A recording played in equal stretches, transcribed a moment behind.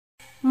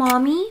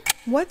Mommy?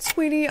 What,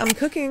 sweetie? I'm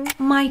cooking.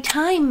 My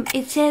time,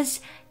 it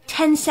says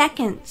 10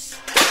 seconds.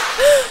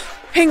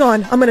 Hang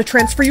on, I'm gonna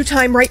transfer you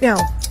time right now.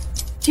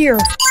 Here.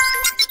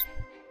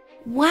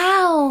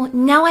 Wow,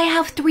 now I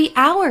have 3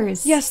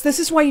 hours. Yes, this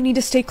is why you need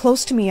to stay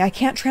close to me. I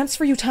can't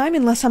transfer you time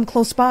unless I'm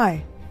close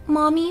by.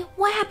 Mommy,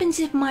 what happens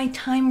if my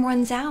time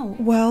runs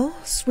out? Well,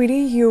 sweetie,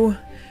 you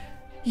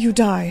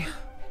die.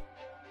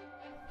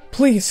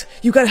 Please,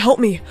 you gotta help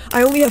me.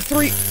 I only have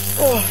 3...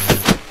 Oh.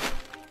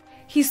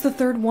 He's the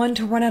third one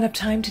to run out of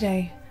time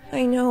today.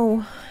 I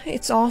know.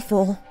 It's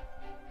awful.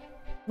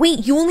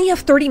 Wait, you only have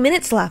 30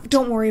 minutes left.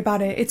 Don't worry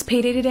about it. It's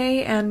payday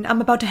today, and I'm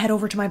about to head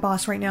over to my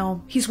boss right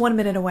now. He's 1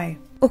 minute away.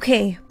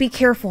 Okay, be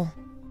careful.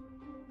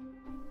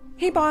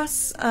 Hey,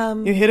 boss,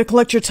 You're here to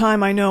collect your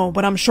time, I know,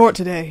 but I'm short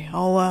today.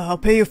 I'll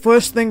pay you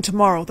first thing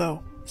tomorrow,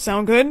 though.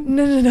 Sound good?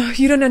 No,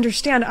 you don't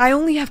understand. I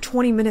only have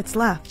 20 minutes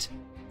left.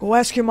 Go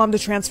ask your mom to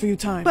transfer you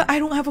time. But I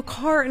don't have a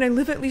car, and I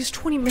live at least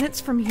 20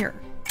 minutes from here.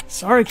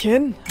 Sorry,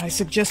 kid. I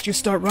suggest you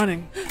start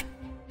running.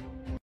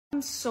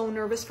 I'm so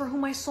nervous for who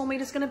my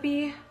soulmate is gonna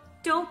be.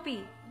 Don't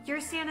be.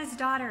 You're Santa's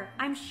daughter.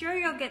 I'm sure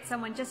you'll get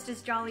someone just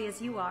as jolly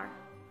as you are.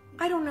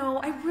 I don't know.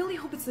 I really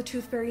hope it's the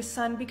Tooth Fairy's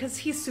son because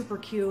he's super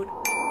cute.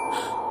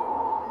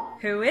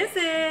 Who is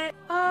it?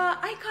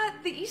 I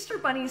got the Easter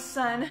Bunny's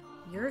son.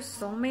 Your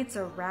soulmate's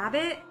a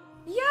rabbit?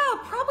 Yeah,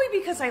 probably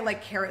because I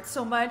like carrots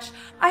so much.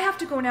 I have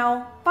to go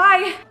now.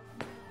 Bye!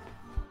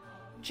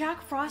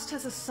 Jack Frost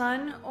has a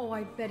son? Oh,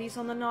 I bet he's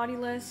on the naughty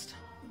list.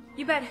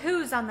 You bet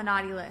who's on the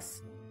naughty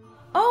list?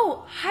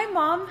 Oh, hi,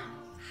 Mom.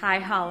 Hi,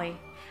 Holly.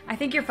 I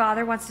think your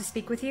father wants to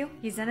speak with you.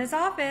 He's in his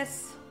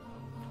office.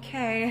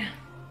 Okay.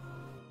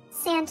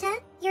 Santa,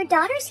 your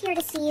daughter's here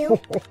to see you.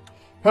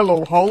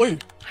 Hello, Holly.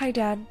 Hi,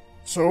 Dad.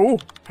 So,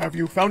 have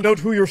you found out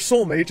who your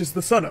soulmate is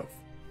the son of?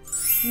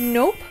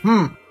 Nope.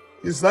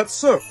 Is that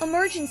so?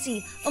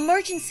 Emergency!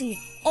 Emergency!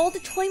 All the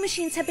toy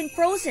machines have been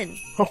frozen.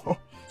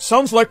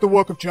 Sounds like the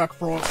work of Jack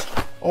Frost.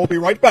 I'll be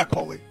right back,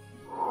 Holly.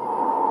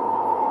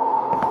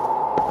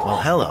 Well,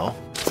 hello.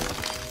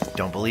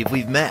 Don't believe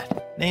we've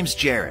met. Name's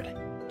Jared.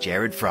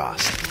 Jared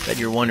Frost. Bet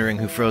you're wondering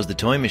who froze the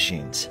toy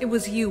machines. It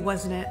was you,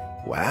 wasn't it?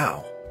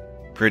 Wow.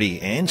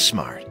 Pretty and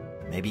smart.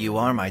 Maybe you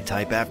are my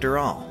type after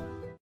all.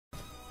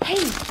 Hey,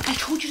 I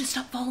told you to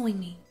stop following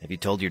me. Have you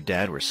told your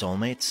dad we're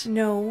soulmates?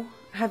 No.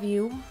 Have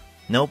you?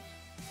 Nope.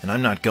 And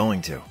I'm not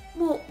going to.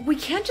 Well, we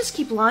can't just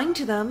keep lying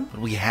to them.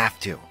 But we have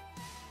to.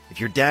 If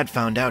your dad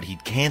found out,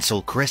 he'd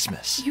cancel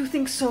Christmas. You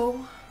think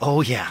so?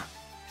 Oh yeah.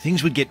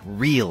 Things would get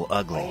real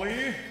ugly.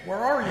 Holly, where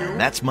are you?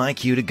 That's my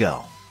cue to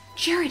go.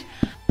 Jared!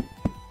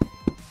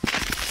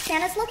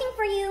 Santa's looking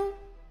for you.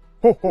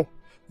 Ho,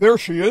 there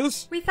she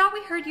is. We thought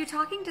we heard you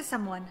talking to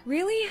someone.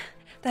 Really?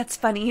 That's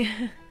funny.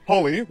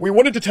 Holly, we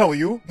wanted to tell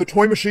you, the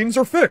toy machines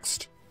are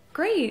fixed.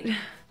 Great.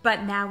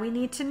 But now we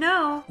need to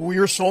know. Who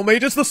your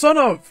soulmate is the son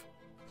of.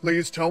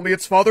 Please tell me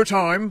it's Father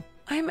Time.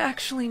 I'm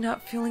actually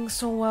not feeling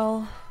so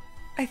well.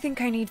 I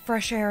think I need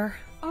fresh air.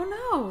 Oh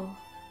no.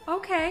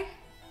 Okay.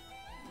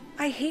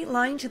 I hate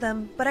lying to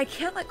them, but I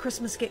can't let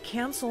Christmas get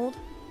canceled.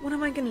 What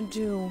am I gonna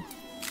do?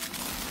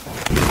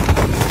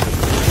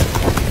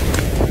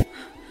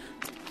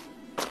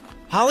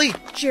 Holly!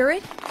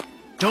 Jared?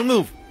 Don't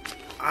move.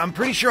 I'm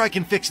pretty sure I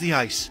can fix the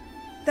ice.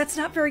 That's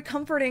not very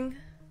comforting.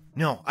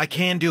 No, I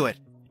can do it.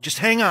 Just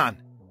hang on.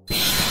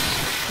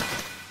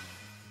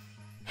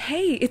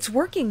 Hey, it's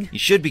working. You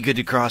should be good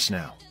to cross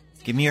now.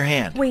 Give me your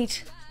hand.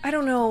 Wait, I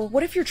don't know.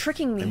 What if you're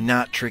tricking me? I'm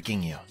not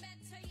tricking you.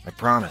 I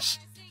promise.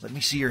 Let me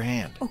see your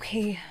hand.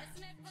 Okay.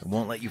 I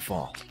won't let you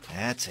fall.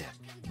 That's it.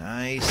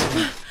 Nice.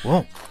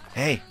 Whoa.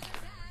 Hey.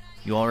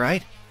 You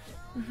alright?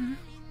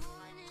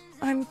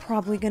 I'm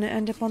probably gonna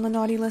end up on the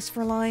naughty list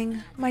for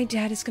lying. My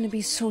dad is gonna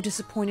be so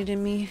disappointed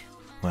in me.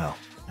 Well,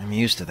 I'm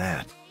used to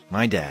that.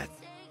 My dad.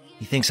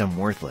 He thinks I'm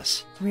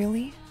worthless.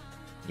 Really?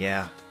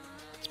 Yeah.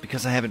 It's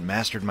because I haven't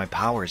mastered my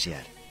powers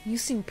yet. You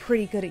seem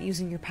pretty good at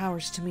using your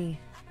powers to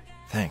me.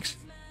 Thanks.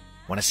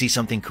 Want to see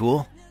something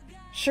cool?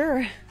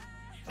 Sure.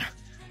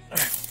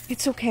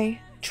 It's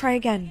okay. Try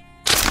again.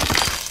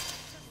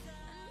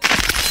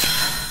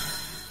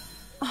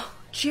 Oh,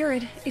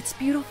 Jared, it's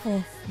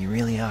beautiful. You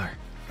really are.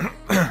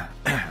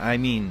 I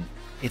mean,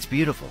 it's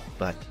beautiful,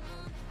 but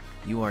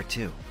you are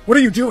too. What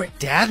are you doing?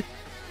 Dad?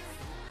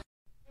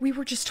 We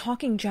were just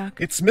talking, Jack.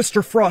 It's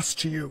Mr. Frost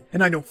to you,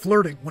 and I know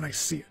flirting when I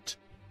see it.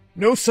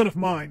 No son of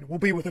mine will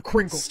be with a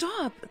crinkle.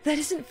 Stop! That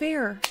isn't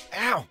fair.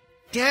 Ow!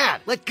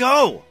 Dad, let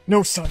go!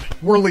 No, son,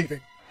 we're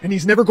leaving, and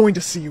he's never going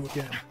to see you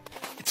again.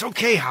 It's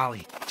okay,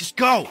 Holly. Just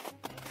go!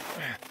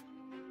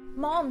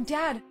 Mom,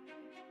 Dad,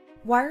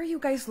 why are you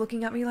guys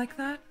looking at me like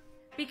that?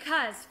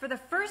 Because for the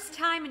first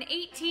time in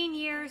 18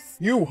 years...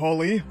 You,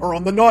 Holly, are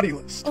on the naughty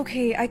list.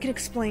 Okay, I can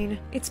explain.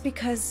 It's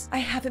because I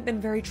haven't been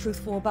very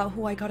truthful about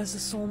who I got as a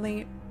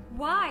soulmate.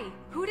 Why?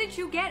 Who did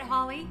you get,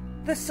 Holly?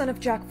 The son of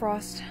Jack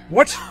Frost.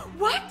 What?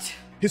 What?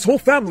 His whole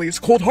family is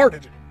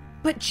cold-hearted.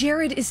 But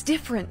Jared is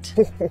different.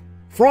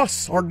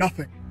 Frosts are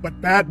nothing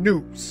but bad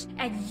news.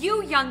 And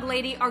you, young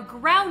lady, are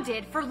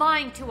grounded for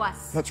lying to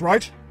us. That's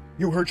right.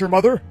 You heard your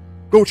mother.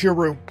 Go to your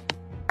room.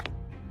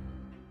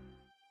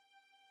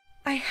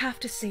 I have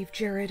to save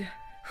Jared.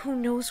 Who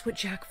knows what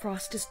Jack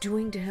Frost is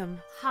doing to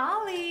him?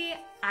 Holly,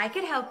 I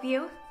could help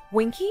you.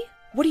 Winky?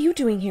 What are you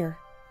doing here?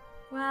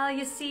 Well,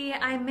 you see,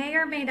 I may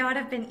or may not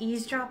have been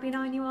eavesdropping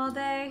on you all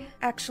day.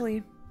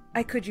 Actually,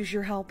 I could use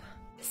your help.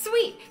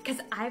 Sweet, because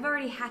I've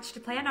already hatched a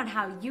plan on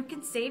how you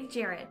can save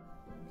Jared.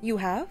 You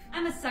have?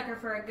 I'm a sucker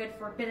for a good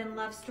forbidden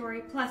love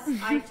story, plus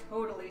I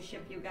totally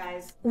ship you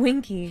guys.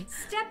 Winky.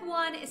 Step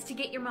 1 is to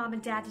get your mom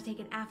and dad to take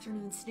an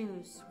afternoon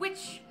snooze,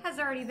 which has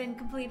already been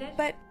completed.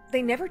 But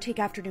they never take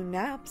afternoon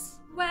naps.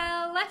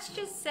 Well, let's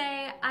just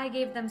say I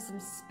gave them some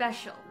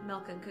special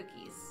milk and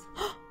cookies.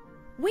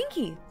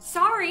 Winky!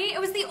 Sorry,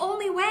 it was the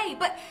only way,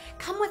 but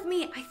come with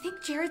me. I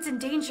think Jared's in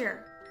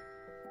danger.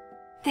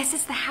 This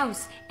is the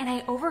house, and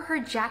I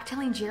overheard Jack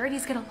telling Jared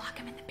he's gonna lock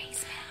him in the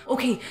basement.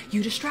 Okay,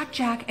 you distract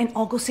Jack and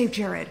I'll go save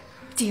Jared.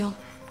 Deal.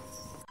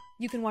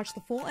 You can watch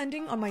the full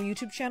ending on my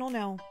YouTube channel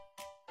now.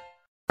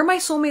 Wear my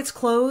soulmate's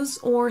clothes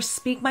or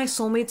speak my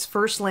soulmate's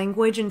first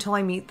language until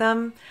I meet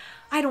them.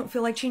 I don't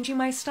feel like changing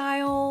my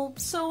style,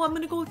 so I'm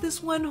gonna go with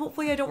this one.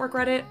 Hopefully I don't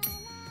regret it.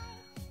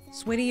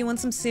 Sweetie, you want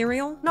some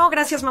cereal? No,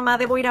 gracias, mamá.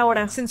 Debo ir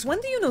ahora. Since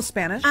when do you know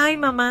Spanish? Ay,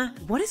 mamá.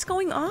 What is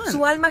going on?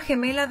 Su alma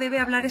gemela debe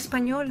hablar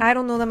español. I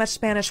don't know that much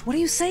Spanish. What are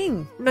you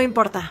saying? No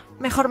importa.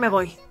 Mejor me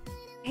voy.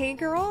 Hey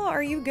girl,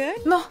 are you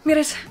good? No,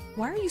 mires.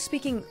 Why are you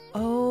speaking?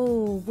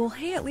 Oh, well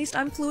hey, at least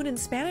I'm fluent in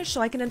Spanish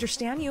so I can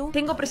understand you.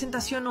 Tengo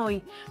presentación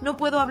hoy. No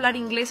puedo hablar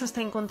inglés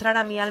hasta encontrar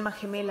a mi alma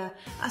gemela.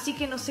 Así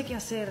que no sé qué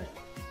hacer.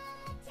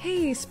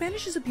 Hey,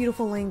 Spanish is a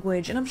beautiful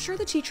language and I'm sure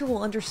the teacher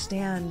will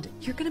understand.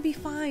 You're gonna be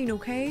fine,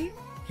 okay?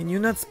 Can you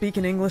not speak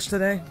in English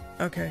today?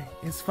 Okay,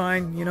 it's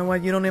fine. You know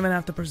what? You don't even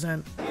have to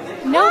present.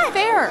 No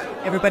fair!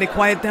 Everybody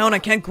quiet down. I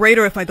can't grade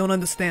her if I don't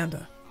understand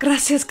her.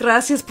 Gracias,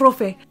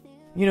 profe.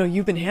 You know,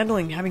 you've been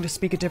handling having to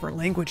speak a different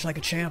language like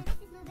a champ.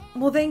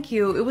 Well, thank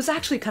you. It was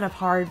actually kind of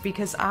hard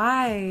because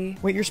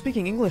Wait, you're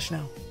speaking English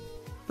now.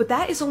 But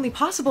that is only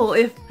possible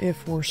if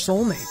we're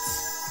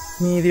soulmates.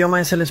 Mi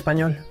idioma es el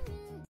español.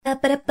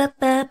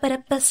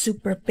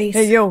 Super basic.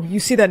 Hey, yo,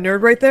 you see that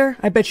nerd right there?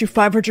 I bet you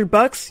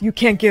 $500 you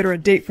can't get her a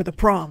date for the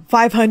prom.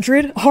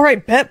 500? All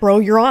right, bet, bro,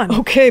 you're on.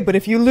 Okay, but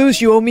if you lose,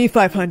 you owe me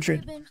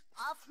 500.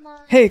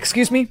 Hey,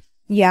 excuse me?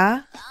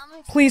 Yeah?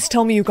 Please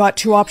tell me you got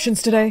 2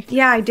 options today.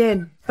 Yeah, I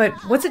did. But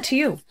what's it to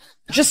you?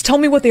 Just tell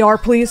me what they are,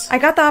 please. I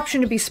got the option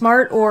to be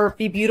smart or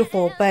be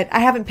beautiful, but I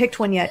haven't picked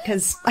one yet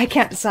because I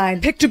can't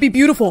decide. Pick to be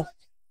beautiful.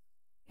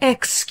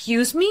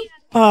 Excuse me?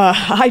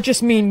 I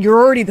just mean you're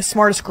already the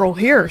smartest girl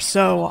here,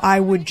 so I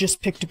would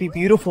just pick to be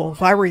beautiful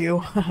if I were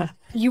you.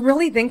 You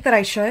really think that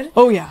I should?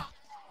 Oh, yeah.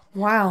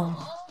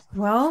 Wow.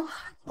 Well,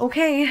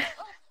 okay.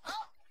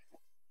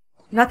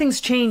 Nothing's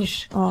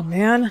changed. Oh,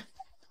 man.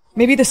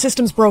 Maybe the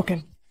system's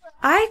broken.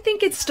 I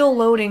think it's still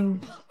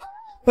loading.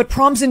 But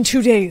prom's in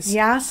 2 days.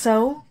 Yeah,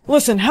 so?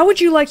 Listen, how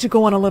would you like to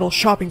go on a little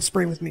shopping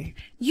spree with me?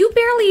 You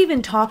barely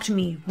even talk to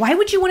me. Why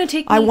would you want to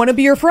take me? I want to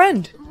be your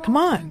friend. Come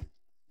on.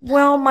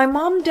 Well, my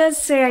mom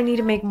does say I need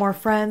to make more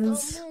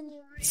friends.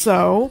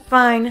 So?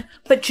 Fine.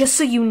 But just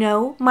so you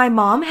know, my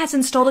mom has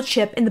installed a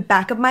chip in the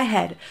back of my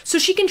head, so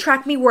she can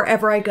track me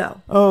wherever I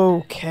go.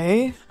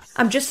 Okay.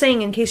 I'm just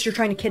saying in case you're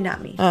trying to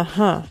kidnap me.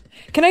 Uh-huh.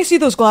 Can I see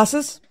those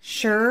glasses?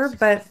 Sure,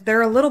 but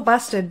they're a little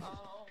busted.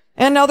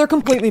 And now they're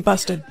completely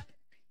busted.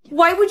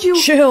 Why would you—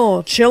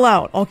 Chill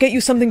out. I'll get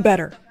you something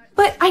better.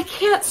 But I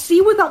can't see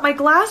without my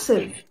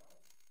glasses.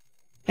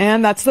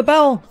 And that's the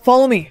bell.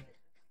 Follow me.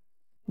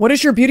 What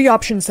does your beauty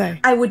option say?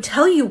 I would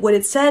tell you what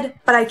it said,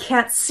 but I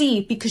can't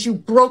see because you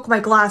broke my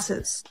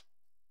glasses.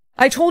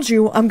 I told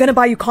you I'm gonna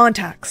buy you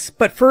contacts,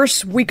 but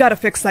first we gotta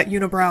fix that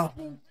unibrow.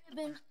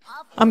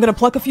 I'm gonna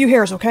pluck a few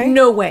hairs, okay?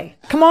 No way.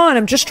 Come on,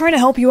 I'm just trying to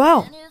help you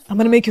out. I'm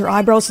gonna make your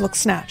eyebrows look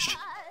snatched.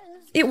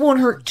 It won't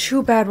hurt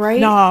too bad,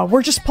 right? Nah,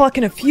 we're just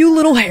plucking a few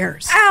little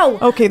hairs. Ow!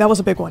 Okay, that was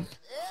a big one.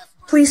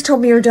 Please tell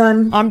me you're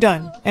done. I'm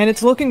done, and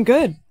it's looking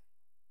good.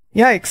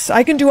 Yikes,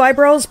 I can do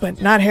eyebrows,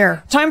 but not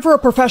hair. Time for a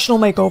professional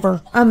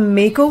makeover. A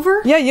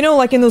makeover? Yeah, you know,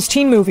 like in those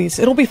teen movies.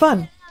 It'll be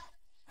fun.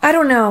 I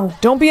don't know.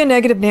 Don't be a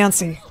negative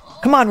Nancy.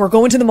 Come on, we're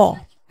going to the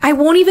mall. I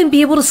won't even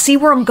be able to see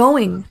where I'm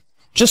going.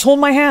 Just hold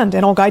my hand,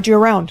 and I'll guide you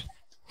around.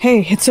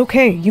 Hey, it's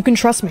okay. You can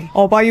trust me.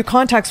 I'll buy you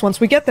contacts once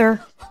we get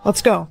there.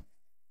 Let's go.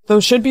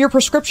 Those should be your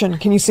prescription.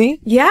 Can you see?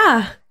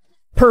 Yeah.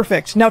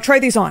 Perfect. Now try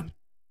these on.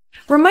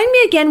 Remind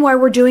me again why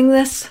we're doing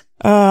this.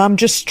 I'm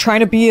just trying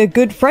to be a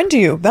good friend to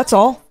you. That's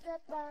all.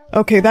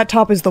 Okay, that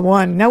top is the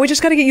one. Now we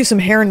just gotta get you some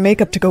hair and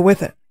makeup to go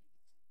with it.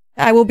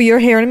 I will be your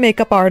hair and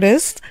makeup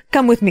artist.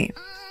 Come with me.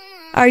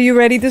 Are you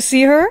ready to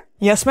see her?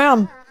 Yes,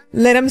 ma'am.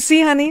 Let him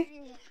see, honey.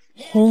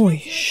 Holy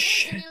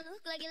shit.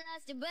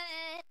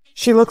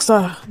 She looks,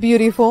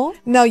 beautiful.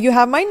 Now you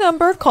have my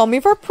number. Call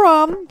me for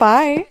prom.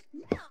 Bye.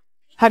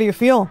 How do you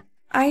feel?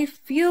 I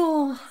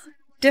feel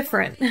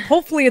different.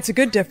 Hopefully it's a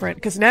good different,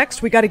 because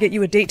next we gotta get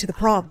you a date to the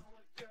prom.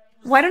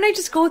 Why don't I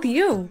just go with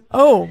you?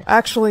 Oh,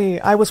 actually,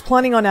 I was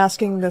planning on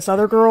asking this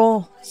other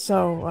girl,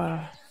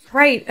 so,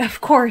 Right, of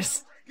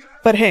course.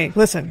 But hey,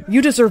 listen,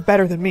 you deserve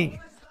better than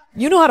me.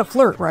 You know how to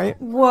flirt, right?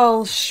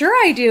 Well, sure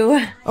I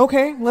do.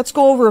 Okay, let's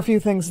go over a few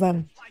things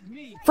then.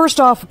 First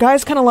off,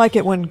 guys kind of like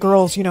it when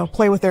girls,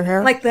 play with their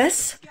hair. Like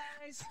this?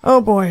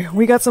 Oh boy,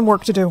 we got some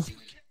work to do.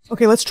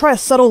 Okay, let's try a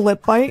subtle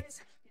lip bite.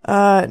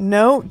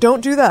 No,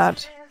 don't do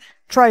that.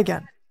 Try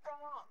again.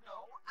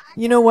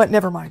 You know what?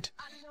 Never mind.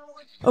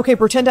 Okay,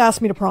 pretend to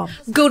ask me to prom.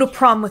 Go to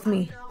prom with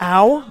me.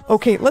 Ow.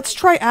 Okay, let's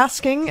try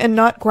asking and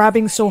not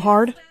grabbing so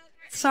hard.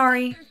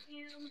 Sorry.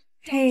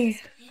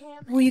 Hey,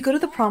 will you go to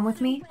the prom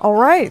with me?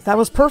 Alright, that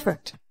was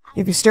perfect.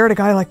 If you stare at a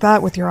guy like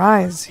that with your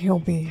eyes, he'll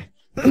be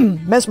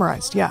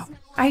mesmerized, yeah.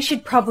 I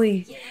should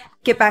probably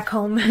get back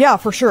home. Yeah,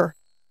 for sure.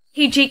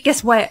 Hey, Jake,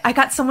 guess what? I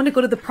got someone to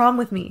go to the prom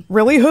with me.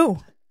 Really? Who?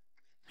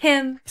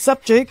 Him.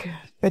 Sup, Jake?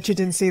 Bet you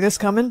didn't see this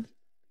coming.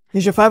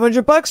 Here's your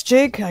 $500,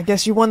 Jake. I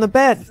guess you won the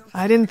bet.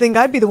 I didn't think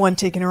I'd be the one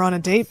taking her on a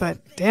date, but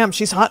damn,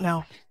 she's hot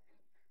now.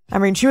 I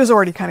mean, she was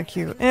already kind of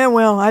cute.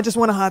 Well, I just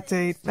want a hot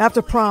date.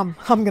 After prom,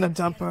 I'm gonna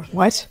dump her.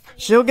 What?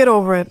 She'll get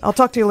over it. I'll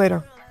talk to you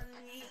later.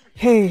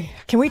 Hey,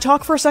 can we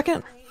talk for a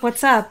second?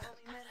 What's up?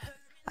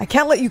 I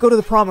can't let you go to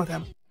the prom with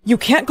him. You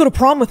can't go to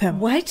prom with him.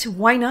 What?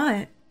 Why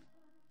not?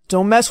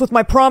 Don't mess with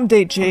my prom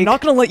date, Jake. I'm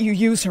not gonna let you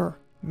use her.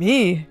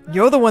 Me?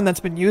 You're the one that's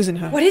been using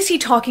her. What is he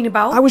talking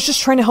about? I was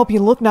just trying to help you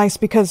look nice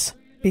because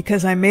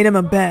I made him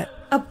a bet.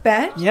 A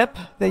bet? Yep,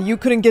 that you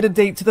couldn't get a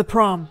date to the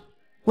prom.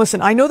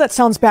 Listen, I know that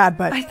sounds bad,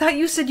 but I thought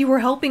you said you were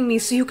helping me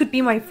so you could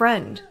be my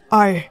friend.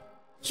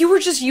 You were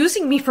just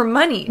using me for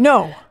money.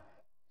 No.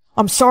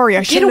 I'm sorry,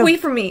 I shouldn't Get away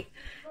from me.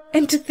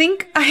 And to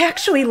think I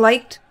actually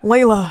liked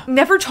Layla.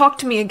 Never talk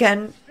to me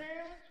again.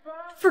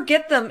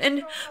 Forget them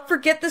and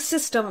forget the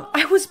system.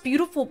 I was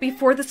beautiful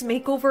before this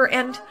makeover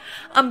and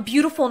I'm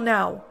beautiful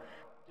now.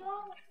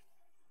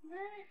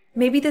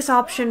 Maybe this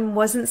option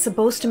wasn't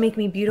supposed to make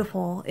me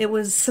beautiful. It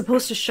was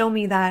supposed to show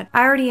me that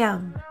I already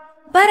am.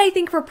 But I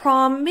think for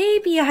prom,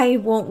 maybe I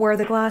won't wear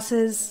the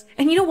glasses.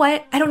 And you know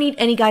what? I don't need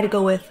any guy to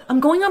go with. I'm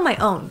going on my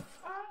own.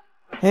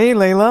 Hey,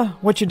 Layla,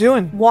 what you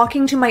doing?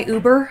 Walking to my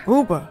Uber.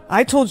 Uber?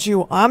 I told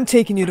you I'm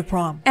taking you to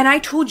prom. And I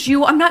told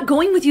you I'm not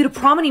going with you to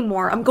prom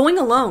anymore. I'm going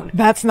alone.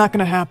 That's not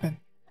gonna happen.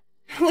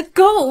 Let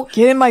go!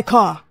 Get in my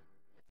car.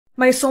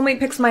 My soulmate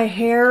picks my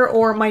hair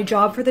or my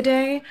job for the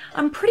day.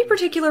 I'm pretty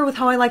particular with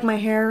how I like my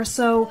hair,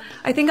 so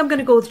I think I'm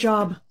gonna go with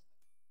job.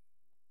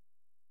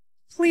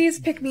 Please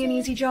pick me an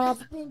easy job.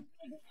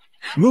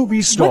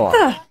 Movie star. What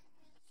the?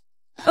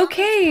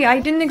 Okay, I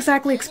didn't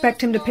exactly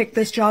expect him to pick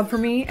this job for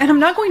me, and I'm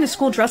not going to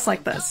school dressed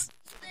like this.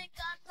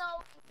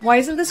 Why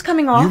isn't this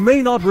coming off? You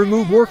may not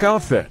remove work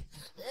outfit.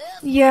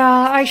 Yeah,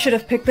 I should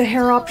have picked the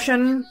hair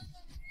option.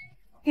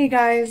 Hey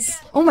guys.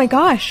 Oh my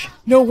gosh.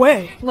 No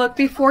way. Look,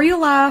 before you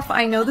laugh,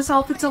 I know this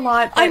outfit's a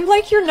lot, but I'm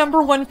like your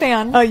 #1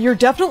 fan. You're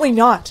definitely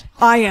not.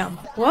 I am.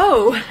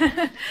 Whoa.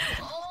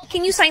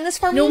 Can you sign this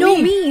for me? No,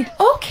 me.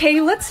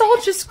 Okay, let's all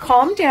just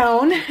calm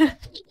down.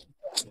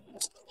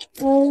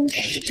 Oh,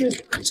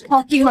 shit.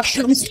 I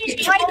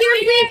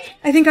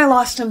think I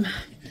lost him.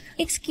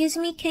 Excuse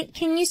me,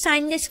 can you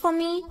sign this for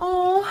me?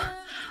 Oh,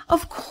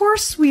 of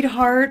course,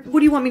 sweetheart. What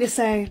do you want me to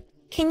say?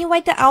 Can you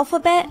write the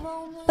alphabet?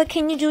 But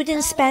can you do it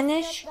in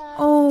Spanish?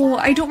 Oh,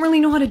 I don't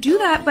really know how to do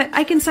that, but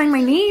I can sign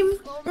my name.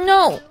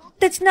 No,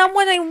 that's not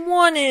what I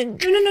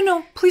wanted.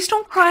 No. Please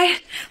don't cry.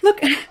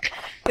 Look,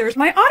 there's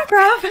my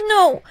autograph.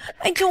 No,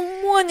 I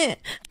don't want it.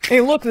 Hey,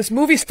 look, this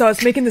movie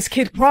star's making this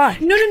kid cry.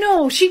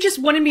 No. She just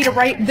wanted me to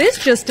write This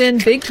just in,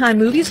 big time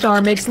movie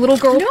star makes little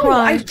girl No,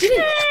 cry. I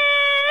didn't.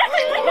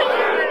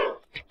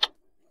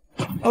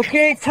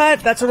 Okay,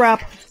 cut. That's a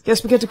wrap.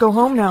 Guess we get to go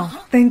home now.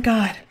 Thank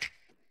God.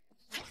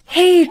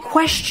 Hey,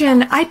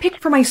 question. I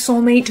picked for my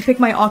soulmate to pick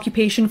my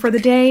occupation for the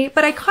day,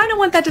 but I kind of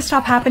want that to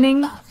stop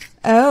happening.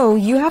 Oh,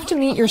 you have to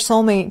meet your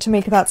soulmate to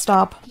make that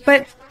stop.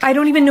 But I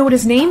don't even know what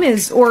his name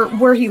is or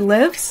where he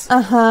lives.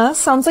 Uh-huh.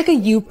 Sounds like a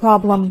you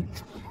problem.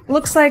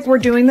 Looks like we're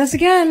doing this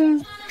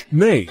again.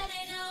 Mate.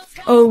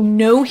 Oh,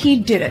 no, he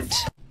didn't.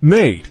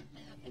 Mate.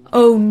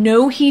 Oh,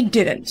 no, he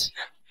didn't.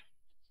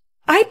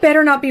 I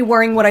better not be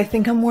wearing what I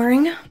think I'm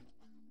wearing.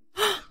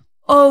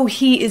 Oh,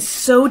 he is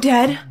so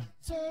dead.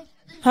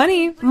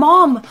 Honey.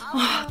 Mom!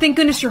 Oh, thank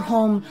goodness you're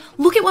home.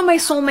 Look at what my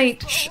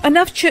soulmate... Shh,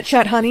 enough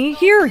chit-chat, honey.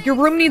 Here, your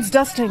room needs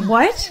dusting.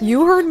 What?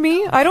 You heard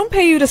me. I don't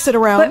pay you to sit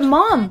around. But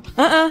Mom...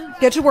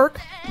 Get to work.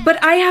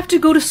 But I have to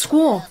go to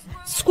school.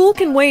 School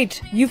can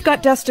wait. You've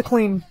got desks to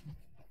clean.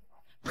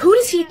 Who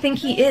does he think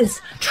he is?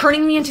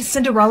 Turning me into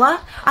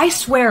Cinderella? I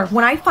swear,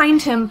 when I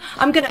find him,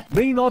 I'm gonna...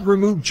 May not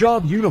remove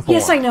job uniform.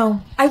 Yes, I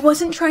know. I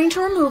wasn't trying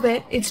to remove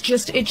it. It's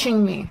just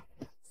itching me.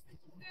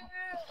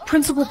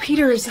 Principal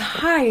Peters,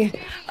 hi.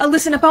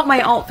 Listen, about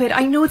my outfit,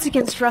 I know it's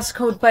against dress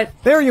code, but...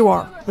 There you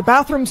are. The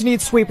bathrooms need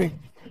sweeping.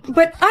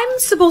 But I'm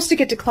supposed to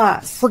get to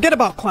class. Forget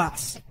about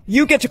class.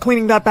 You get to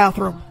cleaning that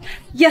bathroom.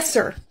 Yes,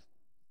 sir.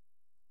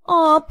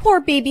 Aw, poor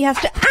baby has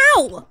to—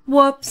 Ow!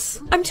 Whoops.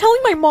 I'm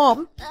telling my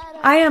mom.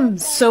 I am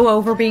so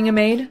over being a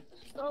maid.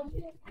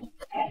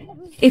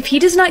 If he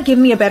does not give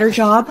me a better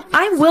job,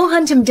 I will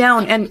hunt him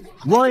down and...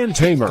 Lion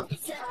Tamer.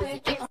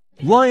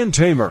 Lion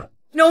Tamer.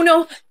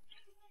 No.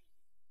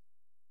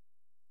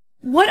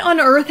 What on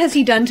earth has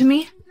he done to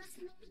me?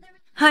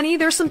 Honey,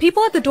 there's some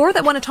people at the door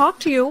that want to talk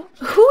to you.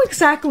 Who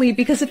exactly?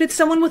 Because if it's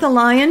someone with a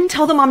lion,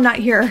 tell them I'm not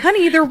here.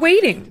 Honey, they're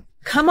waiting.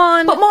 Come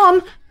on. But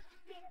Mom!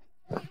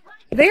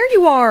 There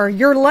you are.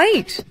 You're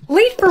late.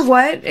 Late for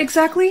what,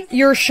 exactly?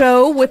 Your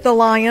show with the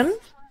lion?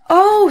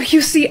 Oh,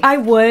 you see, I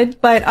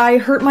would, but I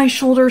hurt my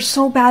shoulder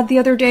so bad the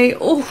other day.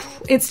 Oh,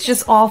 it's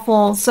just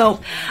awful, so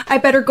I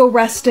better go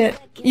rest it.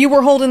 You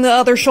were holding the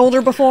other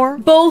shoulder before?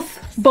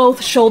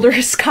 Both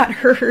shoulders got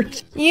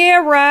hurt. Yeah,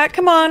 right.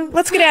 Come on,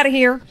 let's get out of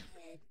here.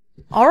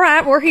 All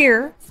right, we're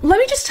here. Let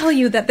me just tell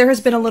you that there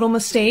has been a little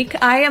mistake.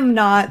 I am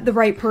not the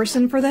right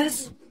person for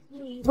this.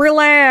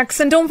 Relax,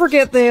 and don't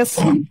forget this.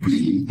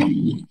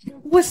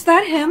 Was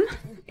that him?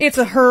 It's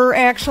a her,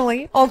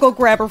 actually. I'll go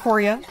grab her for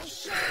you.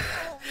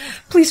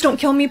 Please don't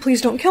kill me, please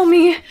don't kill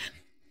me.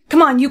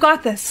 Come on, you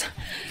got this.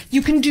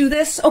 You can do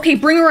this. Okay,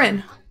 bring her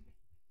in.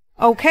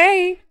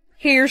 Okay,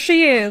 here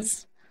she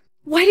is.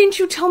 Why didn't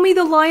you tell me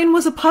the lion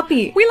was a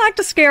puppy? We like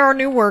to scare our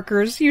new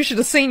workers. You should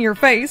have seen your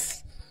face.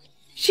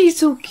 She's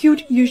so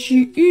cute. Yes,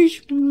 she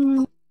is.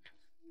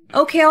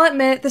 Okay, I'll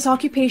admit, this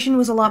occupation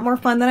was a lot more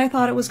fun than I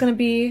thought it was going to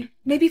be.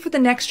 Maybe for the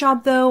next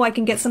job, though, I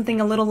can get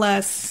something a little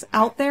less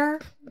out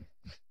there.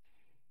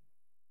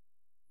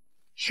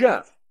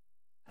 Chef.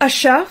 A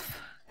chef?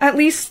 At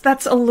least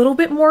that's a little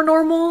bit more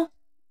normal.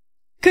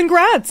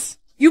 Congrats!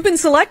 You've been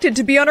selected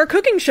to be on our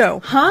cooking show.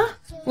 Huh?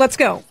 Let's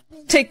go.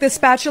 Take this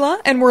spatula,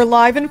 and we're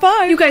live in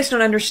 5. You guys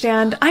don't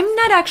understand. I'm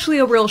not actually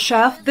a real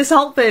chef. This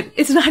outfit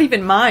is not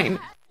even mine.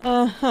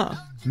 Uh-huh.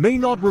 May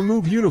not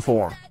remove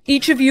uniform.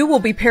 Each of you will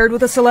be paired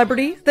with a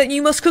celebrity that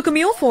you must cook a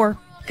meal for.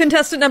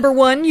 Contestant number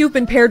 1, you've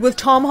been paired with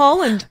Tom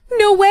Holland.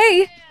 No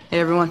way! Hey,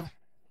 everyone.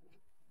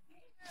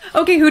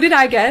 Okay, who did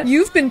I get?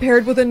 You've been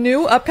paired with a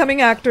new upcoming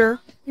actor.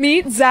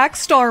 Meet Zach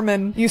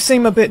Starman. You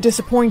seem a bit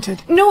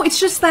disappointed. No, it's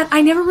just that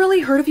I never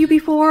really heard of you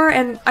before,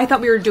 and I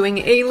thought we were doing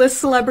A-list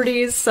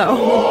celebrities,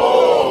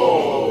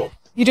 so...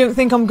 You don't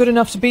think I'm good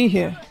enough to be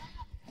here?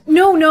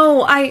 No,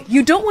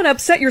 You don't want to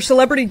upset your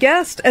celebrity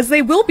guest, as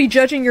they will be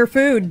judging your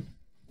food.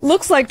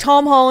 Looks like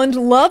Tom Holland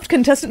loved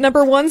contestant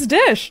number 1's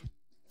dish.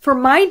 For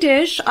my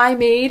dish I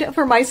made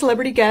for my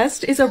celebrity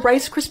guest is a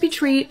Rice Krispie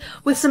treat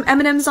with some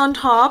M&Ms on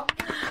top.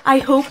 I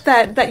hope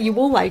that you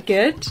will like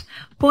it.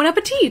 Bon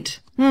appetit!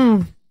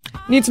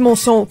 Needs more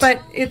salt.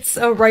 But it's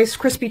a Rice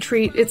Krispie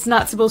treat. It's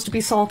not supposed to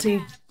be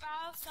salty.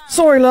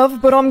 Sorry,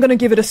 love, but I'm gonna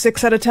give it a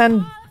 6 out of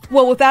 10.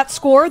 Well, with that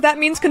score, that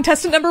means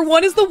contestant number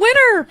 1 is the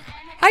winner!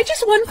 I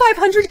just won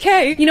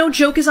 500K! You know,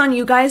 joke is on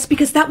you guys,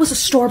 because that was a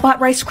store-bought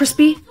Rice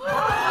Krispie.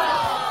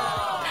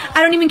 I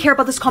don't even care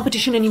about this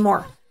competition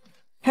anymore.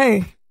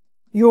 Hey,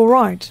 you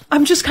alright?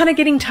 I'm just kinda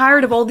getting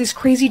tired of all these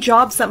crazy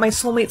jobs that my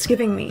soulmate's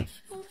giving me.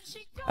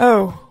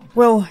 Oh,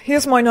 well,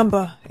 here's my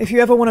number, if you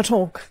ever want to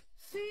talk.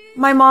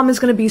 My mom is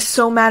gonna be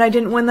so mad I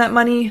didn't win that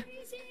money.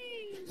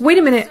 Wait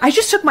a minute, I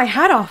just took my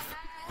hat off.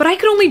 But I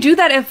could only do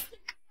that if...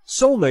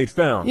 Soulmate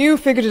found. You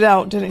figured it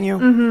out, didn't you?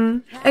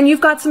 Mm-hmm. And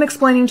you've got some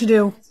explaining to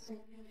do.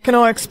 Can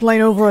I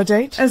explain over a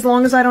date? As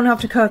long as I don't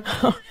have to cook.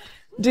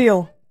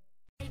 Deal.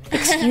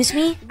 Excuse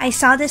me? I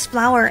saw this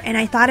flower and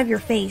I thought of your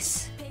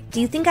face. Do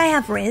you think I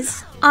have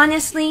Riz?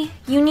 Honestly,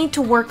 you need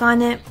to work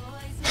on it.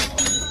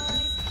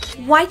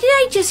 Why did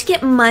I just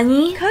get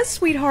money? 'Cause,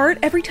 sweetheart,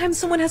 every time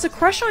someone has a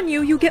crush on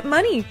you, you get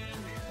money.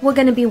 We're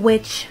gonna be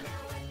which?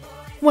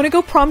 Want to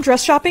go prom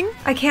dress shopping?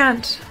 I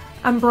can't.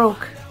 I'm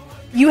broke.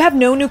 You have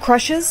no new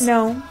crushes?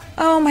 No.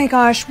 Oh my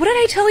gosh, what did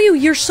I tell you?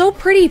 You're so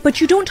pretty, but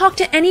you don't talk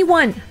to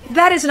anyone.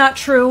 That is not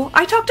true.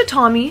 I talked to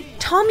Tommy.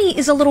 Tommy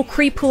is a little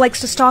creep who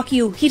likes to stalk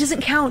you. He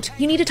doesn't count.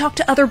 You need to talk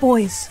to other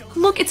boys.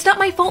 Look, it's not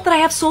my fault that I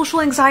have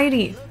social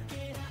anxiety.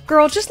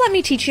 Girl, just let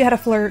me teach you how to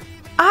flirt.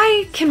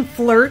 I can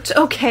flirt,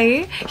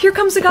 okay? Here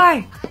comes a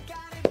guy.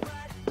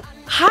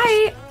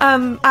 Hi,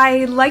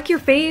 I like your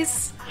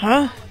face.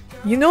 Huh?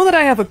 You know that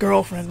I have a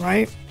girlfriend,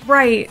 right?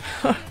 Right.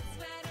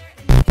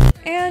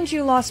 And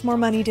you lost more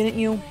money, didn't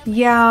you?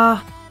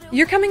 Yeah.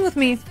 You're coming with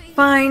me.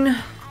 Fine.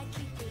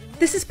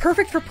 This is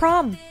perfect for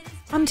prom.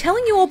 I'm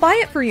telling you I'll buy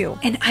it for you.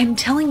 And I'm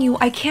telling you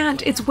I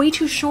can't. It's way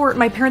too short.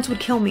 My parents would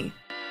kill me.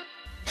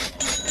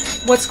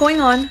 What's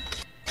going on?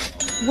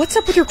 What's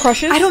up with your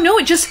crushes? I don't know,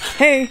 it just...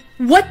 Hey.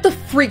 What the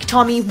freak,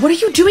 Tommy? What are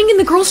you doing in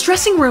the girls'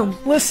 dressing room?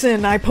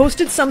 Listen, I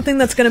posted something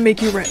that's gonna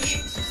make you rich.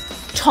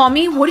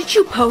 Tommy, what did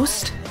you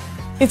post?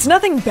 It's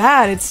nothing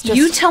bad, it's just...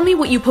 You tell me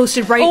what you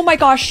posted, right? Oh my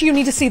gosh, you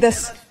need to see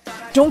this.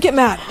 Don't get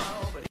mad.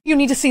 You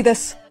need to see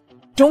this.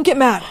 Don't get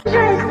mad.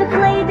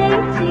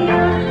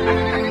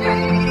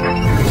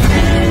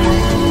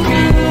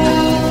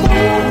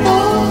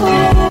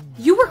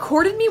 You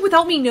recorded me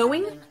without me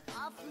knowing?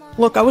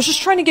 Look, I was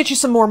just trying to get you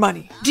some more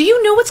money. Do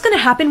you know what's gonna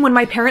happen when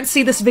my parents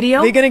see this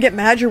video? They gonna get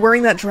mad you're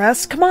wearing that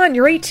dress? Come on,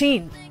 you're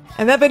 18.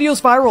 And that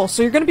video's viral,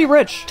 so you're gonna be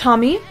rich.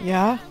 Tommy?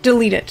 Yeah?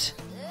 Delete it.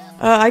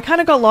 I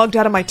kinda got logged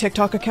out of my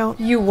TikTok account.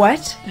 You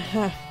what?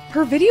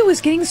 Her video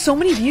is getting so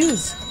many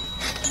views.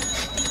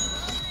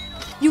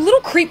 You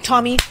little creep,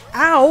 Tommy.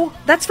 Ow!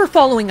 That's for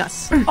following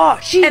us. Oh,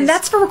 jeez. And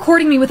that's for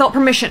recording me without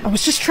permission. I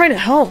was just trying to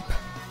help.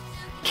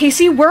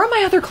 Casey, where are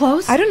my other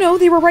clothes? I don't know,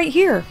 they were right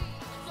here.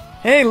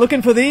 Hey,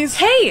 looking for these?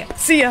 Hey!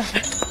 See ya!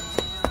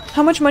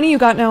 How much money you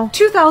got now?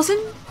 2,000?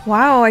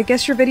 Wow, I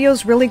guess your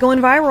video's really going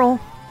viral.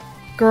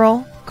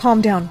 Girl,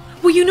 calm down.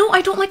 Well, you know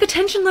I don't like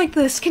attention like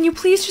this. Can you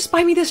please just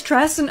buy me this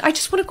dress and I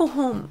just want to go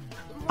home?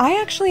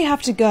 I actually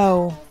have to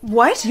go.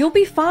 What? You'll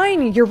be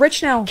fine. You're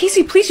rich now.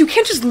 Casey, please, you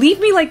can't just leave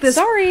me like this.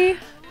 Sorry.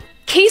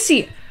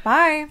 Casey!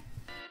 Bye.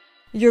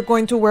 You're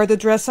going to wear the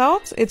dress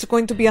out? It's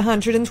going to be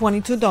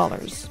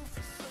 $122.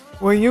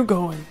 Where you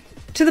going?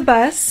 To the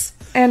bus,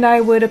 and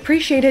I would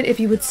appreciate it if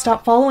you would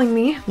stop following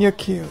me. You're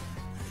cute.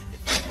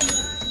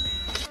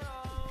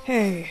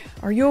 Hey,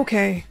 are you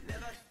okay?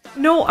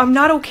 No, I'm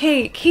not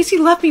okay. Casey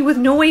left me with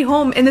no way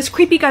home, and this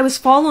creepy guy was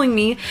following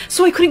me,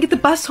 so I couldn't get the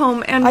bus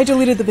home, and... I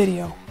deleted the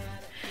video.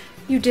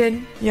 You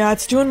did? Yeah,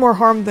 it's doing more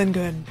harm than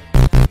good.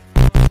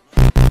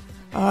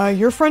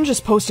 Your friend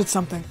just posted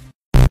something.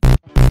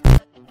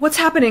 What's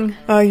happening?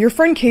 Your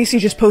friend Casey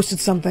just posted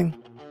something.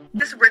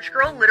 This rich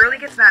girl literally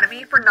gets mad at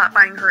me for not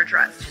buying her a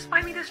dress. Just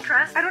buy me this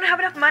dress. I don't have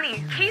enough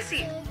money.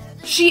 Casey!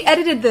 She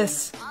edited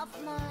this.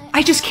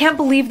 I just can't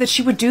believe that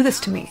she would do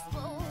this to me.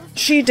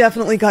 She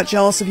definitely got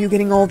jealous of you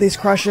getting all these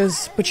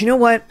crushes, but you know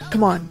what?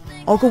 Come on.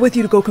 I'll go with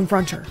you to go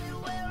confront her.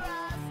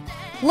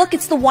 Look,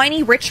 it's the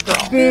whiny rich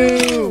girl.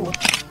 Boo!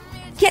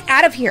 Get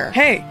out of here.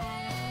 Hey!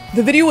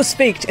 The video was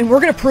faked, and we're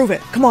gonna prove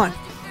it. Come on.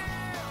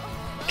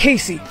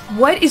 Casey.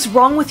 What is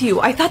wrong with you?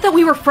 I thought that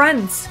we were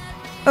friends.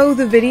 Oh,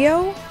 the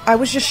video? I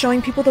was just showing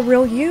people the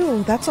real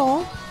you, that's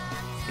all.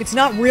 It's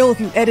not real if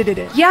you edited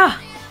it. Yeah.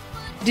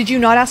 Did you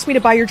not ask me to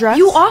buy your dress?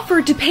 You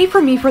offered to pay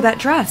for me for that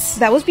dress.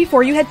 That was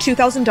before you had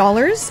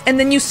 $2,000, and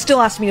then you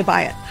still asked me to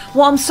buy it.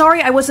 Well, I'm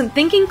sorry I wasn't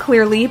thinking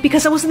clearly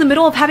because I was in the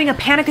middle of having a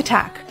panic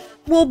attack.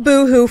 Well,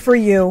 boo-hoo for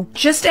you.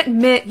 Just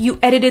admit you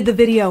edited the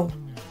video.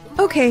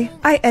 Okay,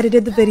 I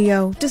edited the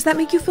video. Does that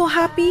make you feel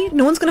happy?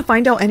 No one's gonna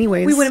find out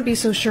anyways. We wouldn't be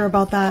so sure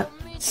about that.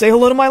 Say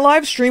hello to my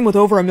live stream with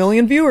over 1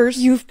 million viewers.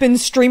 You've been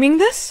streaming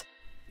this?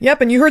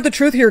 Yep, and you heard the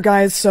truth here,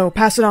 guys, so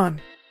pass it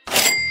on.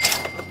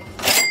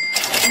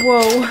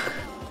 Whoa.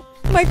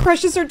 My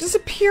crushes are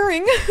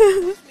disappearing.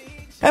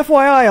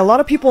 FYI, a lot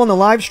of people on the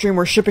live stream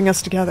were shipping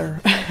us together.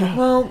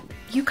 Well,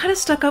 you kind of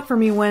stuck up for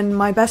me when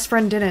my best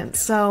friend didn't,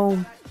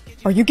 so...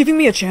 Are you giving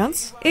me a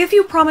chance? If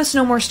you promise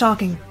no more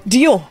stalking.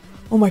 Deal!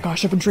 Oh my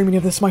gosh, I've been dreaming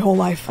of this my whole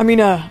life. I mean,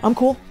 I'm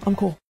cool.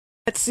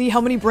 Let's see how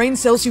many brain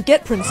cells you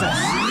get, princess.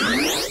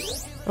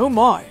 Oh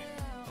my.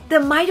 The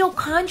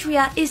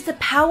mitochondria is the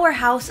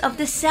powerhouse of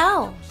the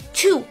cell.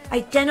 2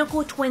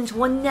 identical twins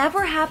will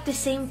never have the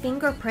same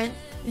fingerprint.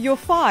 You're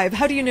 5,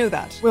 how do you know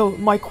that? Well,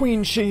 my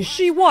queen,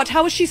 She what?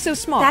 How is she so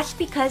smart? That's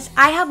because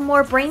I have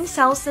more brain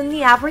cells than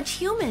the average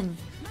human.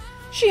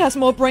 She has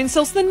more brain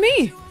cells than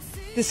me.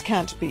 This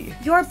can't be.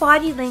 Your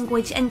body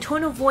language and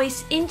tone of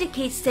voice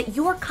indicates that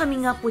you're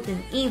coming up with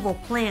an evil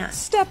plan.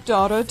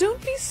 Stepdaughter,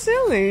 don't be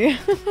silly.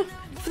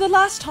 For the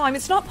last time,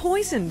 it's not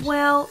poisoned.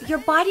 Well, your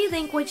body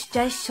language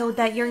does show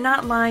that you're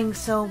not lying,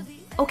 so...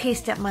 Okay,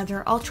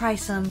 stepmother, I'll try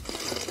some.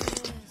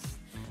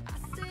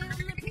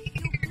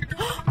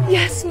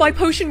 Yes, my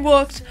potion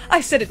worked.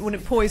 I said it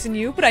wouldn't poison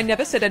you, but I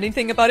never said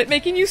anything about it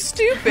making you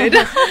stupid.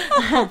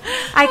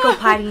 I go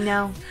potty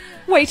now.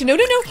 Wait, no.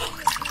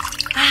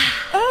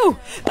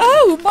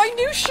 Oh, my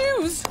new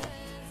shoes.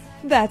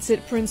 That's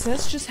it,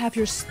 princess. Just have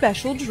your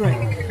special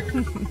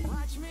drink.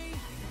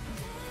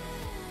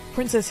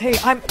 Princess, hey,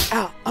 I'm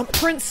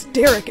Prince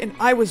Derek, and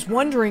I was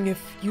wondering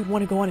if you'd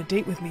want to go on a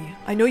date with me.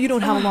 I know you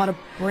don't have a lot of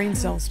brain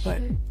cells,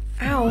 but...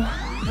 Ow.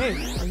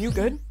 Hey, are you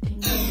good?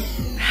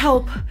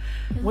 Help.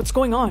 What's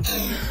going on?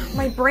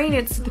 My brain,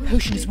 The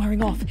potion is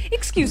wearing off.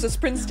 Excuse us,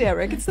 Prince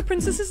Derek. It's the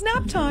princess's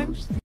nap time.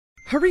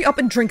 Hurry up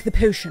and drink the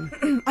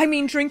potion. I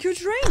mean, drink your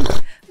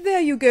drink.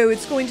 There you go.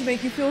 It's going to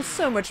make you feel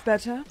so much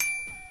better.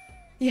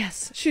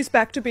 Yes, she's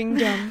back to being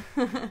dumb.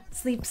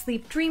 Sleep,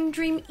 sleep, dream,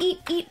 dream, eat,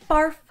 eat,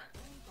 barf.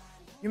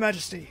 Your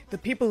Majesty, the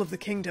people of the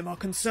kingdom are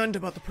concerned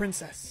about the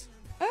princess.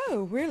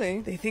 Oh,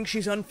 really? They think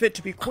she's unfit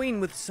to be queen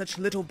with such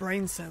little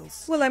brain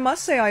cells. Well, I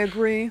must say I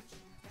agree.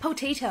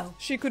 Potato.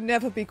 She could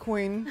never be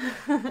queen.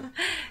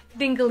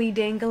 Dingly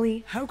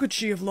dangly. How could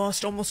she have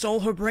lost almost all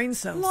her brain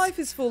cells? Life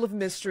is full of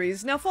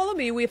mysteries. Now follow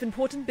me, we have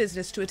important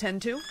business to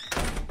attend to.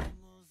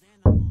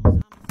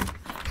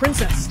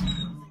 Princess!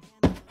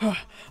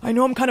 I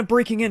know I'm kind of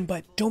breaking in,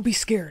 but don't be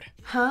scared.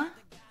 Huh?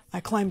 I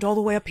climbed all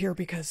the way up here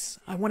because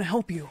I want to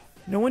help you.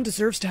 No one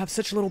deserves to have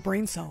such little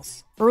brain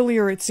cells.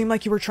 Earlier, it seemed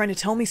like you were trying to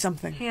tell me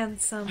something.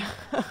 Handsome.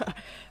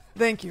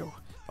 Thank you.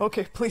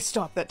 Okay, please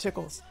stop. That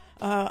tickles.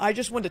 I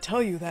just wanted to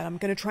tell you that I'm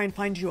gonna try and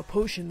find you a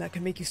potion that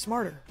can make you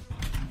smarter.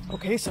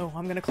 Okay, so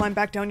I'm gonna climb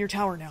back down your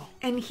tower now.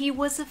 And he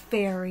was a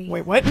fairy.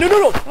 Wait, what?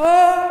 No!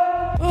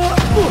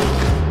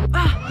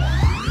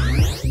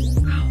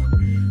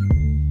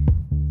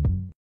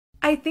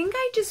 I think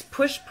I just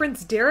pushed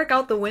Prince Derek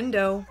out the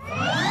window.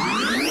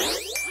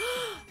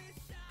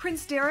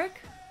 Prince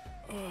Derek?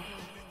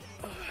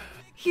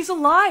 He's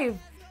alive!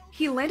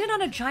 He landed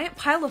on a giant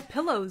pile of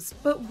pillows.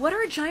 But what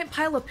are a giant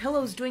pile of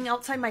pillows doing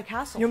outside my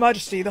castle? Your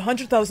Majesty, the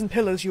 100,000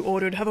 pillows you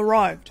ordered have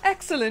arrived.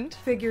 Excellent.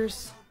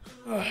 Figures.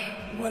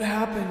 What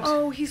happened?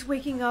 Oh, he's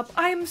waking up.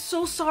 I am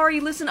so sorry.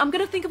 Listen, I'm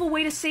gonna think of a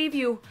way to save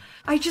you.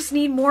 I just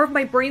need more of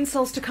my brain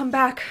cells to come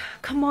back.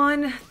 Come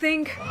on,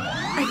 think.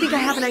 I think I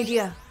have an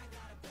idea.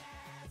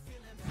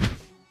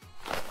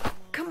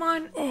 Come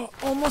on. Oh,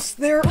 almost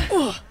there.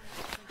 Oh,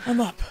 I'm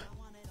up.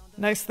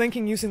 Nice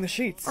thinking using the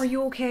sheets. Are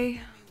you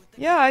okay?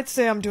 Yeah, I'd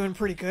say I'm doing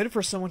pretty good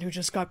for someone who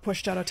just got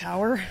pushed out a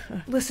tower.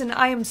 Listen,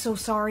 I am so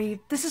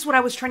sorry. This is what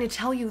I was trying to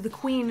tell you. The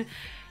queen,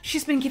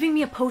 she's been giving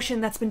me a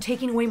potion that's been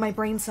taking away my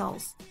brain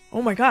cells.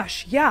 Oh my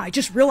gosh, yeah, I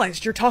just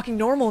realized you're talking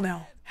normal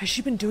now. Has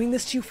she been doing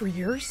this to you for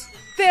years?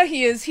 There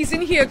he is. He's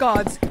in here,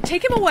 guards.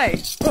 Take him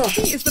away.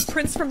 He is the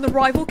prince from the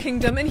rival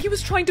kingdom, and he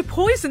was trying to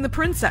poison the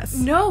princess.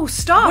 No,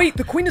 stop. Wait,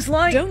 the queen is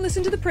lying. Don't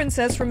listen to the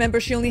princess. Remember,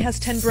 she only has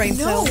 10 brain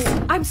No,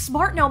 cells. I'm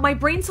smart now. My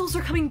brain cells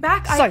are coming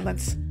back.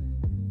 Silence.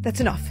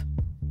 That's enough.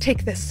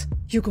 Take this.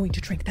 You're going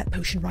to drink that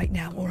potion right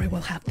now, or I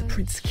will have the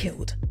prince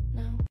killed.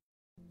 No.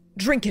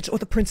 Drink it, or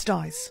the prince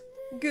dies.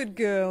 Good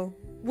girl.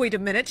 Wait a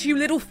minute, you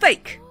little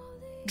fake.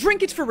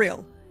 Drink it for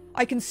real.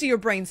 I can see your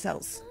brain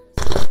cells.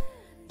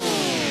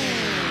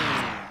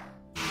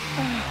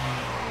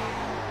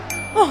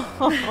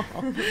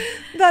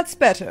 That's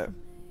better.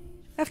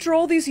 After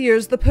all these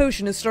years, the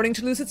potion is starting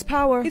to lose its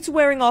power. It's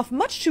wearing off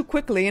much too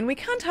quickly, and we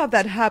can't have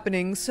that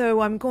happening,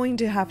 so I'm going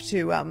to have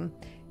to,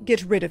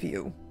 get rid of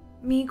you.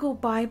 Me go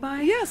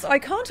bye-bye? Yes, I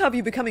can't have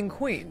you becoming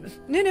queen.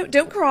 No,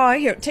 don't cry.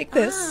 Here, take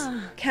this.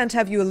 Can't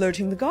have you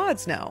alerting the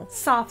guards now.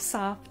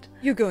 Soft.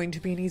 You're going to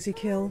be an easy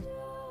kill.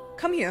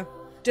 Come here.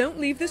 Don't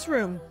leave this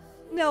room.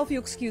 Now, if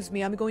you'll excuse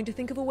me, I'm going to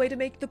think of a way to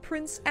make the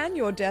prince and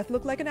your death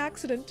look like an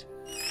accident.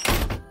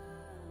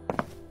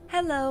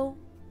 Hello.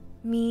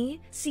 Me?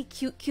 See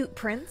cute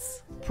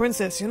prince?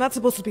 Princess, you're not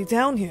supposed to be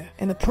down here,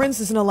 and the prince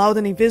isn't allowed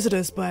any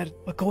visitors, but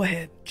go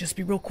ahead. Just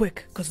be real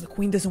quick, because the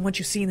queen doesn't want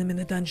you seeing them in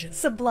the dungeon.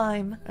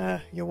 Sublime.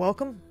 You're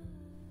welcome.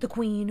 The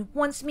queen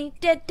wants me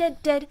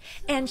dead,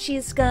 and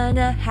she's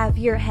gonna have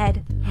your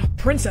head.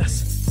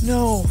 Princess!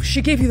 No,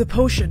 she gave you the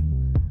potion.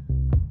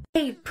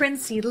 Hey,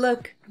 Princey,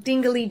 look.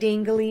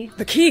 Dingly.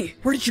 The key!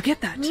 Where did you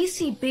get that? Me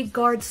see big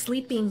guard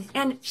sleeping,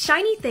 and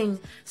shiny thing,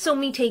 so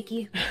me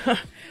takey.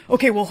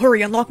 Okay, well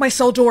hurry, unlock my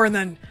cell door and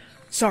then...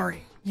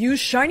 Sorry. Use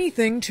shiny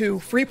thing to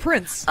free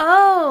prince.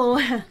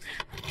 Oh!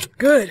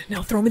 Good,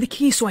 now throw me the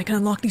key so I can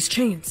unlock these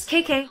chains.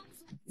 KK.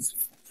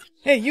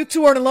 Hey, you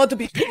two aren't allowed to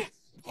be...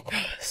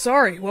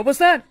 Sorry, what was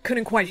that?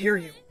 Couldn't quite hear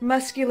you.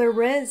 Muscular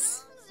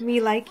Riz. Me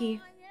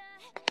likey.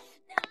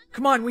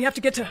 Come on, we have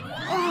to get to...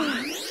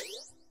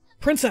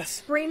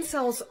 Princess! Brain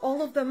cells,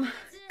 all of them,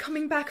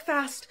 coming back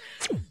fast.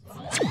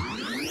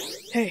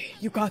 Hey,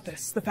 you got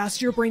this. The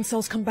faster your brain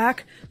cells come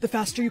back, the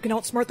faster you can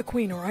outsmart the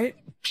queen, alright?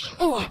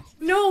 Oh,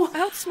 no!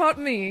 Outsmart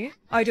me?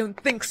 I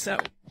don't think so.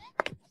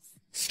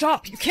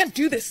 Stop! You can't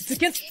do this! It's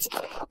against...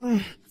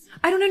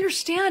 I don't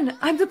understand.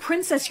 I'm the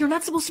princess. You're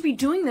not supposed to be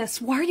doing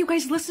this. Why are you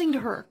guys listening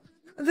to her?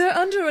 They're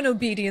under an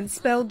obedience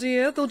spell,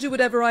 dear. They'll do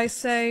whatever I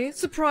say.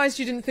 Surprised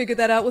you didn't figure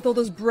that out with all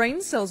those brain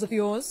cells of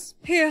yours.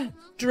 Here,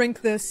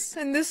 drink this.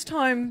 And this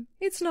time,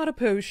 it's not a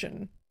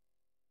potion.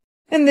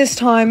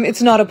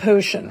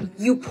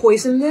 You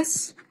poisoned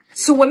this?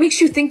 So what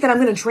makes you think that I'm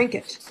gonna drink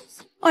it?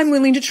 I'm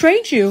willing to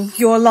trade you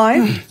your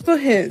life for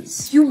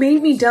his. You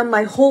made me dumb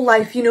my whole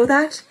life, you know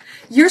that?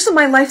 Years of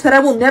my life that I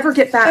will never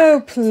get back.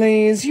 Oh,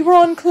 please. You were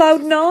on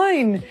cloud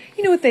 9.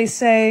 You know what they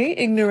say,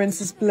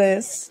 ignorance is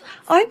bliss.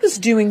 I was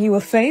doing you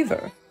a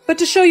favor. But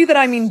to show you that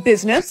I mean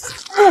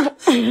business...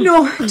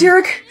 No,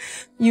 Derek.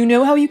 You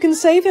know how you can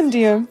save him,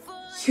 dear.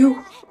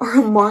 You are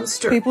a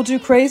monster. People do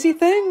crazy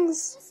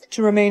things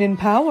to remain in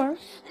power.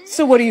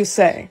 So what do you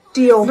say?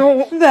 Deal.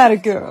 No, that a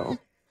girl.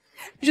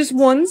 Just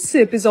one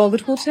sip is all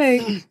it will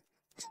take.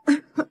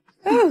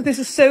 Oh, this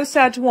is so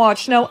sad to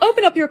watch. Now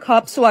open up your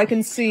cup so I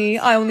can see.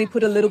 I only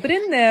put a little bit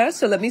in there,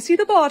 so let me see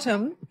the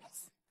bottom.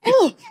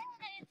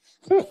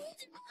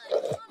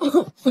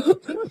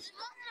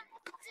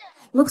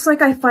 Looks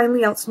like I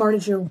finally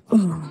outsmarted you.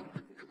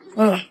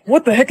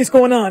 What the heck is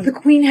going on? The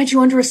queen had you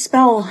under a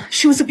spell.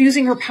 She was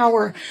abusing her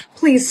power.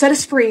 Please, set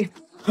us free.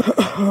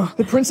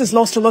 The princess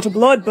lost a lot of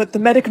blood, but the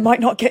medic might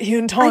not get here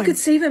in time. I could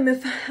save him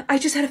if I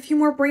just had a few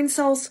more brain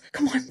cells.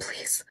 Come on,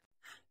 please.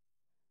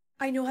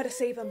 I know how to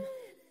save him.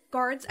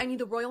 Guards, I need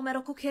the royal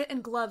medical kit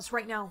and gloves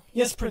right now.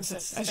 Yes,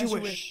 princess, as you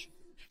wish.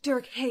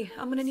 Derek, hey,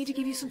 I'm gonna need to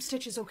give you some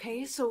stitches,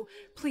 okay? So,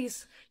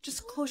 please,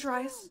 just close your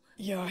eyes.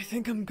 Yeah, I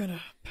think I'm gonna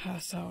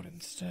pass out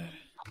instead.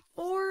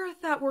 Or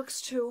that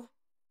works too.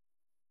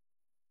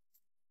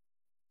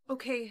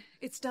 Okay,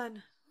 it's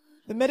done.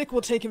 The medic will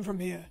take him from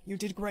here. You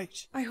did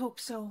great. I hope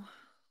so.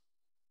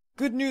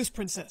 Good news,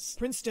 princess.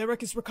 Prince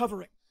Derek is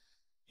recovering.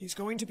 He's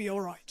going to be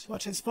alright.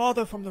 But his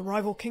father from the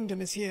rival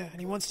kingdom is here,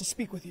 and he wants to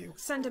speak with you.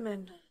 Send him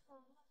in.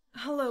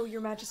 Hello,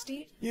 your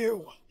majesty.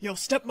 Your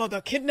stepmother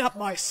kidnapped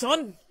my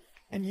son!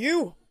 And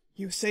you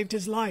saved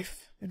his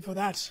life, and for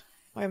that,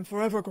 I am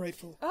forever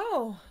grateful.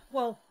 Oh,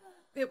 well,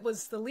 it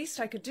was the least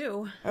I could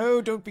do.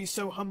 Oh, don't be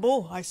so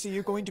humble. I see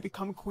you're going to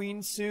become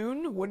queen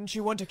soon. Wouldn't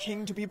you want a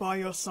king to be by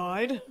your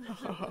side?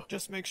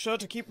 Just make sure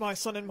to keep my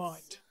son in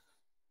mind.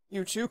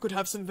 You two could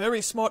have some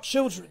very smart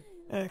children.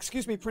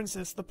 Excuse me,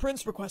 Princess. The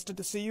prince requested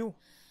to see you.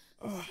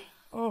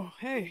 Oh,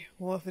 hey.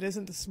 Well, if it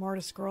isn't the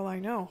smartest girl I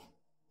know.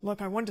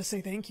 Look, I wanted to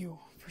say thank you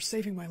for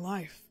saving my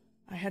life.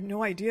 I had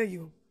no idea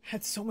you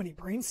had so many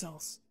brain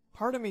cells.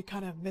 Part of me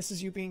kind of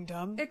misses you being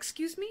dumb.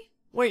 Excuse me?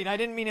 Wait, I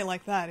didn't mean it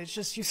like that. It's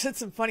just you said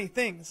some funny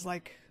things,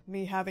 like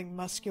me having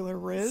muscular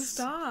riz.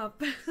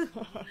 Stop.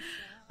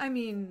 I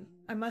mean,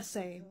 I must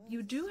say,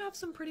 you do have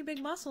some pretty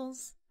big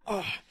muscles.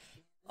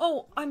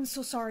 Oh, I'm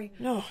so sorry.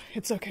 No,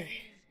 it's okay.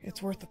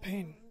 It's worth the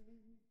pain.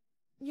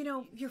 You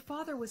know, your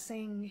father was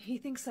saying he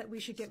thinks that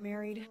we should get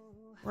married.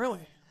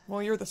 Really?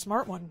 Well, you're the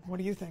smart one. What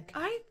do you think?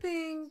 I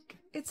think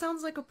it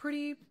sounds like a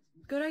pretty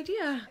good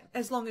idea.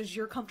 As long as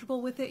you're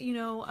comfortable with it, you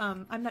know.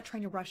 I'm not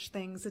trying to rush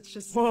things. It's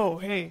just... Whoa,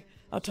 hey.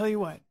 I'll tell you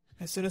what.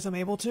 As soon as I'm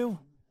able to,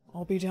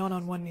 I'll be down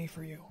on one knee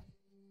for you.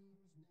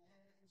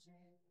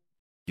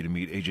 You to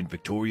meet Agent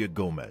Victoria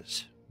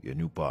Gomez, your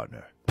new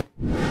partner.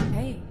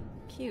 Hey,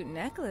 cute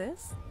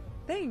necklace.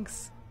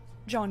 Thanks.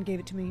 John gave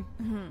it to me.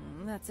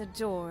 That's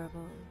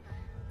adorable.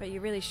 But you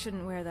really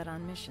shouldn't wear that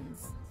on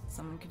missions.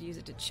 Someone could use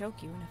it to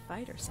choke you in a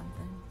fight or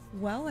something.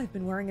 Well, I've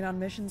been wearing it on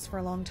missions for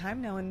a long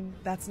time now, and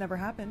that's never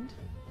happened.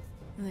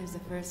 There's a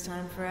first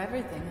time for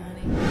everything,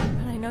 honey.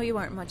 But I know you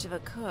aren't much of a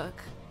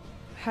cook.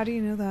 How do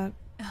you know that?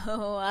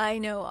 Oh, I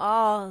know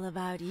all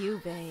about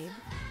you, babe.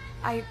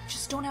 I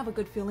just don't have a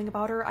good feeling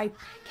about her. I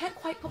can't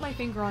quite put my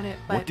finger on it,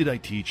 but... What did I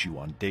teach you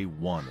on day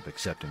one of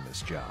accepting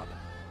this job?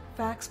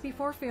 Facts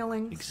before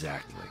feelings.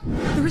 Exactly.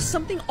 There is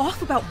something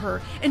off about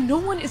her, and no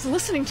one is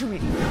listening to me.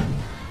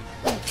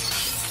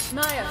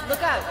 Naya,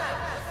 look out!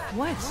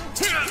 What?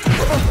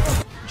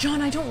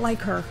 John, I don't like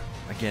her.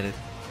 I get it.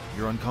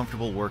 You're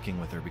uncomfortable working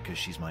with her because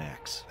she's my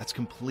ex. That's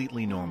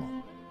completely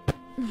normal.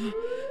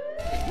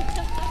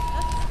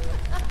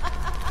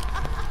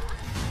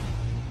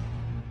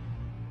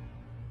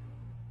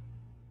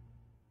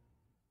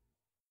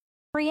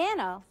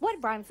 Brianna,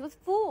 what rhymes with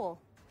fool?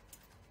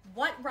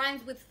 What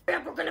rhymes with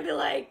we're gonna be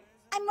like?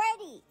 I'm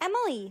ready.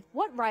 Emily,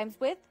 what rhymes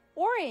with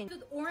orange?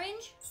 With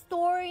orange?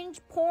 Storange,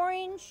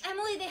 porange.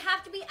 Emily, they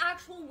have to be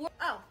actual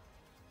Oh.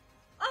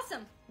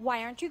 Awesome.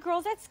 Why aren't you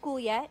girls at school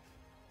yet?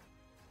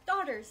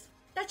 Daughters.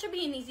 That should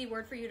be an easy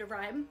word for you to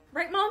rhyme.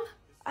 Right, Mom?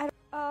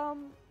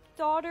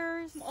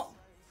 Daughters. Mom.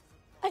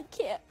 I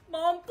can't.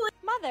 Mom, please.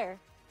 Mother.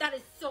 That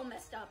is so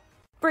messed up.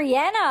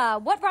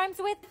 Brianna, what rhymes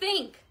with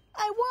Think.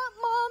 I want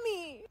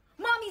mommy.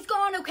 Mommy's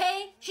gone,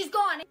 okay? She's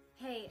gone.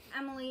 Hey,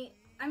 Emily,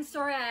 I'm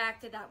sorry I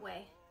acted that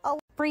way. Oh,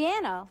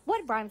 Brianna,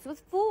 what rhymes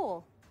with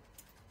fool?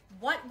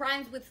 What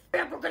rhymes with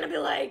we're gonna be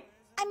like?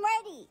 I'm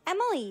ready.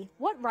 Emily,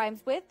 what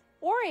rhymes with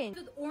orange?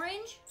 With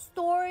orange?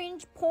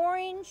 Storange,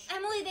 porange.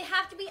 Emily, they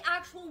have to be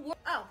actual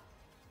Oh.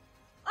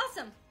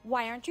 Awesome.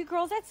 Why aren't you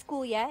girls at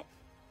school yet?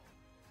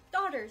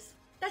 Daughters.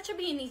 That should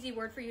be an easy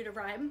word for you to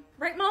rhyme.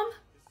 Right, Mom?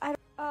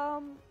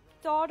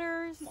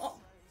 Daughters. Mom.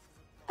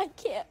 I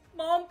can't.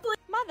 Mom, please.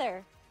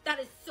 Mother. That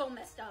is so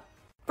messed up.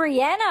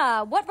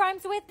 Brianna, what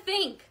rhymes with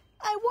Think.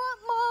 I want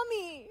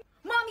mommy.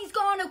 Mommy's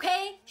gone,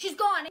 okay? She's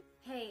gone.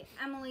 Hey,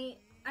 Emily,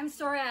 I'm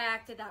sorry I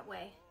acted that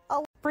way.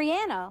 Oh,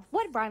 Brianna,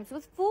 what rhymes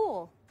with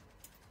fool?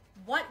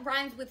 What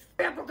rhymes with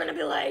we're gonna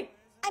be like?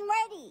 I'm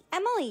ready.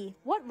 Emily,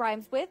 what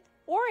rhymes with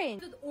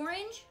orange? With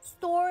orange?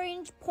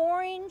 Storange,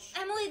 porange.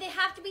 Emily, they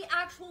have to be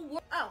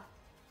actual Oh.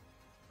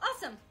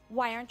 Awesome.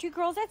 Why aren't you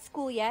girls at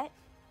school yet?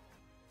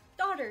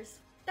 Daughters.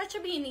 That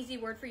should be an easy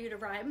word for you to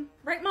rhyme.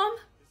 Right, Mom?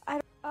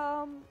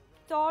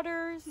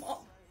 Daughters. Mom.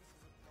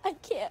 I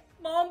can't.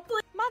 Mom,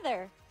 please.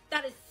 Mother.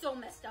 That is so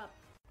messed up.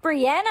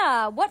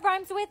 Brianna, what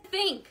rhymes with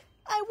Think.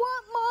 I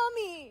want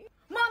mommy.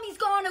 Mommy's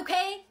gone,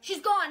 okay?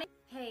 She's gone.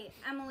 Hey,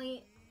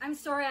 Emily, I'm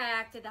sorry I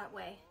acted that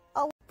way.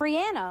 Oh,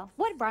 Brianna,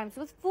 what rhymes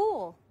with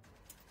fool?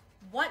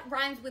 What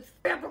rhymes with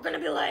we're gonna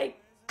be like?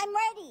 I'm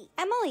ready.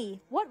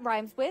 Emily, what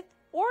rhymes with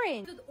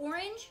orange? With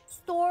orange?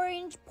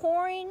 Storange,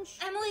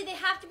 porange. Emily, they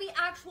have to be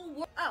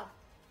actual Oh.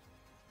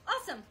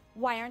 Awesome.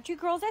 Why aren't you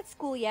girls at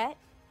school yet?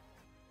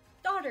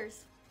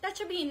 Daughters. That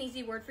should be an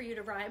easy word for you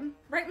to rhyme.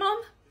 Right,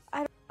 Mom?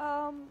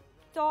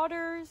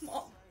 Daughters.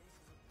 Mom.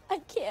 I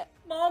can't.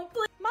 Mom,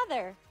 please.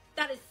 Mother.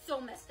 That is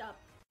so messed up.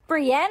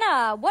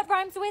 Brianna, what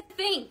rhymes with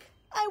Think.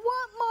 I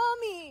want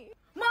mommy.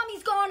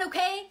 Mommy's gone,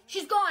 okay?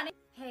 She's gone.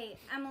 Hey,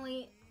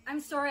 Emily, I'm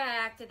sorry I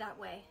acted that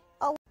way.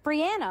 Oh,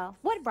 Brianna,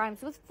 what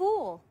rhymes with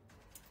fool?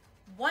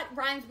 What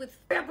rhymes with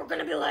we're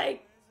gonna be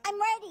like? I'm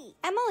ready.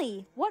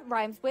 Emily, what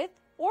rhymes with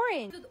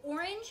orange? With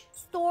orange?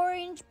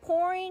 Storange,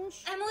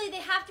 porange. Emily, they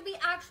have to be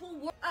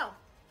actual Oh.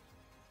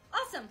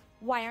 Awesome.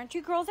 Why aren't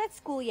you girls at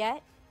school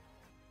yet?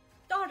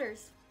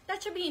 Daughters.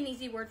 That should be an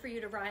easy word for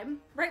you to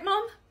rhyme. Right,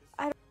 Mom?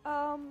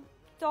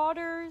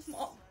 Daughters.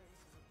 Mom.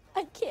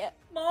 I can't.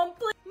 Mom,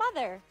 please.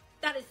 Mother.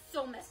 That is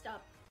so messed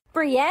up.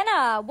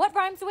 Brianna, what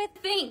rhymes with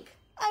Think.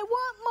 I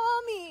want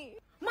mommy.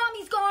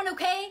 Mommy's gone,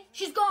 okay?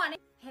 She's gone.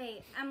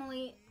 Hey,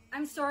 Emily,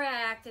 I'm sorry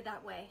I acted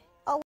that way.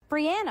 Oh,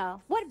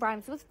 Brianna, what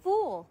rhymes with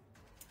fool?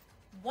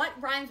 What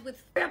rhymes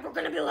with we're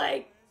gonna be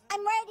like?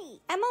 I'm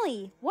ready.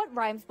 Emily, what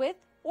rhymes with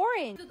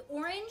orange? With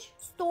orange?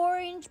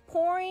 Storange,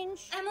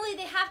 porange. Emily,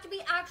 they have to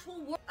be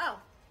actual Oh.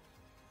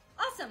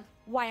 Awesome.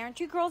 Why aren't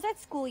you girls at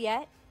school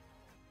yet?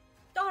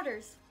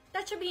 Daughters.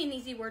 That should be an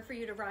easy word for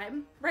you to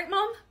rhyme. Right,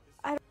 Mom?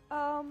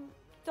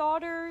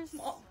 Daughters.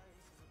 Mom.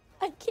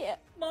 I can't.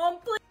 Mom,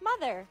 please.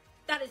 Mother.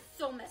 That is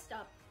so messed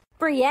up.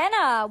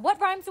 Brianna, what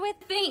rhymes with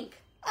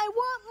Think. I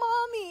want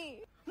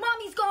mommy?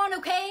 Mommy's gone,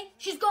 okay?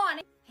 She's gone.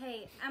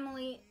 Hey,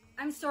 Emily,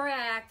 I'm sorry I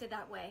acted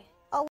that way.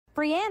 Oh,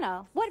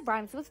 Brianna, what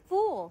rhymes with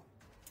fool?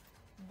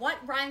 What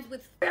rhymes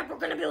with we're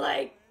gonna be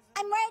late?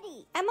 I'm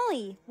ready.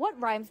 Emily, what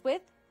rhymes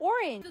with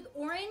orange? With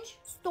orange?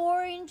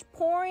 Storange,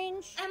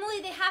 porange.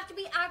 Emily, they have to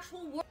be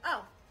actual words.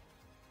 Oh.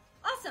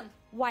 Awesome.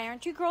 Why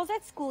aren't you girls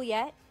at school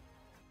yet?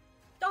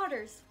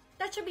 Daughters.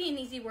 That should be an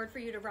easy word for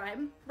you to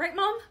rhyme. Right,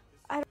 Mom?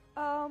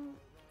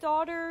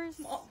 Daughters.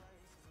 Mom.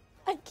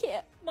 I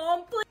can't.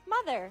 Mom, please.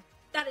 Mother.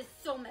 That is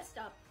so messed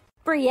up.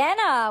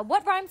 Brianna,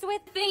 what rhymes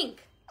with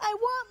Think. I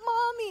want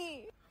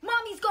mommy?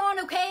 Mommy's gone,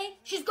 okay?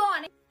 She's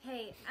gone.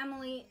 Hey,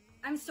 Emily,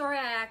 I'm sorry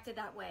I acted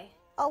that way.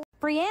 Oh,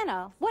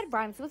 Brianna, what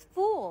rhymes with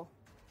fool?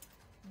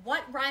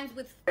 What rhymes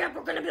with we're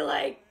gonna be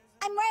late?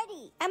 I'm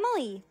ready.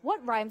 Emily,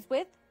 what rhymes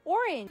with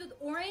orange? With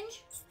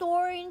orange?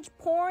 Storange,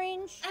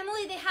 porange.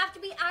 Emily, they have to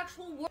be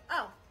actual words.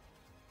 Oh.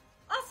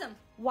 Awesome.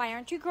 Why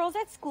aren't you girls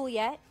at school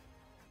yet?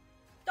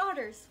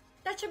 Daughters.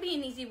 That should be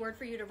an easy word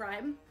for you to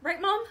rhyme.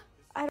 Right, Mom?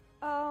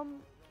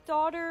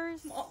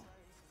 Daughters. Mom.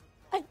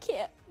 I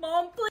can't.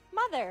 Mom, please.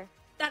 Mother.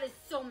 That is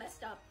so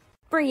messed up.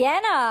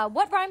 Brianna,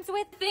 what rhymes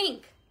with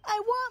Think. I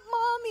want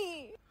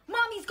mommy?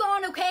 Mommy's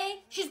gone,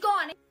 okay? She's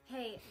gone.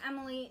 Hey,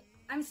 Emily,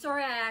 I'm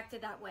sorry I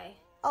acted that way.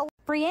 Oh,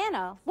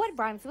 Brianna, what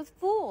rhymes with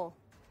fool?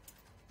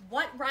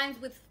 What rhymes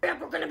with we're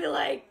gonna be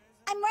late?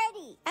 I'm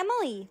ready.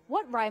 Emily,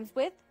 what rhymes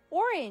with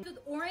orange? With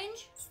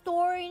orange?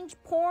 Storange,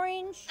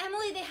 porange.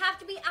 Emily, they have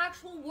to be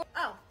actual words.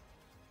 Oh.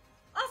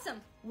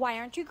 Awesome. Why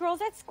aren't you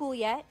girls at school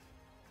yet?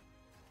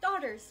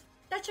 Daughters.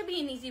 That should be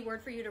an easy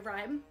word for you to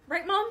rhyme.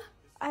 Right, Mom?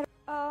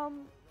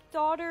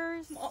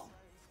 Daughters. Mom.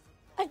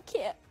 I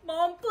can't.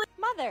 Mom, please.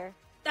 Mother.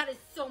 That is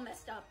so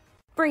messed up.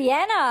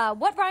 Brianna,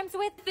 what rhymes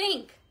with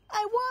Think.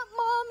 I want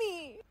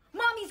mommy?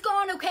 Mommy's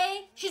gone,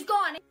 okay? She's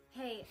gone.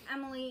 Hey,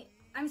 Emily,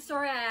 I'm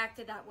sorry I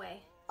acted that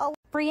way. Oh,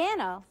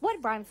 Brianna,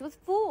 what rhymes with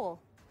fool?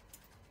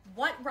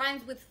 What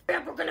rhymes with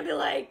we're gonna be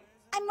late?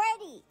 I'm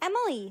ready.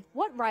 Emily,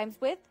 what rhymes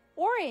with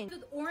orange?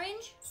 With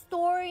orange?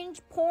 Storange,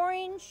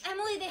 porange.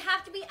 Emily, they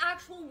have to be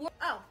actual words.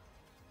 Oh.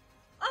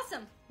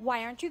 Awesome.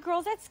 Why aren't you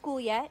girls at school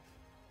yet?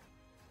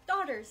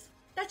 Daughters.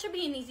 That should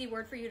be an easy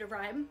word for you to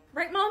rhyme.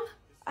 Right, Mom?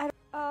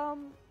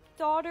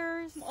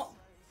 Daughters. Mom.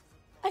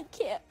 I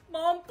can't.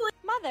 Mom, please.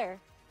 Mother.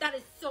 That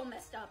is so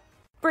messed up.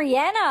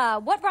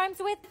 Brianna, what rhymes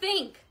with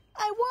Think.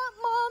 I want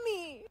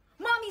mommy?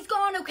 Mommy's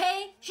gone,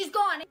 okay? She's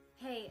gone.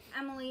 Hey,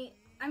 Emily,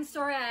 I'm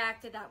sorry I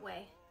acted that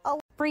way. Oh,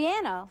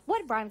 Brianna,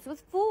 what rhymes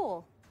with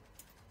fool?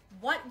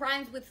 What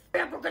rhymes with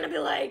we're gonna be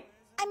late?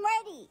 I'm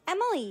ready.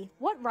 Emily,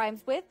 what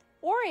rhymes with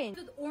orange?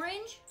 With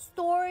orange?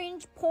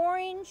 Storange,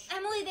 porange.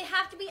 Emily, they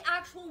have to be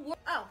actual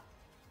words. Oh.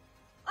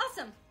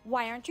 Awesome.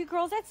 Why aren't you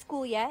girls at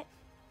school yet?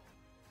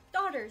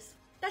 Daughters.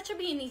 That should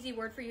be an easy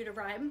word for you to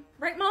rhyme.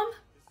 Right, Mom?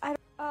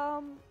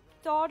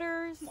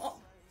 Daughters. Mom.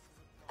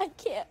 I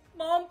can't.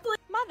 Mom, please.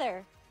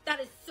 Mother. That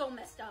is so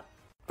messed up.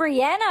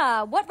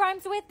 Brianna, what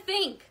rhymes with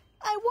Think.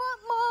 I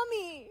want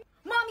mommy?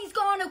 Mommy's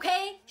gone,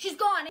 okay? She's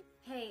gone.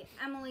 Hey,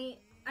 Emily,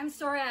 I'm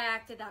sorry I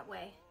acted that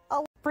way.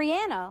 Oh,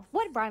 Brianna,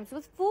 what rhymes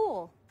with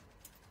fool?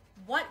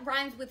 What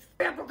rhymes with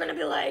we're gonna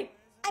be late?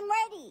 I'm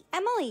ready.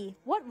 Emily,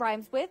 what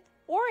rhymes with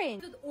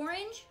orange? With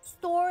orange?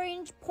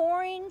 Storange,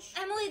 porange.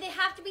 Emily, they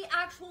have to be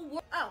actual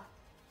words. Oh.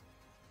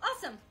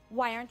 Awesome.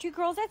 Why aren't you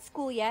girls at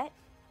school yet?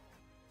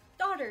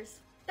 Daughters.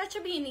 That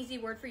should be an easy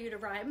word for you to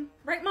rhyme.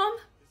 Right, Mom?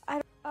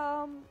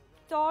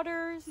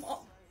 Daughters. Mom.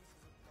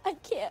 I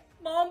can't.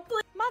 Mom,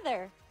 please.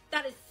 Mother.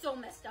 That is so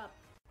messed up.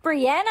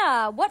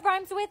 Brianna, what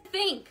rhymes with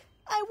Think.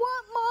 I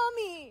want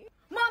mommy?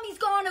 Mommy's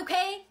gone,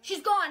 okay?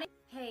 She's gone.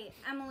 Hey,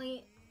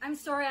 Emily, I'm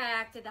sorry I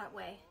acted that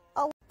way.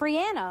 Oh,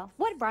 Brianna,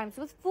 what rhymes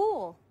with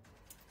fool?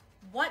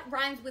 What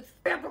rhymes with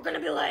we're gonna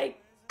be late?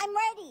 I'm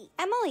ready.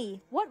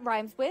 Emily, what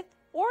rhymes with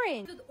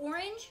orange? With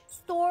orange?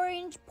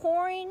 Storange,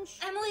 porange.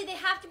 Emily, they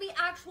have to be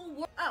actual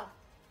words. Oh.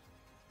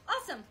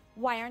 Awesome.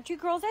 Why aren't you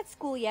girls at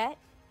school yet?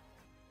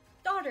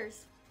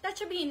 Daughters. That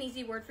should be an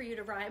easy word for you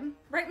to rhyme.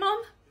 Right,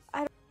 Mom?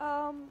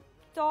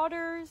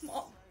 Daughters.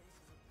 Mom.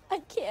 I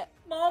can't.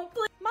 Mom,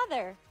 please.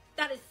 Mother.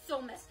 That is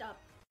so messed up.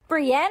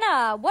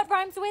 Brianna, what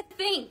rhymes with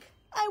Think.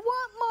 I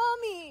want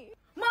mommy?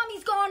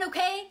 Mommy's gone,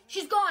 okay?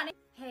 She's gone.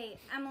 Hey,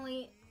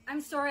 Emily,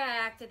 I'm sorry I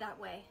acted that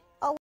way.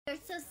 Oh, You're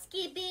so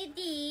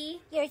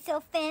skippy-dee. You're so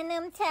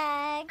phantom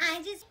tag.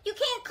 You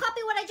can't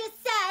copy what I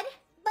just said.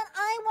 But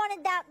I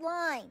wanted that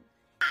line.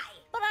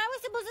 But I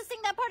was supposed to sing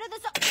that part of the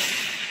song.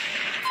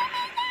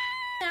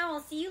 Now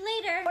I'll see you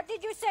later. what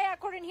did you say? I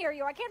couldn't hear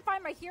you. I can't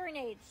find my hearing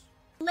aids.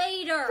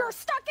 Later. You're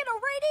stuck in a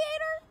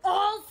radiator?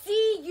 I'll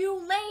see you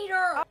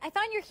later. I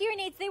found your hearing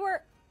aids. They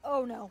were...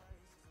 Oh, no.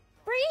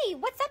 Bree,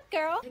 what's up,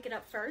 girl? Pick it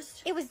up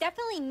first. It was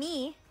definitely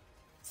me.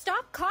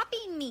 Stop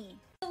copying me.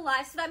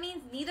 Live, so that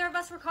means neither of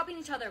us were copying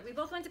each other. We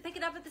both went to pick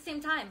it up at the same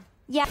time.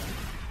 Yeah.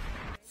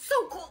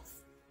 So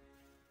close.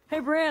 Hey,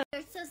 Bran.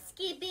 You're so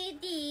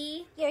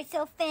skibbity. You're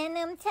so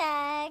phantom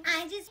tag.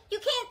 You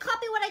can't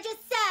copy what I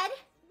just said.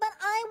 But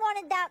I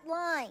wanted that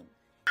line.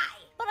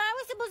 But I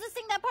was supposed to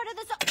sing that part of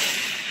the song.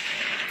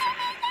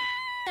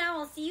 Now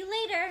I'll see you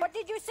later. What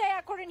did you say? I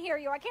couldn't hear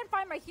you. I can't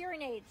find my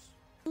hearing aids.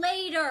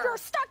 Later. You're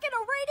stuck in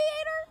a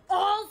radiator?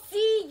 I'll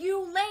see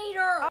you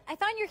later. I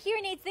found your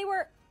hearing aids. They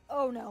were...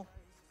 Oh, no.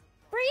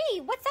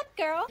 Bree, what's up,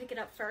 girl? Pick it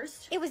up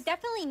first. It was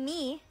definitely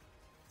me.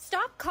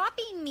 Stop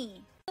copying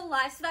me. A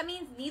lie, so that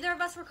means neither of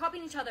us were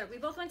copying each other. We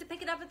both went to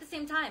pick it up at the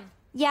same time.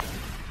 Yeah.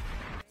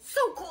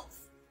 So close.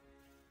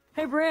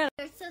 Hey, Bran.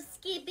 You're so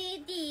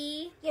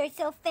skibbity. You're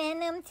so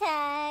phantom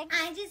tag.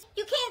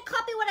 You can't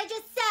copy what I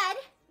just said.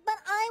 But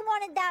I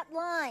wanted that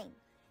line.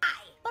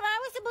 But I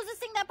was supposed to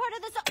sing that part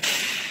of the song.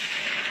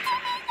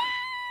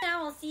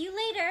 Now I'll see you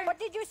later. What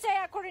did you say?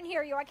 I couldn't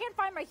hear you. I can't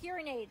find my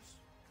hearing aids.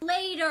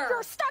 Later.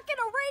 You're stuck in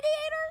a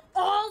radiator?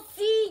 I'll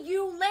see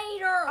you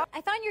later.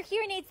 I found your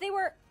hearing aids. They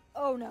were...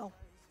 Oh, no.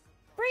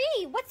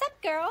 Bree, what's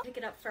up, girl? Pick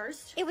it up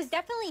first. It was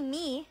definitely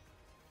me.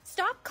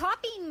 Stop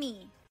copying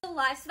me. A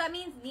lie, so that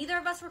means neither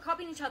of us were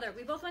copying each other.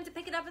 We both went to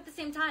pick it up at the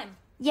same time.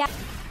 Yeah.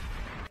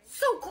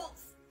 So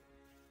close.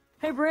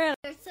 Hey, Bran.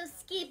 You're so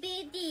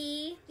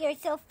skibbity. You're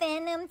so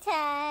phantom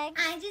tag.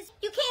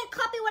 You can't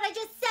copy what I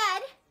just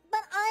said.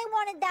 But I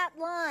wanted that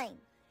line.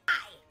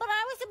 But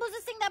I was supposed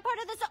to sing that part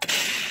of the song.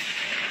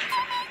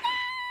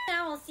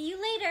 Now I'll see you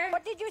later.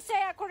 What did you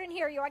say? I couldn't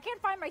hear you. I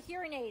can't find my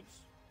hearing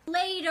aids.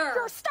 Later.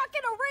 You're stuck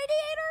in a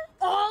radiator?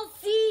 I'll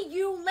see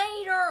you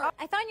later.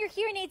 I found your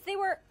hearing aids. They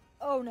were...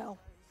 Oh, no.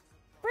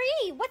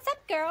 Bree, what's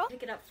up, girl?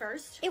 Pick it up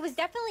first. It was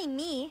definitely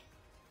me.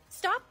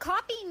 Stop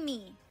copying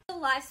me. A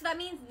lie, so that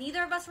means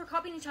neither of us were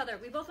copying each other.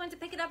 We both went to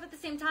pick it up at the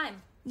same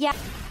time. Yeah.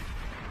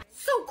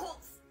 So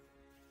close.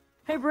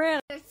 Hey, Bran.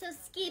 You're so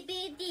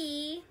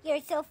skibbity.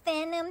 You're so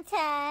phantom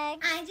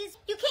tag.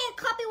 You can't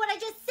copy what I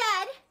just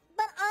said.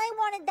 But I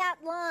wanted that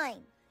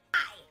line.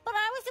 But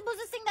I was supposed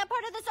to sing that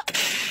part of the song.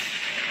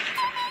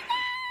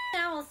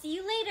 Now I'll see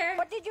you later.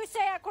 What did you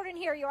say? I couldn't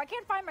hear you. I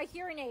can't find my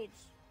hearing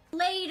aids.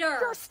 Later.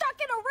 You're stuck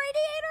in a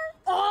radiator?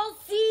 I'll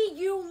see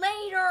you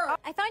later.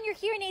 I found your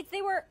hearing aids.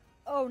 They were...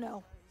 Oh,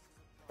 no.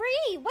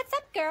 Bree, what's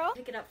up, girl?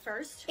 Pick it up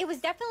first. It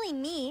was definitely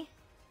me.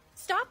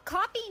 Stop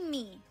copying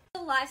me. A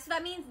lie, so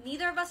that means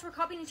neither of us were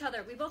copying each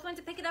other. We both went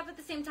to pick it up at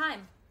the same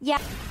time. Yeah.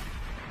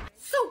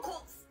 So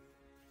close.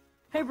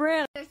 Hey,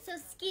 Bran. You're so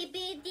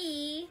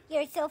skibbity.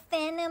 You're so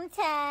phantom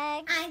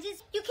tag.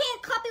 You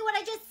can't copy what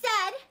I just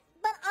said.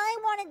 But I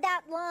wanted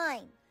that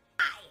line.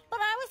 But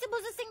I was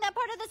supposed to sing that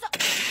part of the song.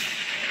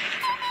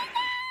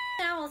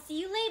 Now I'll see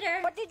you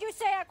later. What did you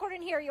say? I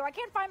couldn't hear you. I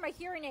can't find my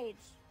hearing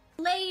aids.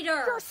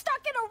 Later. You're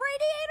stuck in a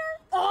radiator?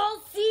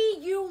 I'll see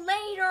you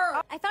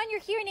later. I found your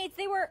hearing aids.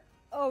 They were...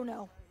 Oh,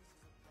 no.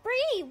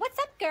 Bree, what's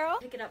up, girl?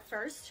 Pick it up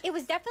first. It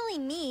was definitely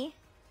me.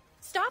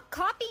 Stop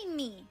copying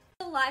me.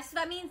 A lie, so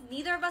that means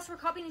neither of us were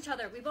copying each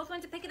other. We both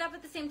went to pick it up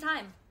at the same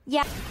time.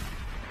 Yeah.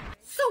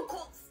 So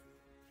close.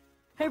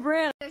 Hey,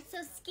 Bran. You're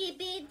so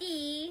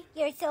skibbity.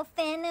 You're so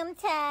phantom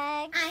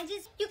tag.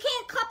 You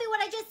can't copy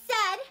what I just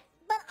said.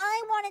 But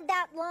I wanted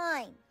that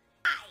line.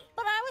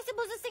 But I was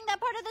supposed to sing that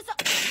part of the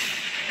song.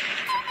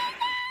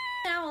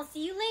 Now I'll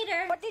see you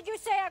later. What did you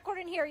say? I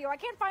couldn't hear you. I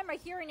can't find my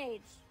hearing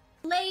aids.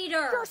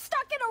 Later. You're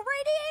stuck in a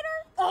radiator?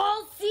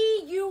 I'll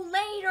see you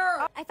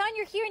later. I found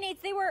your hearing aids.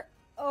 They were...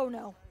 Oh,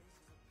 no.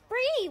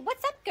 Bree,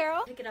 what's up,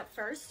 girl? Pick it up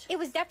first. It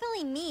was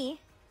definitely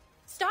me.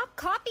 Stop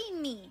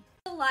copying me.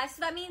 A lie, so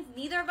that means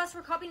neither of us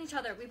were copying each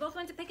other. We both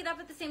went to pick it up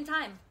at the same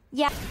time.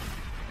 Yeah.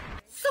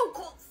 So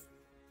close.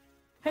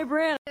 Hey,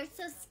 Bran. You're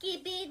so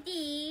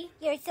skibbity.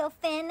 You're so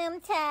phantom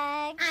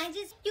tag.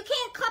 You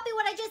can't copy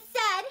what I just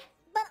said.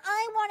 But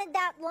I wanted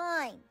that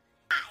line.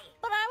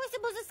 But I was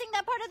supposed to sing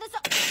that part of the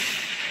song.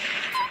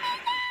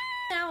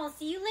 Now I'll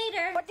see you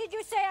later. What did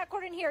you say? I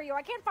couldn't hear you.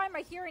 I can't find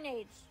my hearing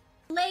aids.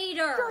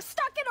 Later. You're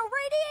stuck in a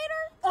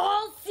radiator?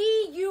 I'll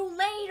see you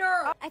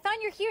later. I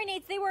found your hearing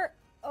aids. They were...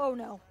 Oh,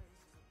 no.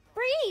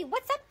 Bree,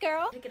 what's up,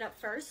 girl? Pick it up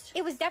first.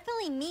 It was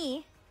definitely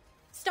me.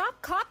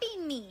 Stop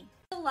copying me.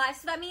 A lie,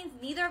 so that means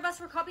neither of us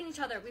were copying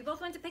each other. We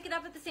both went to pick it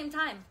up at the same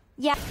time.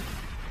 Yeah.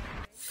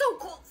 So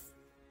close.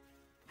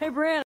 Hey,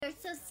 Bran. You're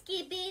so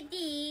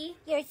skibbity.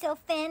 You're so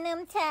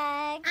phantom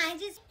tag.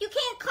 You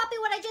can't copy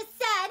what I just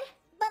said.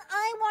 But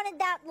I wanted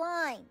that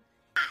line.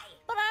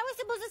 But I was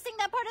supposed to sing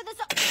that part of the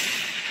song.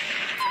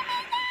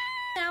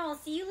 Now I'll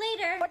see you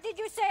later. What did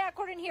you say? I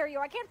couldn't hear you.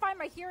 I can't find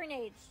my hearing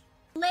aids.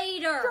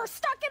 Later. You're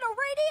stuck in a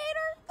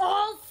radiator?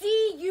 I'll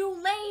see you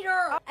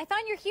later. I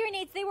found your hearing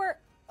aids. They were...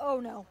 Oh,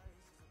 no.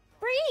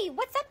 Bree,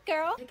 what's up,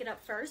 girl? Pick it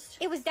up first.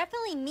 It was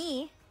definitely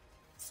me.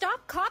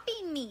 Stop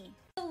copying me.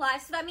 A lie,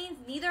 so that means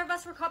neither of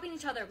us were copying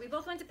each other. We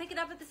both went to pick it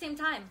up at the same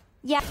time.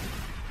 Yeah.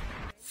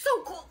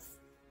 So close.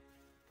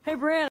 Hey,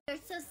 Bran. You're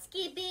so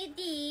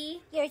skibbity.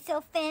 You're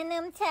so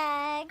phantom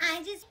tag.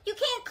 You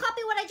can't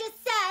copy what I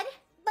just said.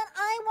 But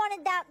I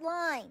wanted that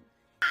line.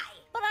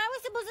 But I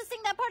was supposed to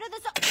sing that part of the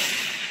song.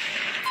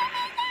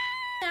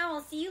 Now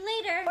I'll see you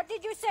later. What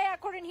did you say? I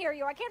couldn't hear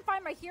you. I can't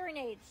find my hearing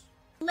aids.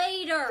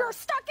 Later. You're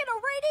stuck in a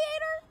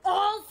radiator?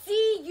 I'll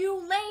see you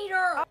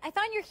later. I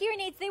found your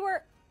hearing aids. They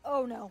were...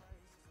 Oh, no.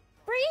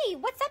 Bree,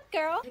 what's up,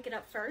 girl? Pick it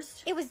up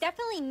first. It was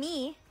definitely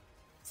me.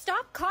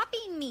 Stop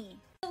copying me.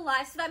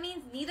 Lie, so that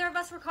means neither of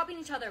us were copying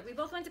each other. We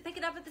both went to pick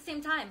it up at the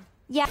same time.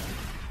 Yeah.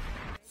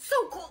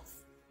 So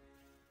close.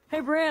 Hey,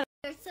 Brianna.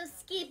 You're so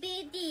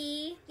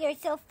skippy-dee. You're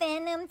so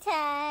phantom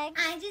tag.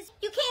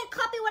 You can't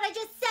copy what I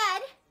just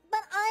said.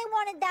 But I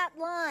wanted that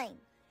line.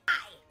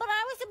 But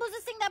I was supposed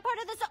to sing that part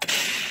of the song.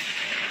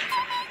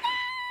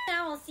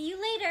 Now I'll see you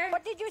later.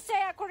 What did you say?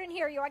 I couldn't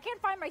hear you. I can't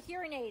find my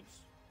hearing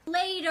aids.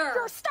 Later.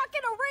 You're stuck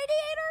in a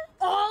radiator?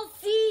 I'll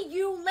see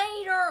you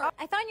later.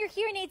 I found your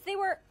hearing aids. They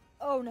were...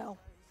 Oh, no.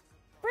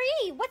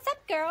 Bree, what's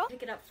up, girl?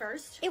 Pick it up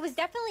first. It was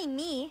definitely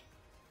me.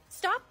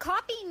 Stop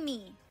copying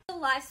me.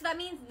 Lie, so that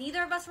means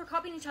neither of us were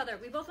copying each other.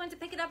 We both went to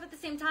pick it up at the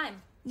same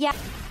time. Yeah.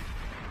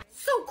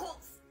 So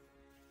close.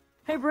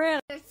 Hey, Brianna.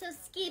 You're so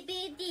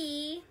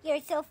skippy-dee.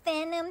 You're so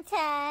phantom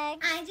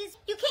tag.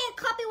 You can't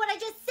copy what I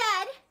just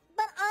said.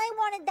 But I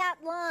wanted that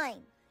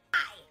line.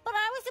 But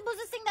I was supposed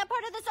to sing that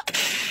part of the song.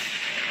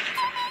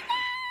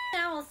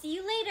 Now I'll see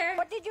you later.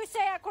 What did you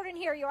say? I couldn't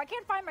hear you. I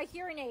can't find my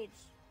hearing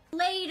aids.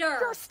 Later.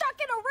 You're stuck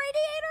in a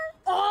radiator?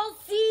 I'll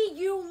see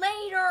you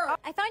later.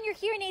 I found your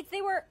hearing aids.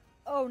 They were...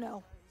 Oh,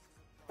 no.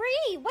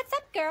 Bree, what's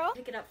up, girl?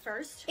 Pick it up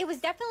first. It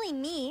was definitely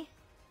me.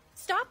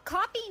 Stop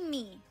copying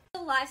me.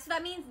 Lie, so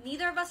that means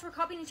neither of us were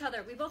copying each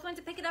other. We both went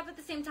to pick it up at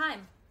the same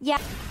time. Yeah.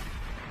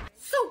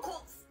 So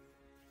close.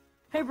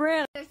 Hey,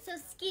 Brianna. You're so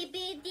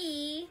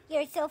skippy-dee.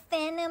 You're so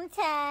phantom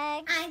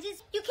tag.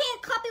 You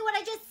can't copy what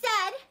I just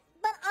said.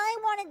 But I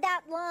wanted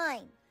that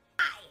line.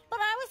 But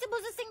I was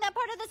supposed to sing that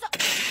part of the song.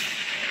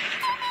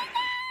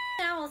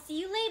 Now I'll see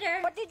you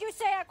later. What did you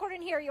say? I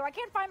couldn't hear you. I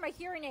can't find my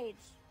hearing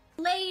aids.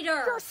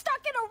 Later. You're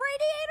stuck in a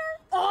radiator?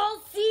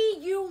 I'll see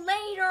you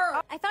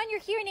later. I found your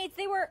hearing aids.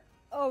 They were...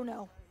 Oh,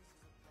 no.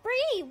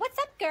 Bree, what's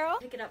up, girl?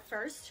 Pick it up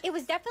first. It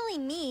was definitely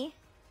me.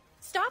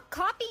 Stop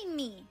copying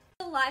me.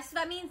 Lie, so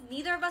that means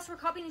neither of us were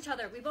copying each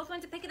other. We both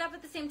went to pick it up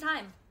at the same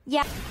time.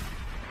 Yeah.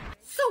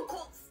 So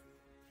close.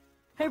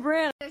 Hey,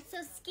 Brianna. You're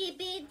so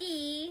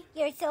skippy-dee.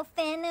 You're so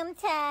phantom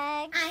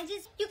tag.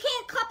 You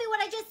can't copy what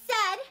I just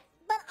said.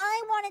 But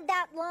I wanted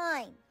that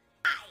line.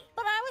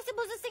 But I was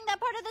supposed to sing that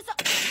part of the song.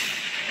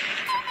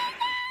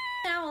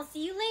 Now I'll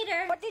see you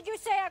later. What did you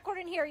say? I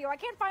couldn't hear you. I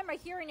can't find my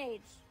hearing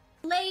aids.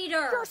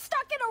 Later. You're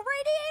stuck in a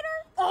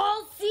radiator?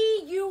 I'll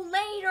see you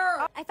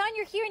later. I found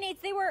your hearing aids.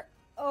 They were...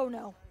 Oh,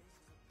 no.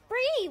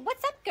 Bree,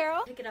 what's up,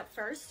 girl? Pick it up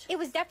first. It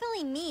was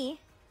definitely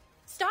me.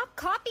 Stop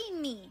copying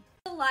me.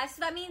 Lie, so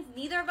that means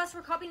neither of us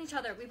were copying each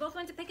other. We both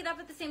went to pick it up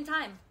at the same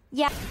time.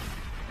 Yeah.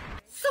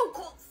 So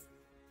close.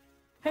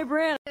 Hey,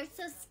 Brianna. You're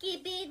so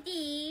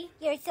skippy-dee.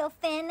 You're so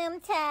phantom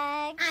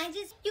tag.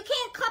 You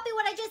can't copy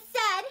what I just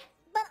said.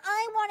 But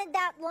I wanted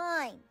that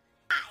line.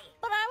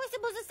 But I was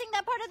supposed to sing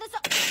that part of the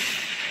song.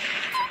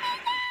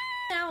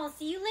 Now I'll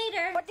see you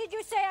later. What did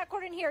you say? I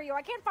couldn't hear you.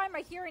 I can't find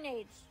my hearing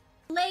aids.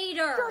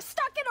 Later. You're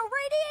stuck in a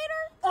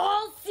radiator?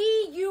 I'll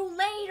see you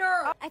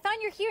later. I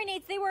found your hearing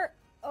aids. They were...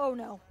 Oh,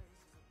 no.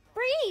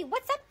 Bree,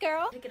 what's up,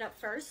 girl? Pick it up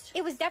first.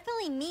 It was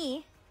definitely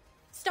me.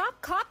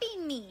 Stop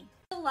copying me.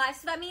 Lie,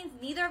 so that means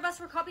neither of us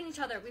were copying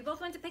each other. We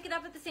both went to pick it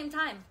up at the same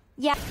time.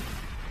 Yeah.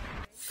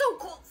 So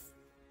close.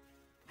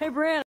 Hey,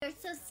 Brianna. You're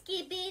so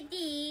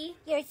skippy-dee.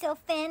 You're so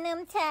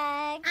phantom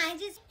tag.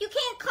 You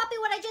can't copy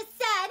what I just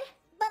said.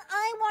 But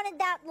I wanted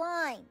that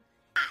line.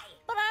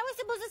 But I was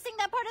supposed to sing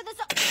that part of the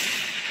song.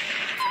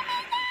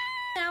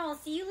 Now I'll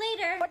see you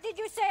later. What did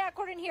you say? I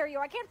couldn't hear you.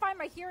 I can't find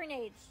my hearing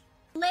aids.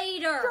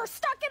 Later. You're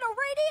stuck in a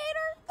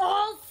radiator?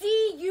 I'll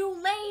see you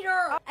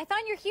later. I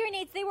found your hearing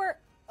aids. They were...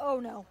 Oh,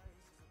 no.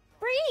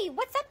 Bree,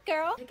 what's up,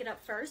 girl? Pick it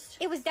up first.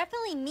 It was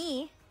definitely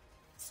me.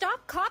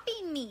 Stop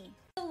copying me.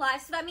 Lie,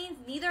 so that means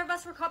neither of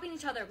us were copying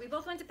each other. We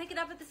both went to pick it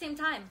up at the same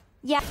time.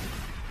 Yeah.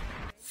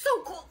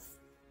 So close.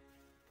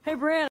 Hey,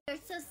 Brianna. You're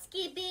so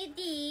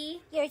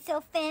skippy-dee. You're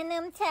so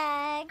phantom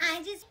tag.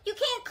 You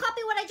can't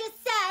copy what I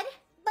just said.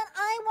 But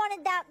I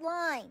wanted that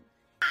line.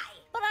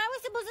 But I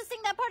was supposed to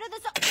sing that part of the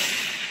song.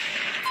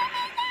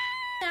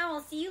 Now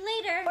I'll see you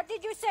later. What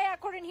did you say? I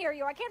couldn't hear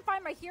you. I can't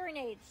find my hearing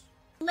aids.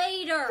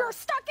 Later. You're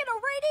stuck in a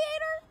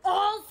radiator?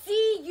 I'll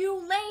see you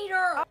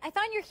later. I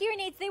found your hearing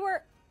aids. They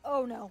were...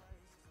 Oh, no.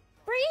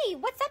 Bree,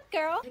 what's up,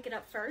 girl? Pick it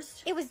up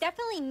first. It was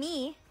definitely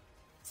me.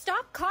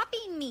 Stop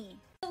copying me.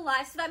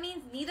 Lie, so that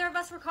means neither of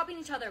us were copying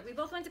each other. We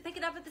both went to pick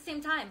it up at the same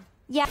time.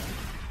 Yeah.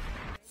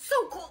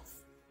 So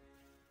close.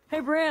 Hey,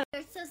 Brianna.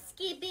 You're so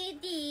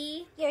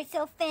skippy-dee. You're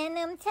so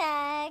phantom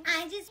tag.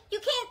 You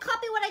can't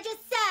copy what I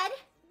just said.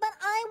 But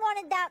I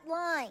wanted that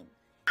line.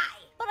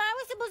 But I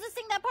was supposed to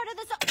sing that part of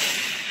the song.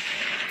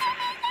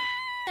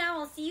 Now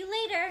I'll see you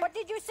later. What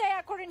did you say?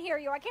 I couldn't hear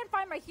you. I can't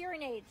find my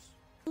hearing aids.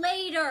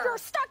 Later. You're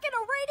stuck in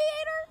a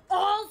radiator?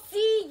 I'll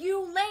see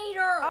you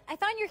later. I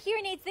found your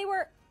hearing aids. They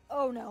were...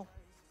 Oh, no.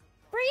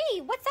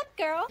 Bree, what's up,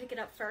 girl? Pick it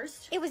up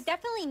first. It was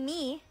definitely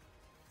me.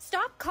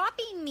 Stop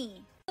copying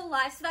me.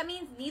 Lie, so that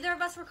means neither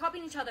of us were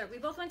copying each other. We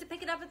both went to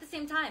pick it up at the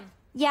same time.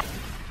 Yeah.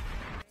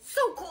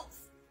 So close.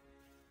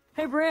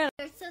 Hey, Bran.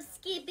 You're so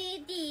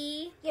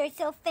skibbity. You're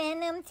so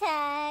Phantom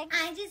Tag.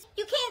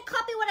 You can't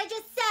copy what I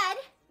just said.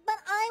 But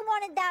I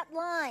wanted that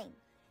line.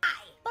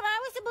 But I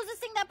was supposed to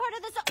sing that part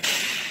of the song.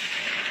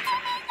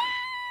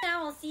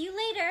 Now I'll see you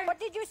later. What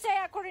did you say?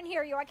 I couldn't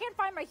hear you. I can't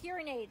find my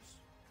hearing aids.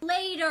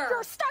 Later.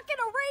 You're stuck in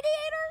a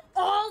radiator?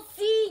 I'll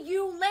see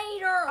you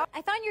later.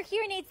 I found your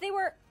hearing aids. They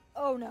were...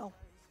 Oh, no.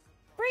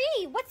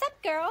 Bree, what's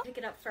up, girl? Pick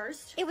it up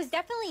first. It was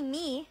definitely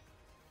me.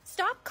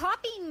 Stop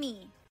copying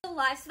me. A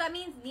lie, so that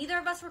means neither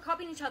of us were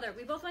copying each other.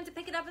 We both went to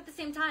pick it up at the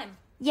same time.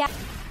 Yeah.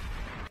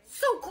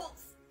 So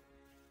close.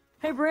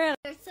 Hey, Bran.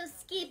 You're so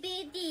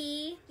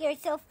skibbity. You're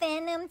so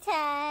Phantom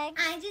Tag.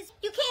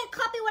 You can't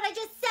copy what I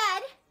just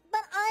said.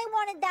 But I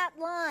wanted that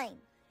line.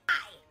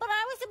 But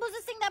I was supposed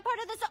to sing that part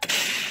of the song.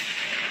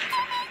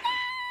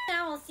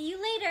 Now I'll see you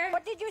later.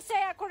 What did you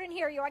say? I couldn't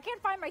hear you. I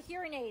can't find my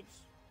hearing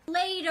aids.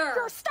 Later.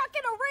 You're stuck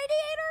in a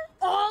radiator?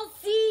 I'll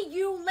see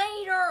you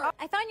later.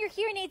 I found your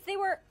hearing aids. They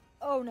were...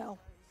 Oh, no.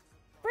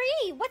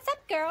 Bree, what's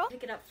up, girl?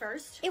 Pick it up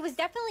first. It was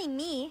definitely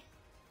me.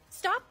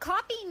 Stop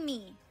copying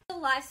me. A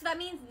lie, so that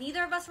means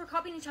neither of us were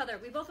copying each other.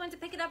 We both went to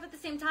pick it up at the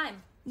same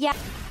time. Yeah.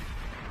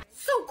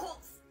 So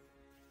close.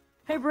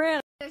 Hey,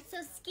 Bran. You're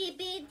so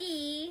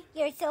skibbity.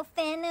 You're so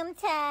Phantom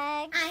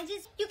Tag.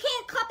 You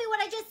can't copy what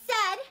I just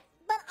said.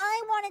 But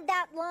I wanted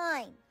that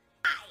line.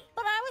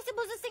 But I was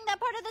supposed to sing that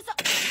part of the song.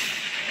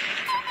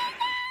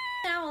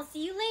 Now I'll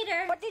see you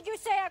later. What did you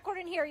say? I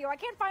couldn't hear you. I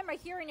can't find my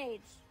hearing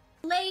aids.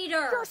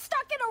 Later. You're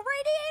stuck in a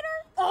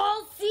radiator?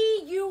 I'll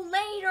see you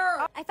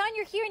later. I found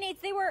your hearing aids.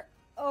 They were...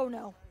 Oh,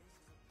 no.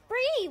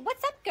 Bree,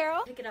 what's up,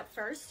 girl? Pick it up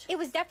first. It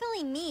was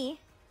definitely me.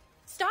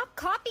 Stop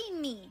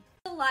copying me.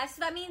 A lie, so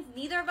that means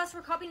neither of us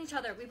were copying each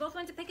other. We both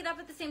went to pick it up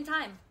at the same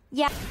time.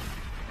 Yeah.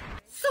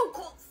 So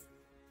close.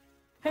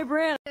 Hey,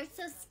 Bran. You're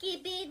so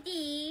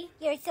skibbity.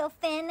 You're so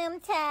Phantom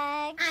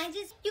Tag.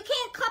 You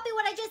can't copy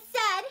what I just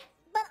said.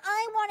 But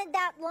I wanted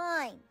that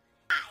line.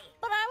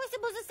 But I was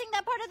supposed to sing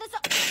that part of the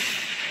song.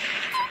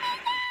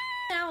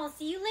 Now I'll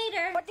see you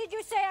later. What did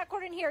you say? I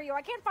couldn't hear you.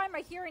 I can't find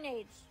my hearing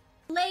aids.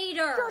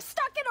 Later. You're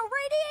stuck in a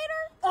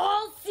radiator?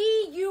 I'll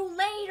see you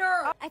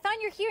later. I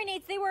found your hearing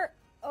aids. They were...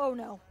 Oh,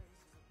 no.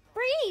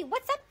 Bree,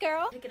 what's up,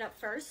 girl? Pick it up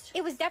first.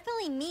 It was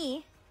definitely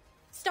me.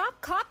 Stop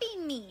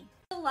copying me.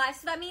 A lie,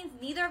 so that means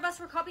neither of us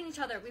were copying each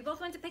other. We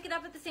both went to pick it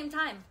up at the same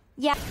time.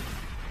 Yeah.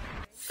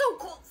 So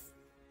close.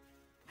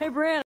 Hey,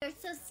 Bran. You're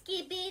so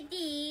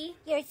skibbity.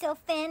 You're so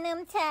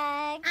Phantom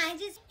Tag.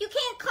 You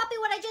can't copy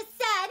what I just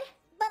said.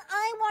 But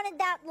I wanted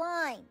that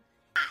line.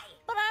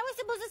 But I was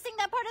supposed to sing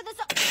that part of the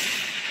song.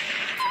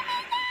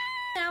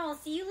 Now I'll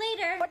see you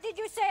later. What did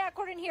you say? I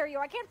couldn't hear you.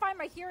 I can't find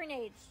my hearing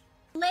aids.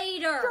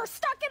 Later. You're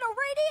stuck in a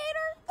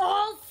radiator?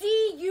 I'll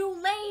see you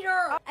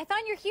later. I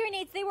found your hearing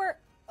aids. They were...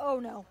 Oh,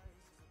 no.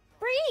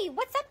 Bree,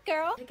 what's up,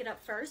 girl? Pick it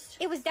up first.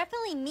 It was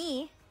definitely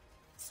me.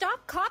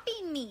 Stop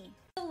copying me.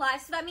 A lie,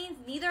 so that means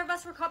neither of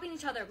us were copying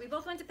each other. We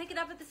both went to pick it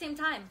up at the same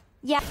time.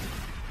 Yeah.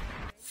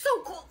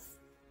 So close.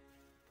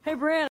 Hey,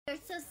 Bran. You're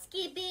so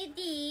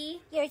skibbity.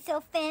 You're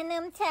so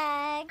Phantom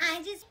Tag.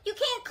 You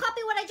can't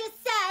copy what I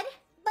just said.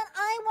 But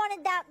I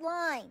wanted that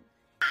line.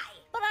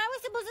 But I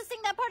was supposed to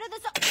sing that part of the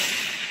song.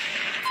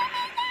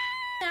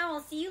 Now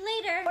I'll see you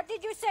later. What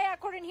did you say? I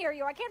couldn't hear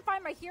you. I can't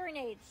find my hearing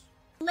aids.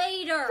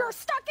 Later. You're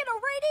stuck in a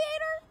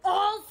radiator?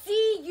 I'll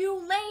see you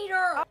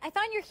later. I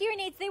found your hearing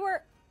aids. They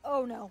were...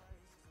 Oh, no.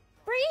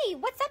 Bree,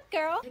 what's up,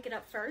 girl? Pick it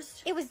up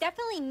first. It was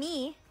definitely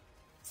me.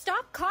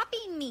 Stop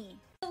copying me.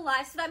 A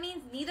lie, so that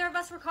means neither of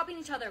us were copying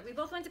each other. We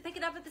both went to pick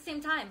it up at the same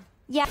time.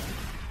 Yeah.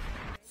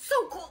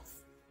 So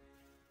close.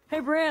 Hey,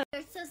 Bran.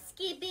 You're so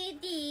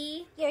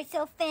skibbity. You're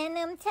so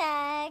Phantom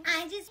Tag.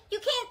 You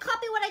can't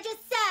copy what I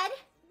just said.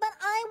 But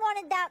I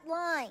wanted that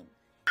line.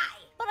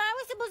 But I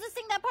was supposed to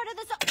sing that part of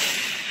the song.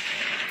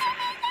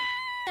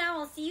 Now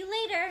I'll see you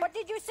later. What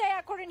did you say?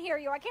 I couldn't hear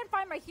you. I can't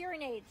find my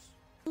hearing aids.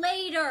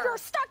 Later. You're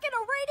stuck in a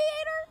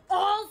radiator?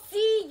 I'll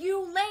see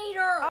you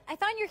later. I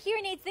found your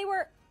hearing aids. They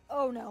were...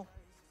 Oh, no.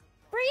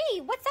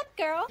 Bree, what's up,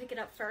 girl? Pick it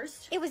up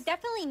first. It was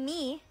definitely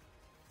me.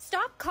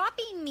 Stop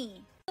copying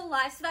me. A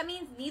lie, so that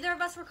means neither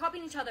of us were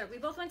copying each other. We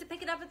both went to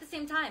pick it up at the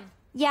same time.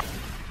 Yeah.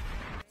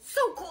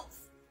 So close.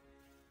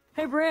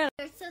 Hey, Bran.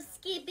 You're so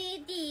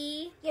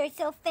skibbity. You're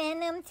so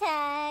Phantom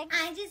Tag.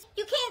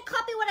 You can't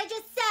copy what I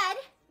just said.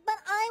 But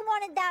I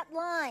wanted that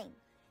line.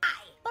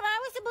 But I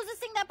was supposed to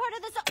sing that part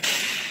of the song.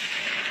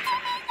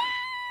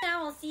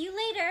 Now I'll see you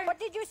later. What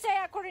did you say?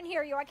 I couldn't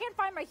hear you. I can't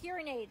find my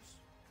hearing aids.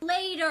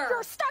 Later.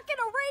 You're stuck in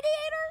a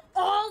radiator?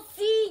 I'll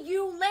see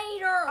you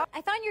later.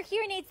 I found your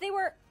hearing aids. They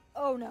were...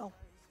 Oh, no.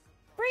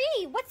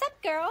 Bree, what's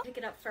up, girl? Pick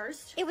it up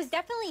first. It was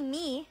definitely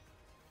me.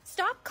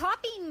 Stop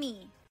copying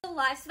me. A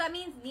lie, so that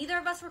means neither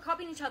of us were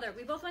copying each other.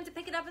 We both went to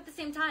pick it up at the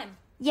same time.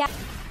 Yeah.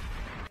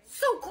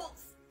 So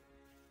close.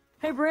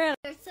 Hey, Bran.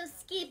 You're so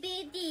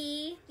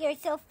skibbity. You're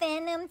so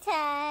Phantom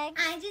Tag.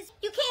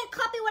 You can't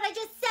copy what I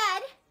just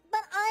said.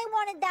 But I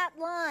wanted that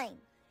line.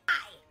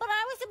 But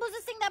I was supposed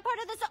to sing that part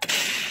of the song.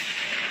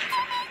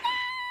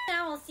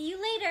 Now I'll see you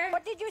later.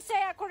 What did you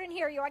say? I couldn't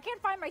hear you. I can't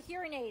find my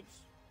hearing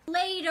aids.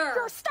 Later.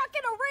 You're stuck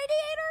in a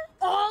radiator?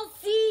 I'll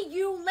see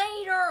you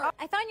later.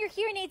 I found your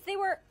hearing aids. They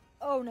were...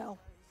 Oh, no.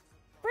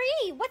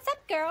 Bree, what's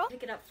up, girl?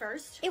 Pick it up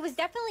first. It was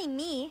definitely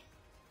me.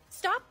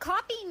 Stop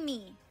copying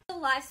me.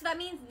 Alive, so that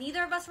means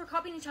neither of us were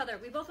copying each other.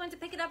 We both went to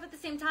pick it up at the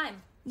same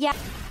time. Yeah.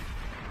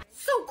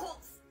 So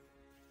close.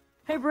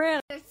 Hey,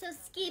 Bran. You're so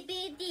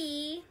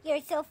skibbity.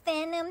 You're so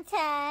phantom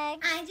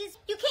tag.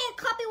 You can't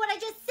copy what I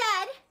just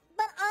said.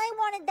 But I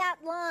wanted that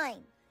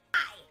line.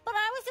 But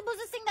I was supposed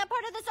to sing that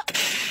part of the song.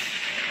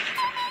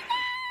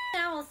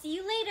 Now I'll see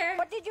you later.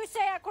 What did you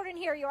say? I couldn't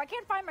hear you. I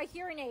can't find my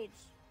hearing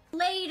aids.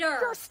 Later.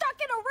 You're stuck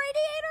in a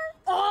radiator?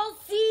 I'll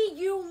see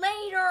you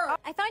later.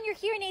 I found your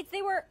hearing aids.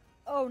 They were...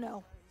 Oh,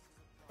 no.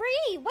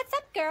 Bree, what's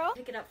up, girl?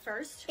 Pick it up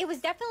first. It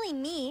was definitely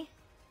me.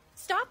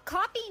 Stop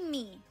copying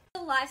me.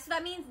 Alive, so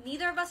that means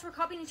neither of us were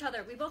copying each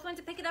other. We both went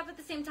to pick it up at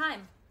the same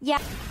time. Yeah.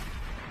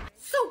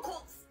 So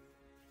close.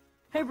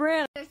 Hey,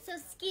 Bran. You're so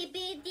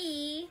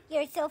skibbity.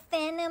 You're so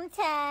phantom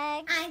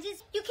tag.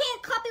 You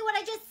can't copy what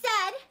I just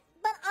said.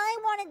 But I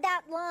wanted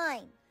that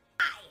line.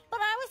 But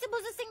I was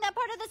supposed to sing that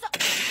part of the song.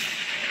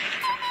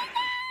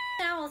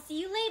 Now I'll see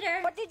you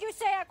later. What did you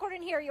say? I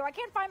couldn't hear you. I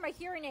can't find my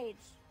hearing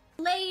aids.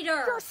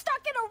 Later. You're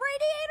stuck in a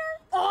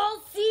radiator?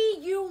 I'll see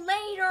you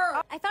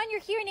later. I found your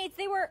hearing aids.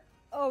 They were...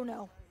 Oh,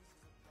 no.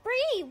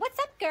 Bree, what's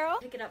up, girl?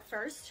 Pick it up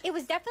first. It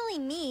was definitely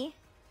me.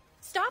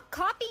 Stop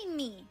copying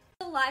me.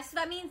 Alive, so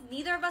that means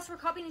neither of us were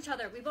copying each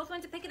other. We both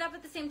went to pick it up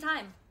at the same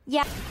time.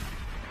 Yeah.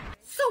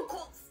 So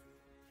close.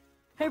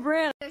 Hey,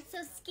 Bran. You're so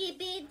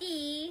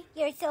skibbity.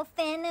 You're so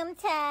phantom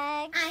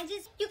tag.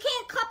 You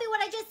can't copy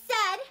what I just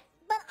said.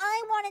 But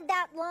I wanted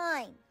that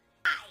line.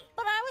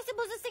 But I was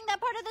supposed to sing that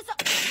part of the song.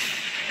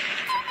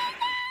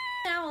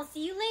 Now I'll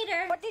see you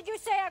later. What did you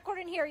say? I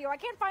couldn't hear you. I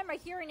can't find my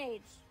hearing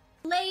aids.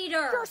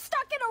 Later. You're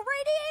stuck in a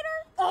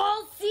radiator?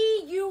 I'll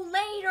see you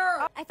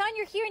later. I found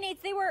your hearing aids.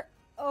 They were...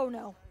 Oh,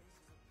 no.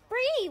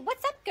 Bree,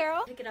 what's up,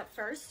 girl? Pick it up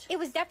first. It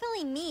was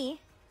definitely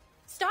me.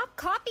 Stop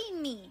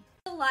copying me.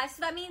 Alive,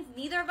 so that means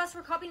neither of us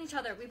were copying each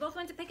other. We both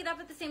went to pick it up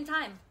at the same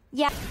time.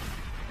 Yeah.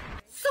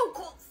 So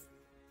close.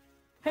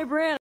 Hey,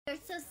 Bran. You're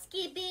so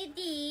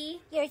skibbity.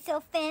 You're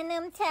so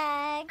phantom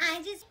tag.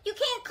 You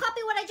can't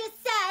copy what I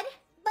just said.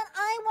 But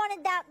I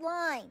wanted that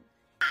line.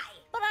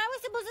 But I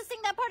was supposed to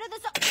sing that part of the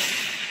song.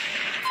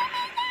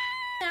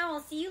 Now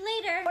I'll see you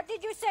later. What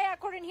did you say? I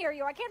couldn't hear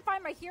you. I can't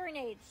find my hearing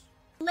aids.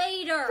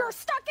 Later. You're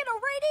stuck in a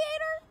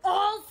radiator?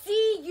 I'll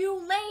see you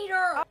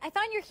later. I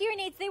found your hearing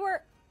aids. They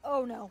were...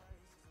 Oh, no.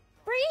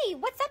 Bree,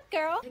 what's up,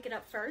 girl? Pick it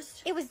up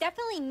first. It was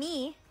definitely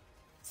me.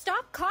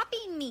 Stop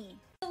copying me.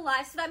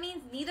 Alive, so that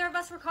means neither of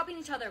us were copying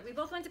each other. We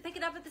both went to pick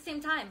it up at the same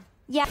time.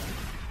 Yeah.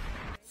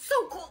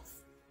 So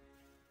close.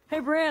 Hey,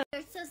 Bran.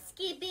 You're so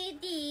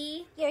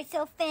skibbity. You're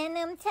so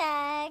phantom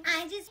tag.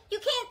 You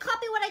can't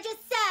copy what I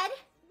just said.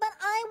 But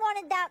I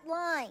wanted that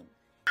line.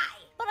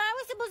 But I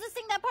was supposed to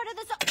sing that part of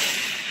the song.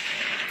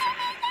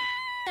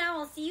 Now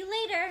I'll see you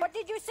later. What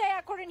did you say?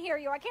 I couldn't hear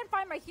you. I can't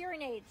find my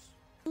hearing aids.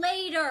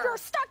 Later. You're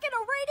stuck in a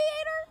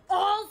radiator?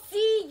 I'll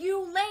see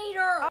you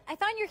later. I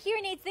found your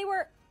hearing aids. They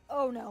were...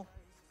 Oh, no.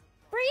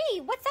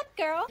 Bree, what's up,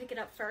 girl? Pick it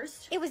up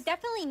first. It was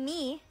definitely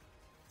me.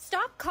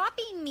 Stop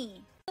copying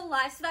me.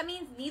 Alive, so that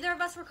means neither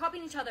of us were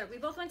copying each other. We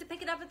both went to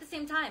pick it up at the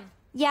same time.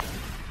 Yeah.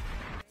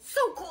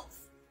 So close.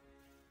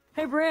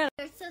 Hey, Bran.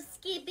 You're so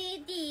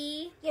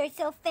skibbity. You're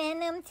so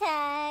phantom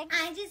tag.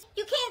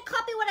 You can't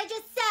copy what I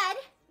just said.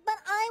 But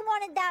I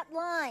wanted that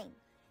line.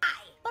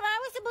 But I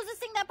was supposed to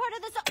sing that part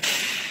of the song.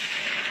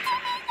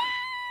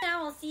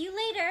 Now I'll see you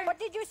later. What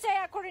did you say?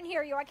 I couldn't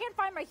hear you. I can't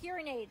find my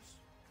hearing aids.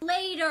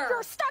 Later.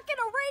 You're stuck in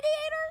a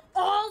radiator?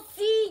 I'll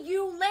see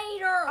you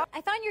later.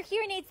 I found your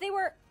hearing aids. They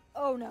were...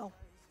 Oh, no.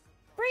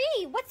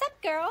 Bree, what's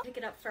up, girl? Pick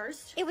it up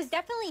first. It was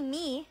definitely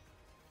me.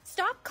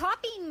 Stop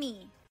copying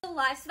me.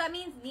 Alive, so that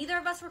means neither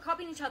of us were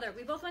copying each other.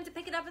 We both went to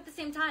pick it up at the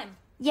same time.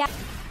 Yeah.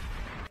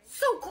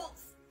 So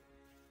close.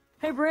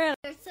 Hey, Bran.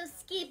 You're so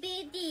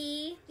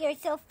skibbity. You're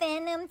so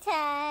phantom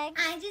tag.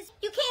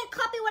 You can't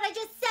copy what I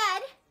just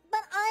said.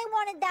 But I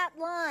wanted that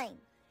line.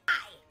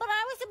 But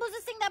I was supposed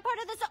to sing that part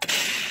of the song.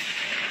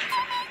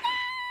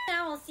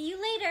 Now I'll see you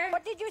later.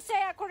 What did you say?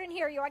 I couldn't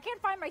hear you. I can't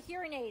find my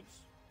hearing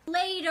aids.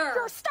 Later.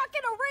 You're stuck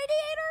in a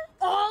radiator?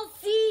 I'll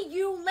see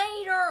you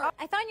later.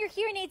 I found your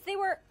hearing aids. They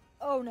were...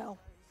 Oh, no.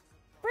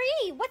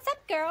 Bree, what's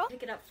up, girl?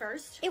 Pick it up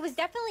first. It was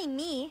definitely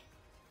me.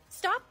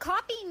 Stop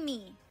copying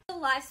me.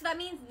 Alive, so that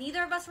means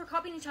neither of us were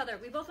copying each other.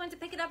 We both went to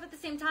pick it up at the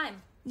same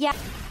time. Yeah.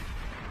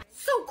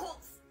 So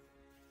close.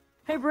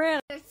 Hey,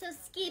 Bran. You're so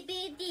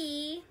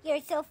skibbity.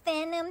 You're so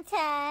phantom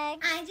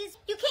tag.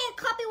 You can't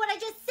copy what I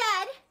just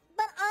said.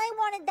 But I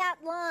wanted that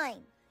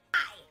line.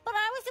 But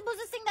I was supposed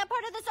to sing that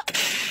part of the song.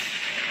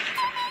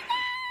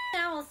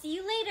 Now I'll see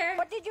you later.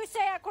 What did you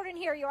say? I couldn't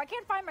hear you. I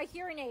can't find my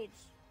hearing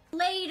aids.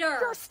 Later.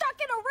 You're stuck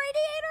in a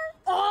radiator?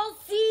 I'll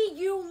see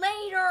you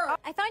later.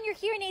 I found your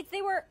hearing aids.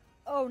 They were...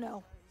 Oh,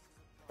 no.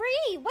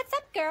 Bree, what's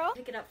up, girl?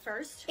 Pick it up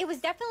first. It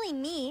was definitely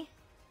me.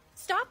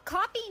 Stop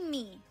copying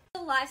me.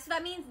 Alive, so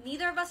that means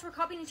neither of us were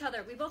copying each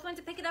other. We both went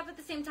to pick it up at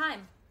the same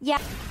time. Yeah.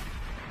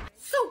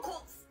 So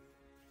close.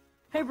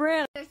 Hey,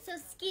 Brand. You're so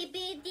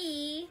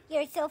skippy-dee.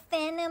 You're so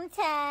phantom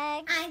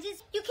tag.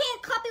 You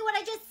can't copy what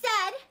I just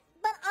said.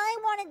 But I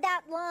wanted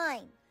that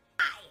line.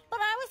 But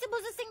I was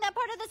supposed to sing that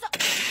part of the song.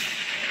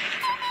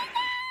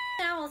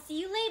 Now I'll see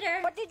you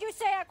later. What did you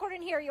say? I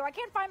couldn't hear you. I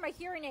can't find my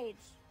hearing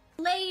aids.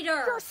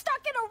 Later. You're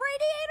stuck in a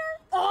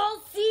radiator?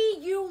 I'll see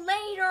you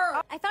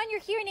later. I found your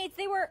hearing aids.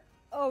 They were...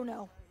 Oh,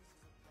 no.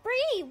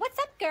 Bree, what's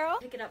up, girl?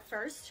 Pick it up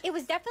first. It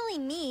was definitely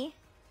me.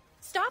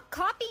 Stop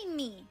copying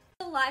me.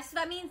 Live, so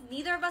that means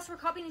neither of us were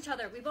copying each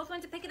other. We both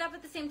went to pick it up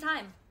at the same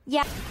time.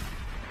 Yeah.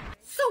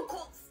 So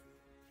close.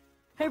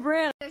 Hey,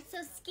 Brand. You're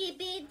so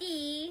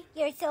skippy-dee.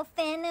 You're so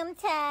phantom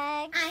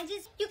tag.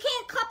 You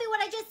can't copy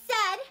what I just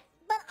said.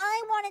 But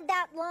I wanted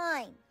that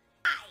line.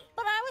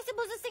 But I was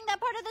supposed to sing that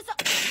part of the song.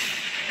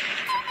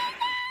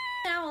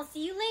 Now I'll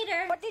see you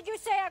later. What did you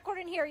say? I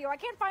couldn't hear you. I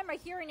can't find my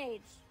hearing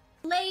aids.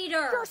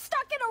 Later. You're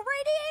stuck in a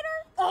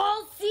radiator?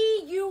 I'll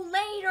see you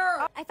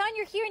later. I found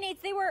your hearing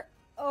aids. They were...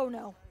 Oh,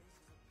 no.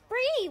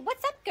 Bree,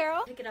 what's up,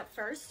 girl? Pick it up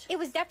first. It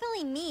was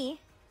definitely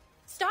me.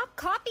 Stop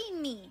copying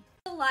me.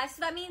 Live, so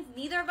that means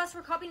neither of us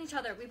were copying each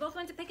other. We both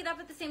went to pick it up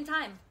at the same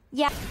time.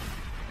 Yeah.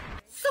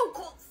 So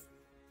close.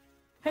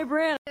 Hey,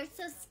 Brand. You're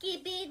so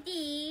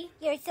skippy-dee.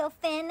 You're so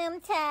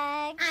phantom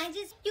tag.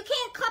 You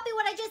can't copy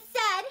what I just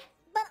said.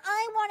 But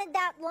I wanted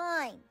that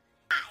line.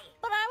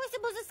 But I was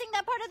supposed to sing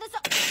that part of the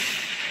song.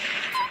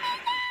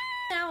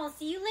 Now I'll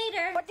see you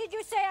later. What did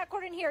you say? I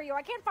couldn't hear you.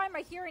 I can't find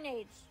my hearing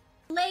aids.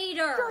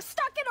 Later. You're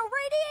stuck in a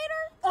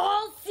radiator?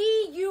 I'll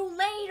see you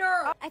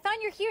later. I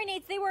found your hearing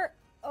aids. They were...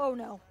 Oh,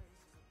 no.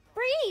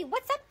 Bree,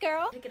 what's up,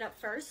 girl? Pick it up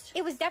first.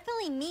 It was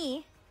definitely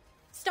me.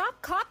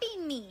 Stop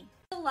copying me.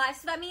 Live,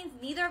 so that means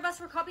neither of us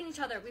were copying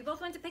each other. We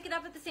both went to pick it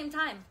up at the same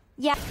time.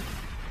 Yeah.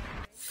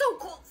 So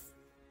close.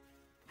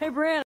 Hey,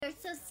 Brand. You're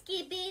so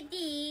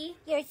skippy-dee.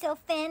 You're so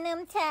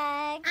phantom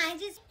tag.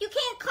 You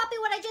can't copy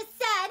what I just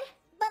said.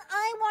 But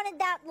I wanted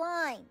that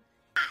line.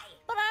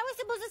 But I was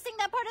supposed to sing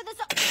that part of the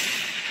song.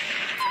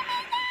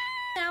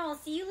 Now I'll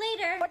see you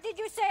later. What did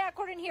you say? I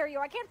couldn't hear you.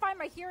 I can't find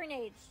my hearing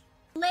aids.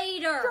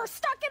 Later. You're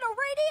stuck in a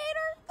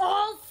radiator?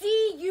 I'll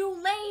see you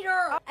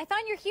later. I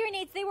found your hearing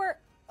aids. They were...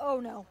 Oh,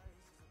 no.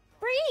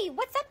 Bree,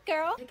 what's up,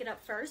 girl? Pick it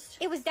up first.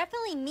 It was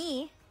definitely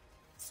me.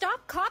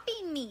 Stop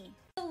copying me.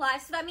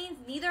 Live, so that means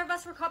neither of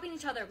us were copying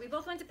each other. We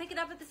both went to pick it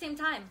up at the same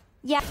time.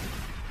 Yeah.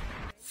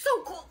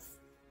 So close.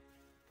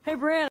 Hey,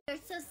 Brand. You're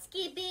so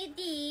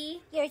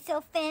skippy-dee. You're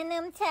so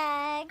phantom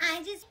tag.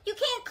 You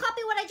can't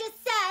copy what I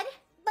just said.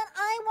 But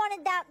I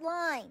wanted that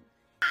line.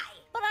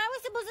 But I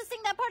was supposed to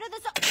sing that part of the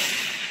song.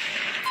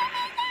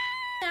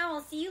 Now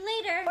I'll see you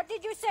later. What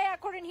did you say? I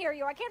couldn't hear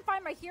you. I can't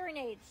find my hearing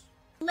aids.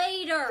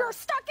 Later. You're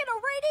stuck in a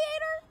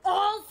radiator?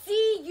 I'll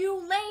see you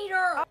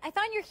later. I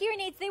found your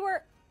hearing aids. They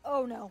were...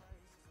 Oh, no.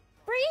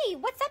 Bree,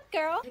 what's up,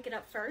 girl? Pick it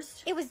up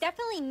first. It was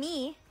definitely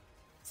me.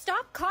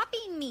 Stop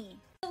copying me.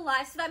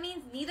 Live, so that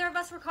means neither of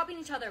us were copying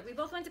each other. We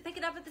both went to pick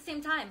it up at the same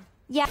time.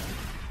 Yeah.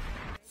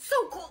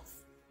 So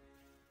close.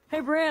 Hey,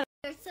 Brand.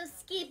 You're so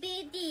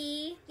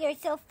skippy-dee. You're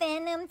so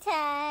phantom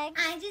tag.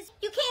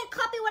 You can't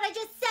copy what I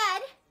just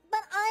said.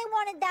 But I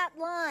wanted that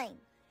line.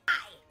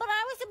 But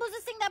I was supposed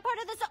to sing that part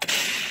of the song.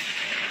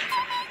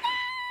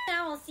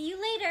 Now I'll see you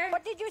later.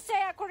 What did you say?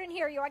 I couldn't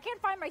hear you. I can't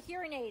find my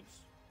hearing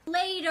aids.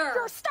 Later.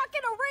 You're stuck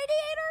in a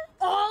radiator?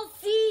 I'll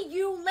see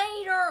you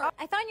later.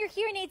 I found your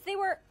hearing aids. They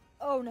were...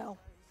 Oh, no.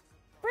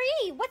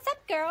 Bree, what's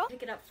up, girl?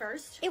 Pick it up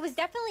first. It was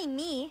definitely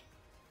me.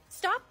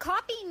 Stop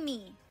copying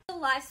me.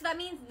 Live, so that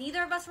means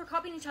neither of us were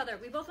copying each other.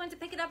 We both went to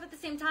pick it up at the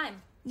same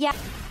time. Yeah.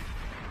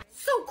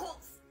 So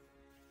close.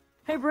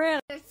 Hey,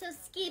 Brand. You're so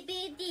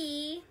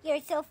skippy-dee.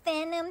 You're so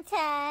phantom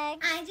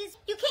tag.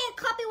 You can't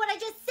copy what I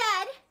just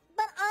said.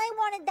 But I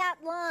wanted that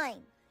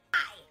line.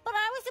 But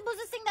I was supposed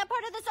to sing that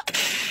part of the song.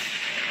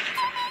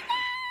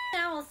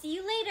 Now I'll see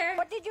you later.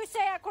 What did you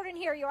say? I couldn't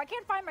hear you. I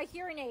can't find my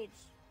hearing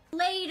aids.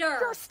 Later.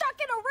 You're stuck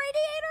in a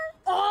radiator?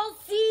 I'll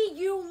see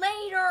you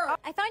later.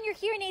 I found your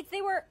hearing aids.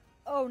 They were...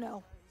 Oh,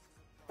 no.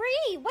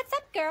 Bree, what's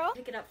up, girl?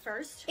 Pick it up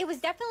first. It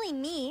was definitely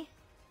me.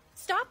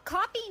 Stop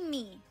copying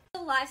me.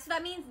 Live, so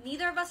that means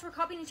neither of us were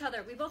copying each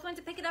other. We both went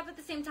to pick it up at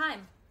the same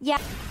time. Yeah.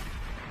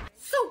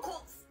 So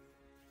close.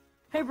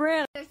 Hey,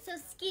 Brand. You're so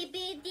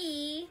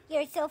skippy-dee.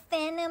 You're so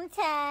phantom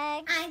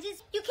tag.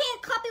 You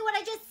can't copy what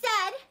I just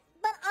said.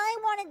 But I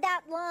wanted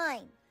that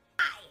line.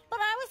 But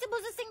I was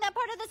supposed to sing that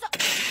part of the song.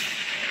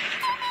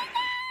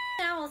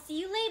 Now I'll see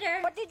you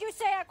later. What did you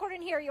say? I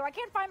couldn't hear you. I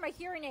can't find my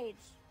hearing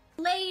aids.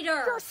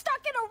 Later. You're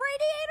stuck in a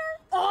radiator?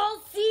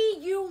 I'll see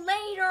you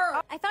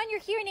later. I found your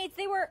hearing aids.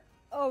 They were...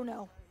 Oh,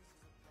 no.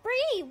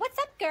 Bree, what's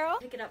up, girl?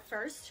 Pick it up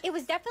first. It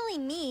was definitely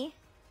me.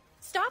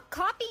 Stop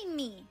copying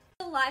me.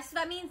 Live, so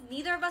that means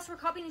neither of us were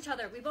copying each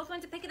other. We both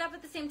went to pick it up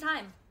at the same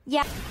time.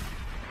 Yeah.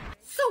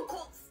 So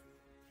close.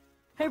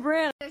 Hey,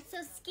 Brand. You're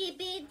so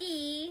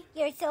skippy-dee.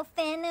 You're so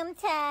phantom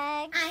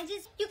tag.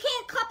 You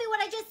can't copy what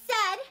I just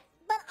said.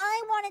 But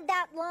I wanted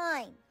that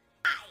line.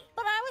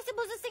 But I was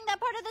supposed to sing that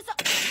part of the song.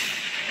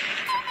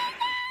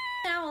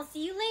 Now I'll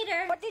see you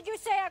later. What did you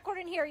say? I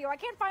couldn't hear you. I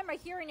can't find my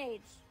hearing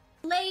aids.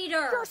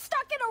 Later. You're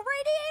stuck in a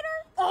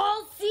radiator?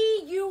 I'll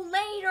see you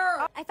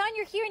later. I found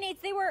your hearing aids.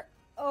 They were...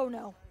 Oh,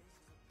 no.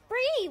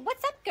 Bree,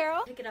 what's up,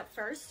 girl? Pick it up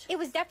first. It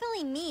was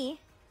definitely me.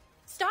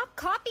 Stop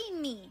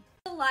copying me.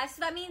 Alive, so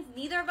that means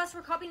neither of us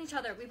were copying each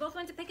other. We both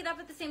went to pick it up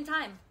at the same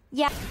time.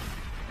 Yeah.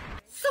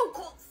 So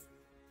close.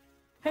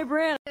 Hey,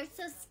 Brianna. You're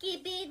so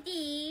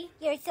skibbity.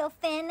 You're so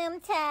phantom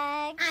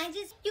tag.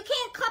 You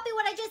can't copy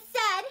what I just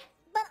said.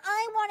 But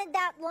I wanted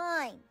that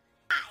line.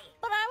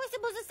 But I was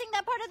supposed to sing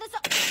that part of the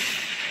song.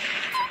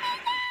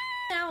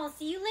 Now I'll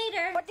see you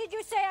later. What did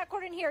you say? I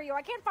couldn't hear you.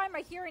 I can't find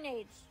my hearing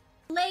aids.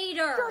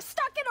 Later. You're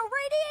stuck in a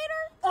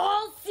radiator?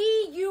 I'll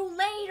see you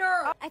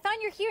later. I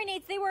found your hearing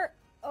aids. They were...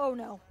 Oh,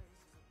 no.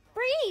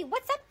 Bree,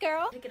 what's up,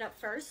 girl? Pick it up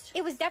first.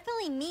 It was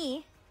definitely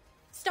me.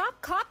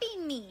 Stop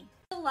copying me.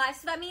 Alive,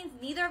 so that means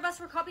neither of us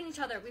were copying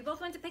each other. We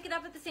both went to pick it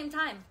up at the same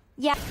time.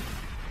 Yeah.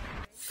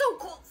 So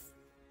close.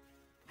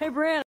 Hey,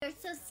 Brianna. You're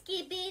so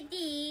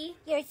skibbity.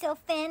 You're so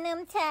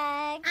phantom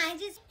tag.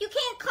 You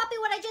can't copy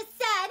what I just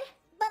said.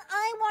 But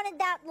I wanted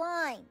that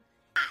line.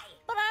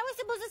 But I was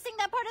supposed to sing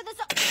that part of the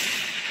song.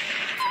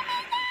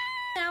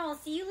 Now I'll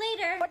see you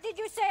later. What did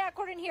you say? I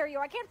couldn't hear you.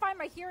 I can't find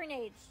my hearing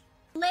aids.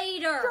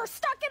 Later. You're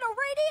stuck in a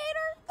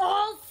radiator?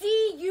 I'll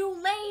see you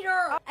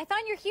later. I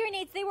found your hearing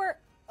aids. They were...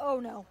 Oh,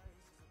 no.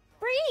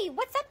 Bree,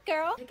 what's up,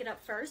 girl? Pick it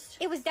up first.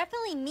 It was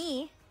definitely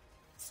me.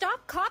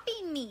 Stop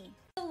copying me.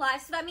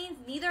 Alive, so that means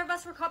neither of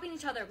us were copying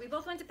each other. We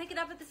both went to pick it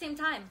up at the same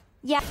time.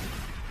 Yeah.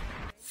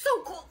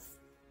 So close.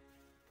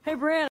 Hey,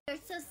 Brianna. You're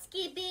so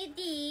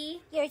skibbity.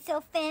 You're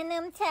so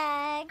phantom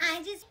tag.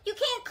 You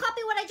can't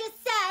copy what I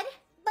just said.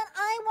 But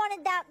I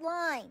wanted that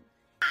line.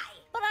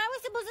 But I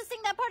was supposed to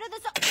sing that part of the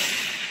song.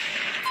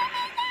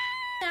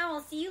 Now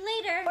I'll see you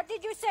later. What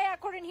did you say? I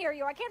couldn't hear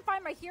you. I can't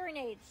find my hearing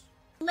aids.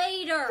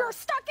 Later. You're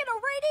stuck in a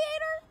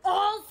radiator?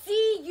 I'll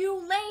see you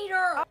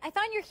later. I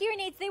found your hearing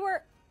aids. They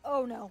were...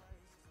 Oh, no.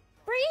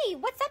 Bree,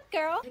 what's up,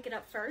 girl? Pick it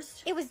up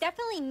first. It was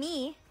definitely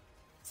me.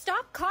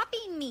 Stop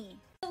copying me.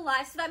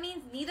 Alive, so that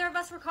means neither of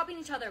us were copying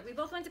each other. We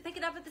both went to pick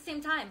it up at the same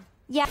time.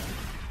 Yeah.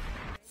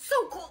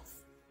 So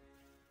close.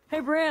 Hey,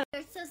 Brianna.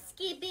 You're so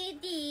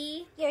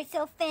skibbity. You're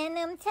so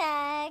phantom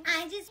tag.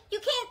 You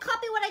can't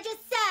copy what I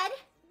just said.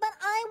 But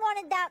I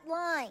wanted that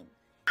line.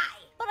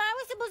 But I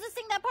was supposed to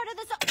sing that part of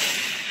the song.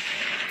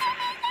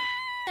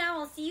 Now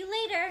I'll see you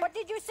later. What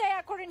did you say?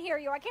 I couldn't hear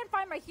you. I can't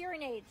find my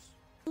hearing aids.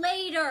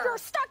 Later. You're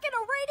stuck in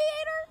a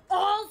radiator?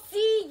 I'll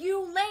see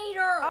you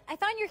later. I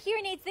found your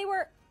hearing aids. They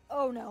were...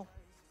 Oh, no.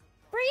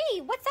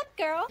 Bree, what's up,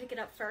 girl? Pick it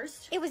up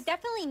first. It was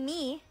definitely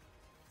me.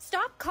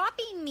 Stop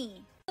copying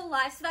me.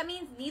 Alive, so that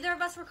means neither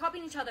of us were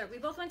copying each other. We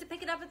both went to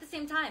pick it up at the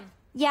same time.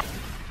 Yeah.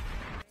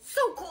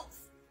 So close.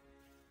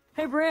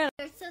 Hey, Brianna.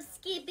 You're so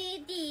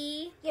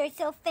skibbity. You're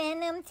so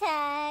phantom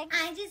tag.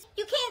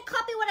 You can't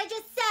copy what I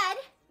just said.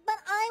 But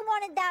I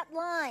wanted that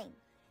line.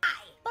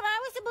 But I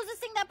was supposed to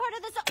sing that part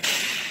of the song.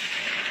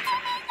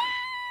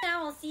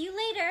 Now I'll see you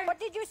later. What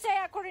did you say?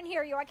 I couldn't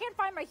hear you. I can't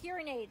find my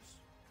hearing aids.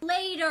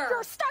 Later.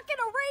 You're stuck in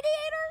a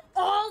radiator?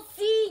 I'll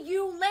see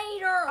you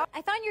later.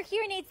 I found your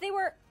hearing aids. They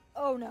were...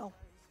 Oh, no.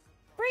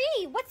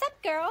 Bree, what's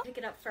up, girl? Pick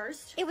it up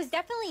first. It was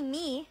definitely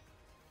me.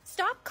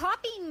 Stop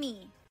copying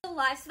me.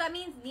 Alive, so that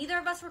means neither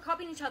of us were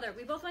copying each other.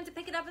 We both went to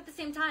pick it up at the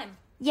same time.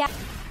 Yeah.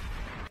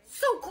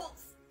 So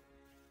close.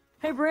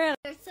 Hey, Brianna.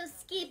 You're so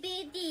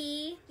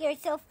skibbity. You're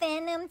so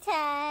phantom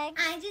tag.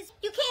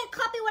 You can't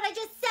copy what I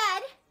just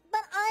said.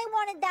 But I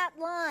wanted that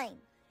line.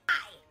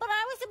 But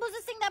I was supposed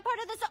to sing that part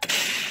of the song.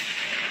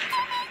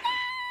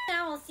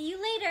 Now I'll see you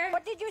later.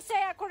 What did you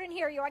say? I couldn't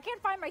hear you. I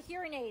can't find my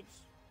hearing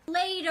aids.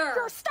 Later.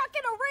 You're stuck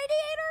in a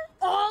radiator?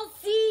 I'll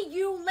see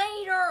you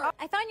later.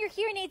 I found your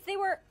hearing aids. They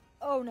were...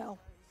 Oh, no.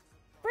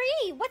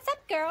 Bree, what's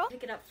up, girl?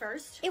 Pick it up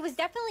first. It was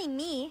definitely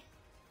me.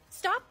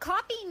 Stop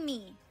copying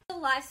me.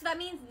 Alive, so that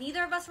means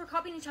neither of us were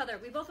copying each other.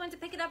 We both went to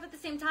pick it up at the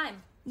same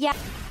time. Yeah.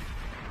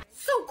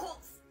 So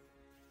close.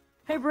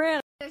 Hey,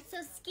 Brianna. You're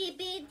so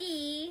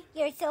skibbity.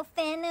 You're so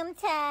phantom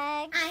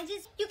tag.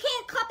 You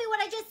can't copy what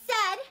I just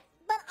said.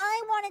 But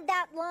I wanted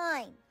that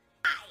line.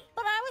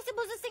 But I was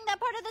supposed to sing that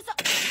part of the song.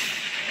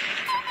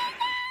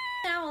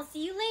 Now I'll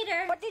see you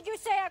later. What did you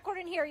say? I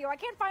couldn't hear you. I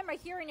can't find my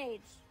hearing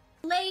aids.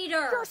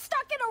 Later. You're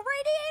stuck in a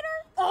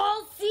radiator?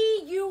 I'll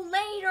see you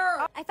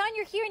later. I found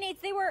your hearing aids.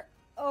 They were...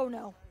 Oh,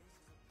 no.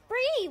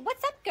 Bree,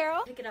 what's up,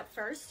 girl? Pick it up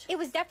first. It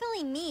was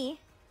definitely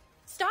me.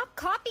 Stop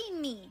copying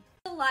me.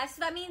 Alive, so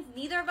that means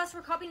neither of us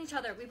were copying each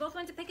other. We both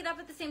went to pick it up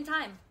at the same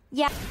time.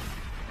 Yeah.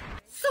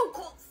 So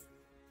close.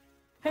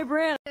 Hey,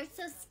 Brianna. You're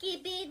so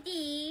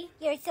skibbity.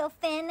 You're so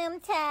phantom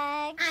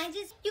tag.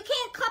 You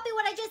can't copy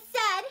what I just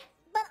said.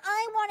 But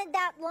I wanted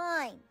that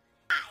line.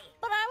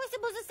 But I was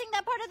supposed to sing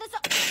that part of the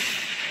song.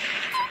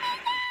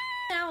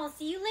 Now I'll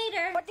see you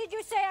later. What did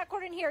you say? I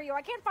couldn't hear you.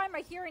 I can't find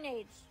my hearing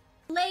aids.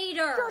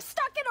 Later. You're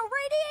stuck in a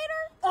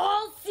radiator?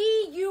 I'll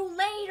see you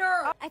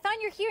later. I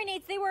found your hearing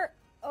aids. They were...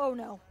 Oh,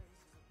 no.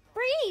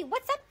 Bree,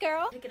 what's up,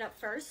 girl? Pick it up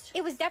first.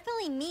 It was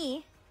definitely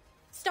me.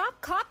 Stop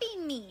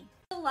copying me.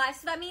 Alive,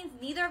 so that means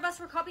neither of us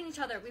were copying each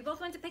other. We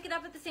both went to pick it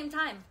up at the same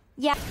time.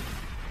 Yeah.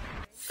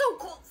 So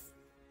close.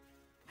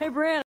 Hey,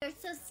 Brand. You're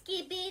so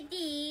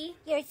skibbity.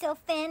 You're so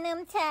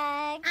Phantom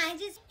Tag.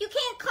 You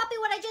can't copy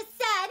what I just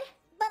said.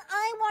 But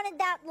I wanted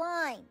that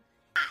line.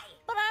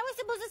 But I was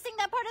supposed to sing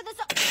that part of the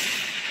song.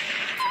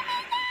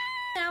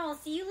 Now I'll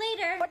see you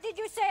later. What did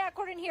you say? I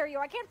couldn't hear you.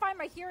 I can't find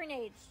my hearing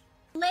aids.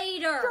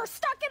 Later. You're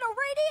stuck in a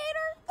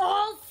radiator?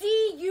 I'll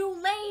see you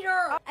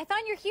later. I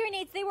found your hearing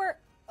aids. They were...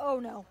 Oh,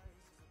 no.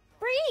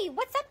 Bree,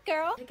 what's up,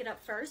 girl? Pick it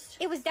up first.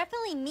 It was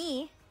definitely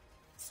me.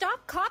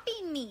 Stop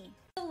copying me.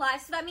 A lie,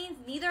 so that means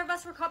neither of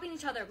us were copying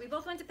each other. We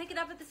both went to pick it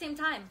up at the same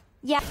time.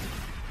 Yeah.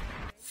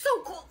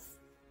 So close.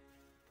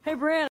 Hey,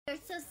 Brand. You're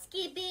so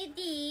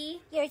skibbity.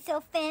 You're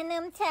so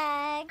Phantom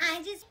Tag.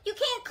 You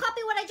can't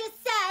copy what I just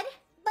said.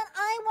 But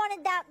I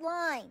wanted that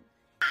line.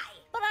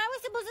 But I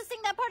was supposed to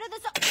sing that part of the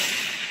song.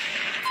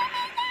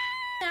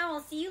 Now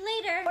I'll see you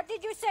later. What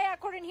did you say? I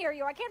couldn't hear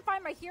you. I can't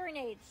find my hearing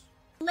aids.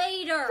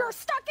 Later. You're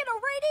stuck in a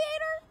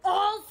radiator?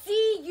 I'll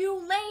see you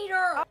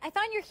later. I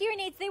found your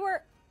hearing aids. They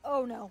were...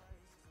 Oh, no.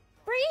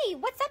 Bree,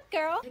 what's up,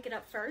 girl? Pick it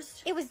up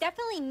first. It was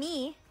definitely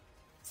me.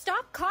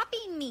 Stop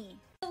copying me.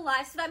 A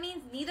lie, so that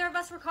means neither of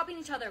us were copying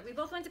each other. We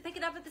both went to pick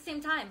it up at the same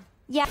time.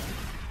 Yeah.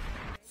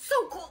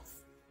 So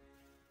close.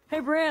 Hey,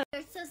 Brand.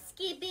 You're so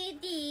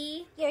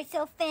skibbity. You're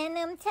so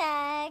Phantom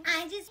Tag.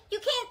 You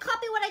can't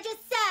copy what I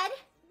just said.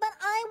 But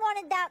I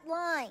wanted that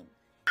line.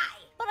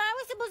 But I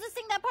was supposed to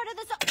sing that part of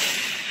the song.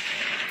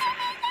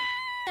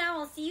 Now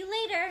I'll see you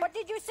later. What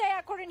did you say?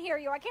 I couldn't hear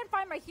you. I can't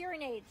find my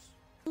hearing aids.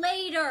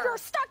 Later. You're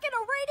stuck in a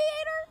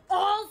radiator?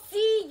 I'll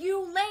see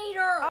you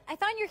later. I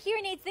found your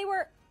hearing aids. They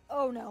were...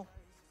 Oh, no.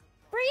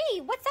 Bree,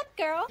 what's up,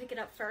 girl? Pick it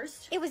up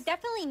first. It was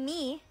definitely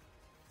me.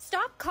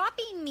 Stop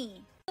copying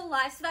me. A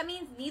lie, so that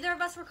means neither of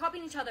us were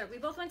copying each other. We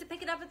both went to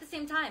pick it up at the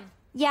same time.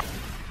 Yeah.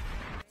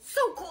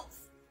 So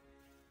close.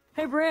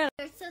 Hey, Brand.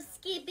 You're so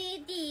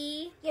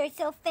skibbity. You're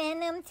so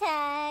Phantom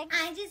Tag.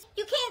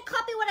 You can't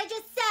copy what I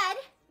just said.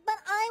 But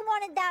I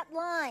wanted that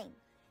line.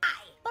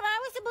 But I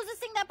was supposed to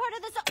sing that part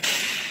of the song.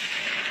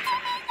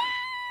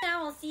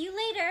 Now I'll see you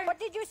later. What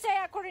did you say?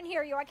 I couldn't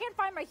hear you. I can't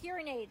find my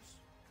hearing aids.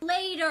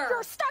 Later.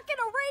 You're stuck in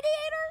a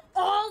radiator?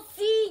 I'll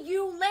see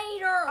you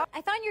later.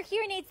 I found your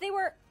hearing aids. They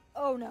were...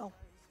 Oh, no.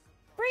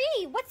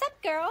 Bree, what's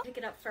up, girl? Pick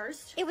it up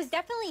first. It was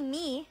definitely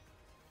me.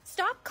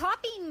 Stop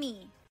copying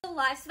me. A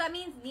lie, so that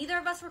means neither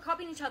of us were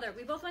copying each other.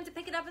 We both went to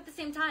pick it up at the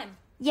same time.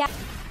 Yeah.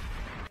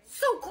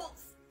 So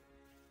close.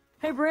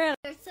 Hey, Brand.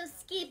 You're so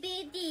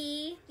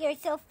skibbity. You're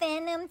so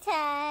Phantom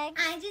Tag.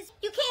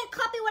 You can't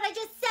copy what I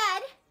just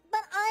said.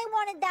 But I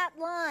wanted that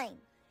line.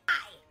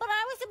 But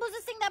I was supposed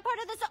to sing that part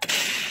of the song.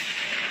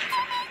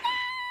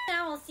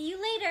 Now I'll see you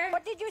later.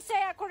 What did you say?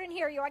 I couldn't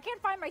hear you. I can't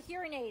find my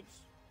hearing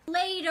aids.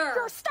 Later.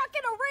 You're stuck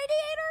in a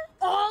radiator?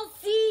 I'll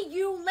see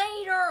you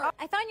later.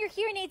 I found your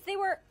hearing aids. They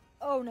were...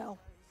 Oh, no.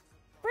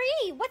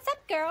 Bree, what's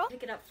up, girl?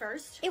 Pick it up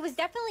first. It was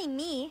definitely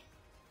me.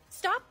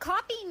 Stop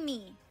copying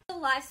me. A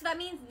lie, so that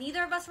means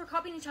neither of us were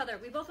copying each other.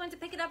 We both went to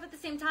pick it up at the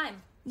same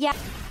time. Yeah.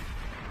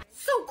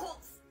 So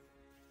close.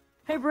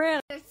 Hey,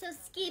 Brand. You're so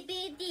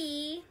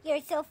skibbity.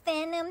 You're so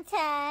Phantom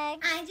Tag.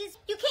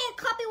 You can't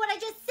copy what I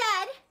just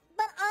said.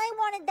 But I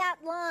wanted that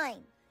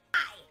line.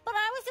 But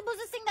I was supposed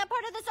to sing that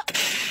part of the song.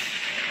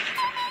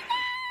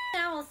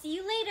 Now I'll see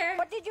you later.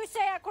 What did you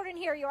say? I couldn't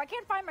hear you. I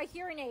can't find my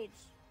hearing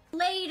aids.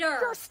 Later.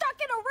 You're stuck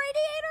in a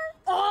radiator?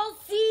 I'll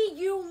see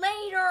you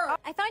later.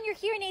 I found your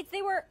hearing aids.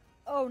 They were...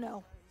 Oh,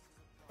 no.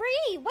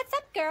 Bree, what's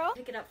up, girl?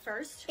 Pick it up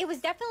first. It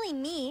was definitely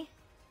me.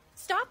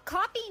 Stop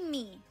copying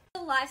me. A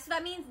lie, so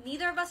that means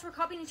neither of us were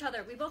copying each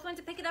other. We both went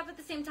to pick it up at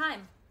the same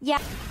time. Yeah.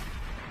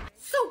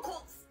 So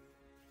close.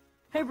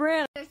 Hey,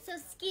 Brand. You're so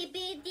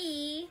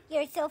skibbity.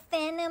 You're so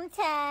Phantom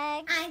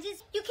Tag.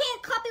 You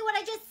can't copy what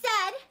I just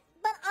said.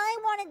 But I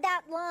wanted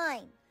that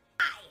line.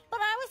 But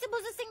I was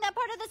supposed to sing that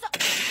part of the song.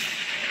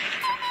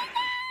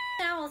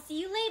 Now I'll see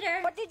you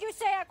later. What did you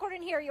say? I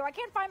couldn't hear you. I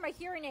can't find my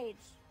hearing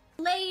aids.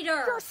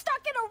 Later. You're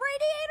stuck in a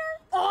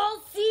radiator?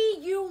 I'll see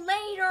you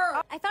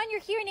later. I found your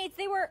hearing aids.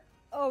 They were...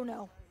 Oh,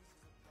 no.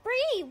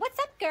 Bree, what's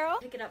up, girl?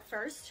 Pick it up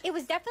first. It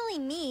was definitely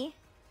me.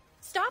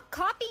 Stop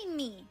copying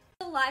me.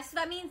 A lie, so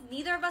that means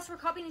neither of us were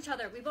copying each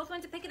other. We both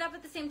went to pick it up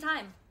at the same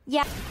time.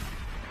 Yeah.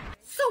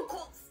 So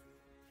close.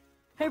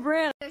 Hey,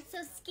 Brand. You're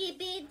so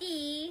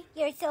skibbity.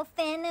 You're so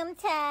Phantom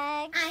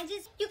Tag.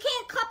 You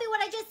can't copy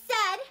what I just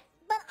said.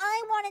 But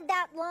I wanted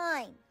that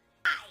line.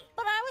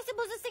 But I was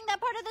supposed to sing that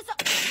part of the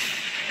song.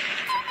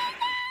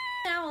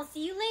 Now I'll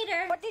see you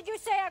later. What did you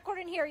say? I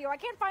couldn't hear you. I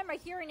can't find my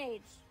hearing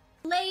aids.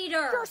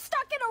 Later. You're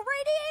stuck in a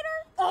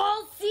radiator?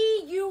 I'll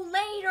see you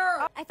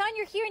later. I found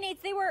your hearing aids.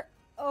 They were...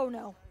 Oh,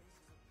 no.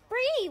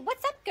 Bree,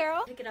 what's up,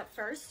 girl? Pick it up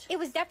first. It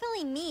was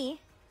definitely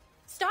me.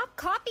 Stop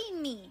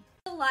copying me.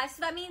 A lie, so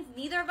that means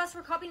neither of us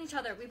were copying each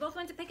other. We both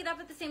went to pick it up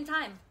at the same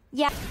time.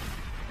 Yeah.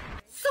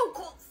 So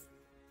close.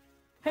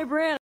 Hey,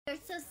 Brand. You're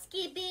so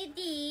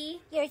skibbity.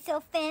 You're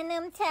so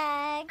Phantom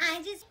Tag.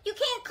 You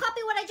can't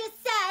copy what I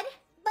just said.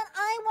 But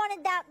I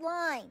wanted that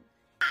line.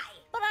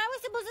 But I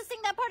was supposed to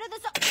sing that part of the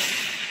song.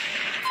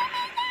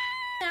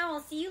 Now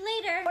I'll see you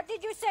later. What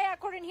did you say? I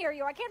couldn't hear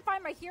you. I can't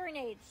find my hearing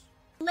aids.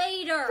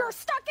 Later. You're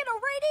stuck in a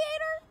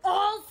radiator?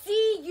 I'll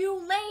see you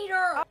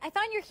later. I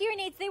found your hearing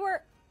aids. They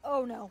were...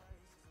 Oh, no.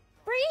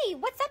 Bree,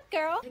 what's up,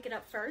 girl? Pick it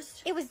up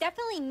first. It was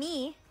definitely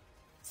me.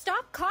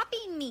 Stop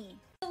copying me.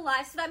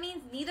 Lie, so that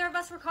means neither of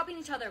us were copying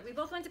each other. We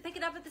both went to pick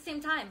it up at the same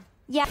time.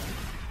 Yeah.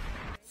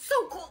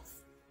 So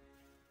close.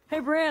 Hey,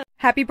 Bran.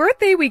 Happy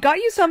birthday, we got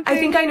you something. I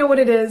think I know what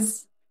it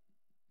is.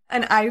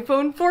 An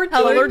iPhone 14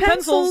 Colored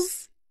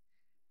pencils.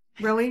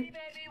 Really?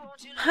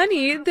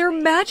 Honey, they're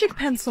magic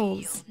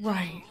pencils.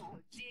 Right.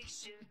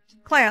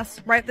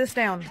 Class, write this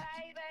down.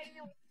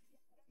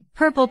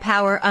 Purple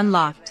power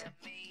unlocked.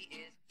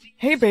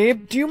 Hey,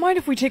 babe, do you mind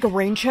if we take a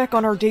rain check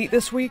on our date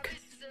this week?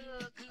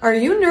 Are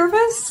you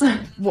nervous?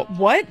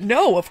 What?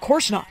 No, of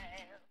course not.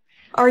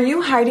 Are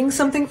you hiding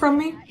something from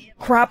me?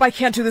 Crap, I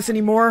can't do this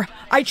anymore.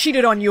 I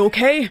cheated on you,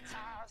 okay?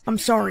 I'm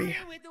sorry.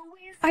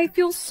 I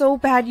feel so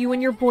bad you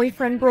and your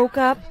boyfriend broke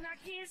up.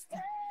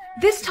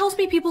 This tells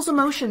me people's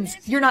emotions.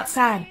 You're not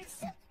sad.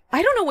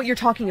 I don't know what you're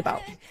talking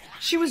about.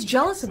 She was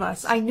jealous of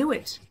us. I knew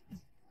it.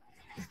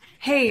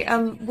 Hey,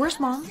 where's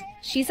Mom?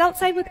 She's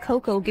outside with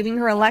Coco giving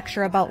her a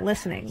lecture about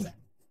listening.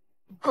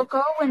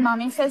 Coco, when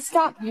Mommy says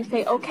stop, you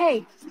say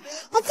okay.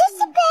 It's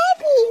just a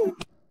baby.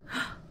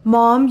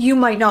 Mom, you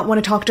might not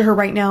want to talk to her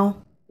right now.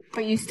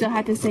 But you still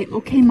had to say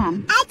okay,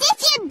 Mom. I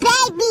just a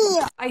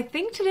baby. I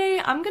think today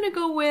I'm gonna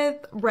go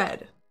with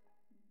red.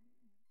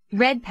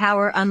 Red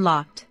power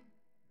unlocked.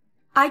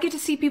 I get to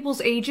see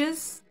people's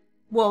ages.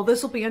 Well,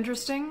 this'll be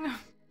interesting.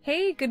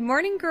 Hey, good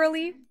morning,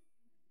 girlie.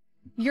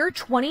 You're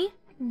 20?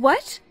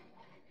 What?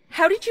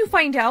 How did you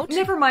find out?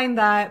 Never mind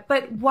that,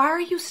 but why are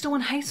you still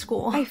in high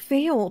school? I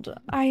failed.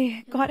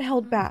 I got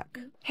held back.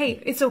 Hey,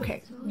 it's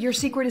okay. Your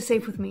secret is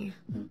safe with me.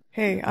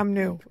 Hey, I'm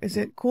new. Is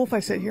it cool if I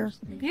sit here?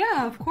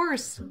 Yeah, of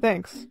course.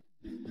 Thanks.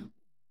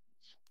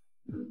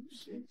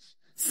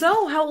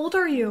 So, how old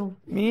are you?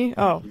 Me?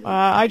 Oh,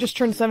 I just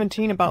turned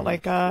 17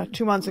 about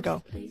 2 months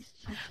ago.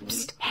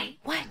 Psst, hey,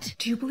 what?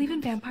 Do you believe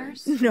in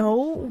vampires? No,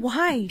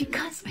 why?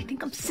 Because I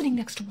think I'm sitting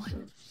next to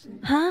one.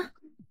 Huh?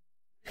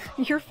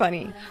 You're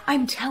funny.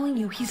 I'm telling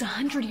you, he's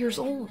 100 years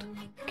old.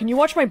 Can you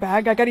watch my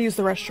bag? I gotta use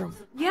the restroom.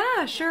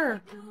 Yeah,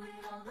 sure.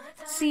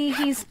 See,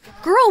 he's...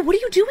 Girl, what are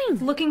you doing?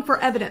 Looking for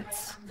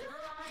evidence.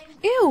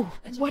 Ew,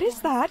 what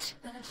is that?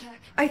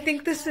 I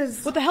think this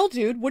is... What the hell,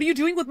 dude? What are you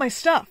doing with my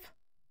stuff?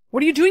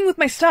 What are you doing with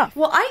my stuff?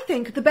 Well, I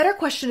think the better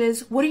question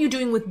is, what are you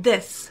doing with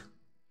this?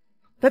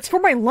 That's for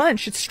my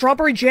lunch. It's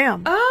strawberry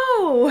jam.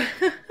 Oh!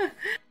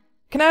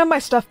 Can I have my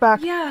stuff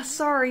back? Yeah,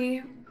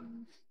 sorry.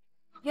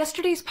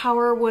 Yesterday's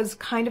power was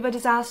kind of a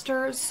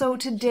disaster, so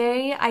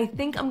today I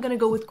think I'm gonna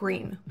go with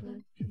green.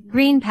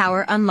 Green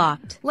power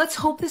unlocked. Let's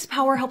hope this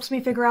power helps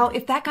me figure out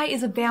if that guy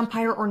is a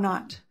vampire or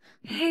not.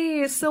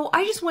 Hey, so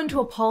I just wanted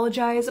to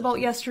apologize about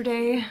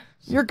yesterday.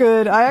 You're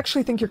good. I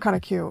actually think you're kind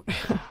of cute.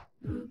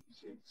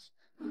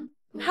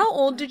 How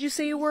old did you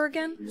say you were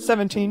again?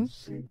 17.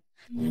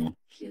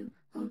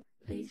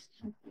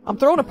 I'm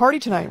throwing a party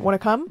tonight. Want to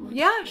come?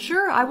 Yeah,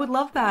 sure. I would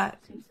love that.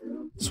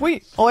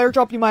 Sweet. I'll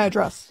airdrop you my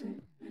address.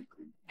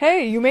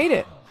 Hey, you made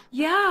it.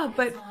 Yeah,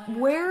 but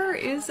where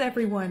is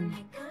everyone?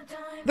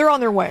 They're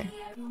on their way.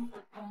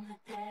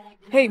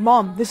 Hey,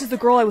 Mom, this is the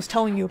girl I was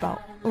telling you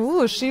about.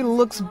 Ooh, she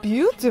looks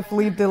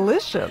beautifully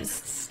delicious.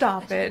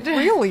 Stop it.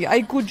 Really,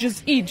 I could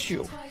just eat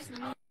you.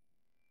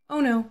 Oh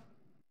no.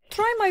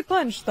 Try my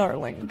punch,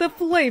 darling. The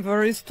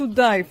flavor is to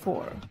die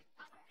for.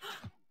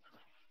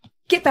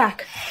 Get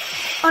back.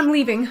 I'm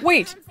leaving.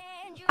 Wait.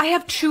 I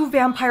have 2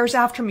 vampires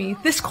after me.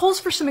 This calls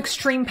for some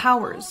extreme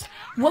powers.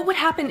 What would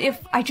happen if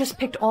I just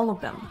picked all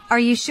of them? Are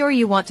you sure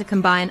you want to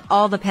combine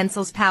all the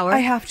pencil's power? I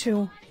have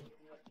to.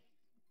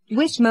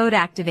 Wish mode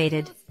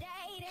activated.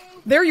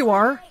 There you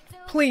are.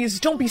 Please,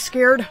 don't be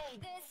scared.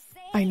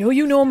 I know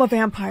you know I'm a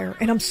vampire,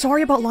 and I'm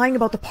sorry about lying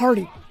about the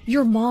party.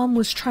 Your mom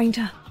was trying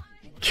to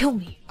kill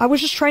me. I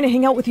was just trying to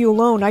hang out with you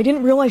alone. I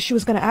didn't realize she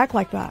was going to act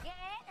like that.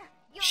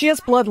 She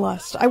has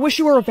bloodlust. I wish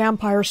you were a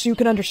vampire so you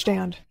could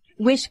understand.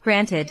 Wish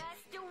granted.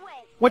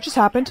 What just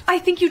happened? I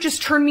think you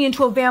just turned me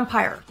into a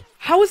vampire.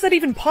 How is that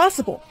even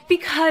possible?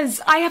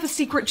 Because I have a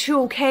secret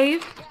too, okay?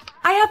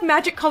 I have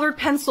magic-colored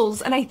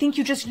pencils, and I think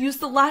you just used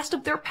the last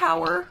of their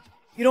power.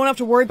 You don't have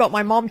to worry about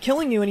my mom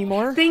killing you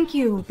anymore. Thank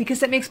you, because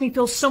that makes me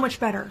feel so much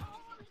better.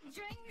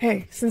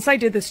 Hey, since I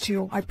did this to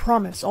you, I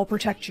promise I'll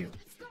protect you.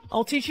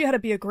 I'll teach you how to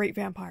be a great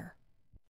vampire.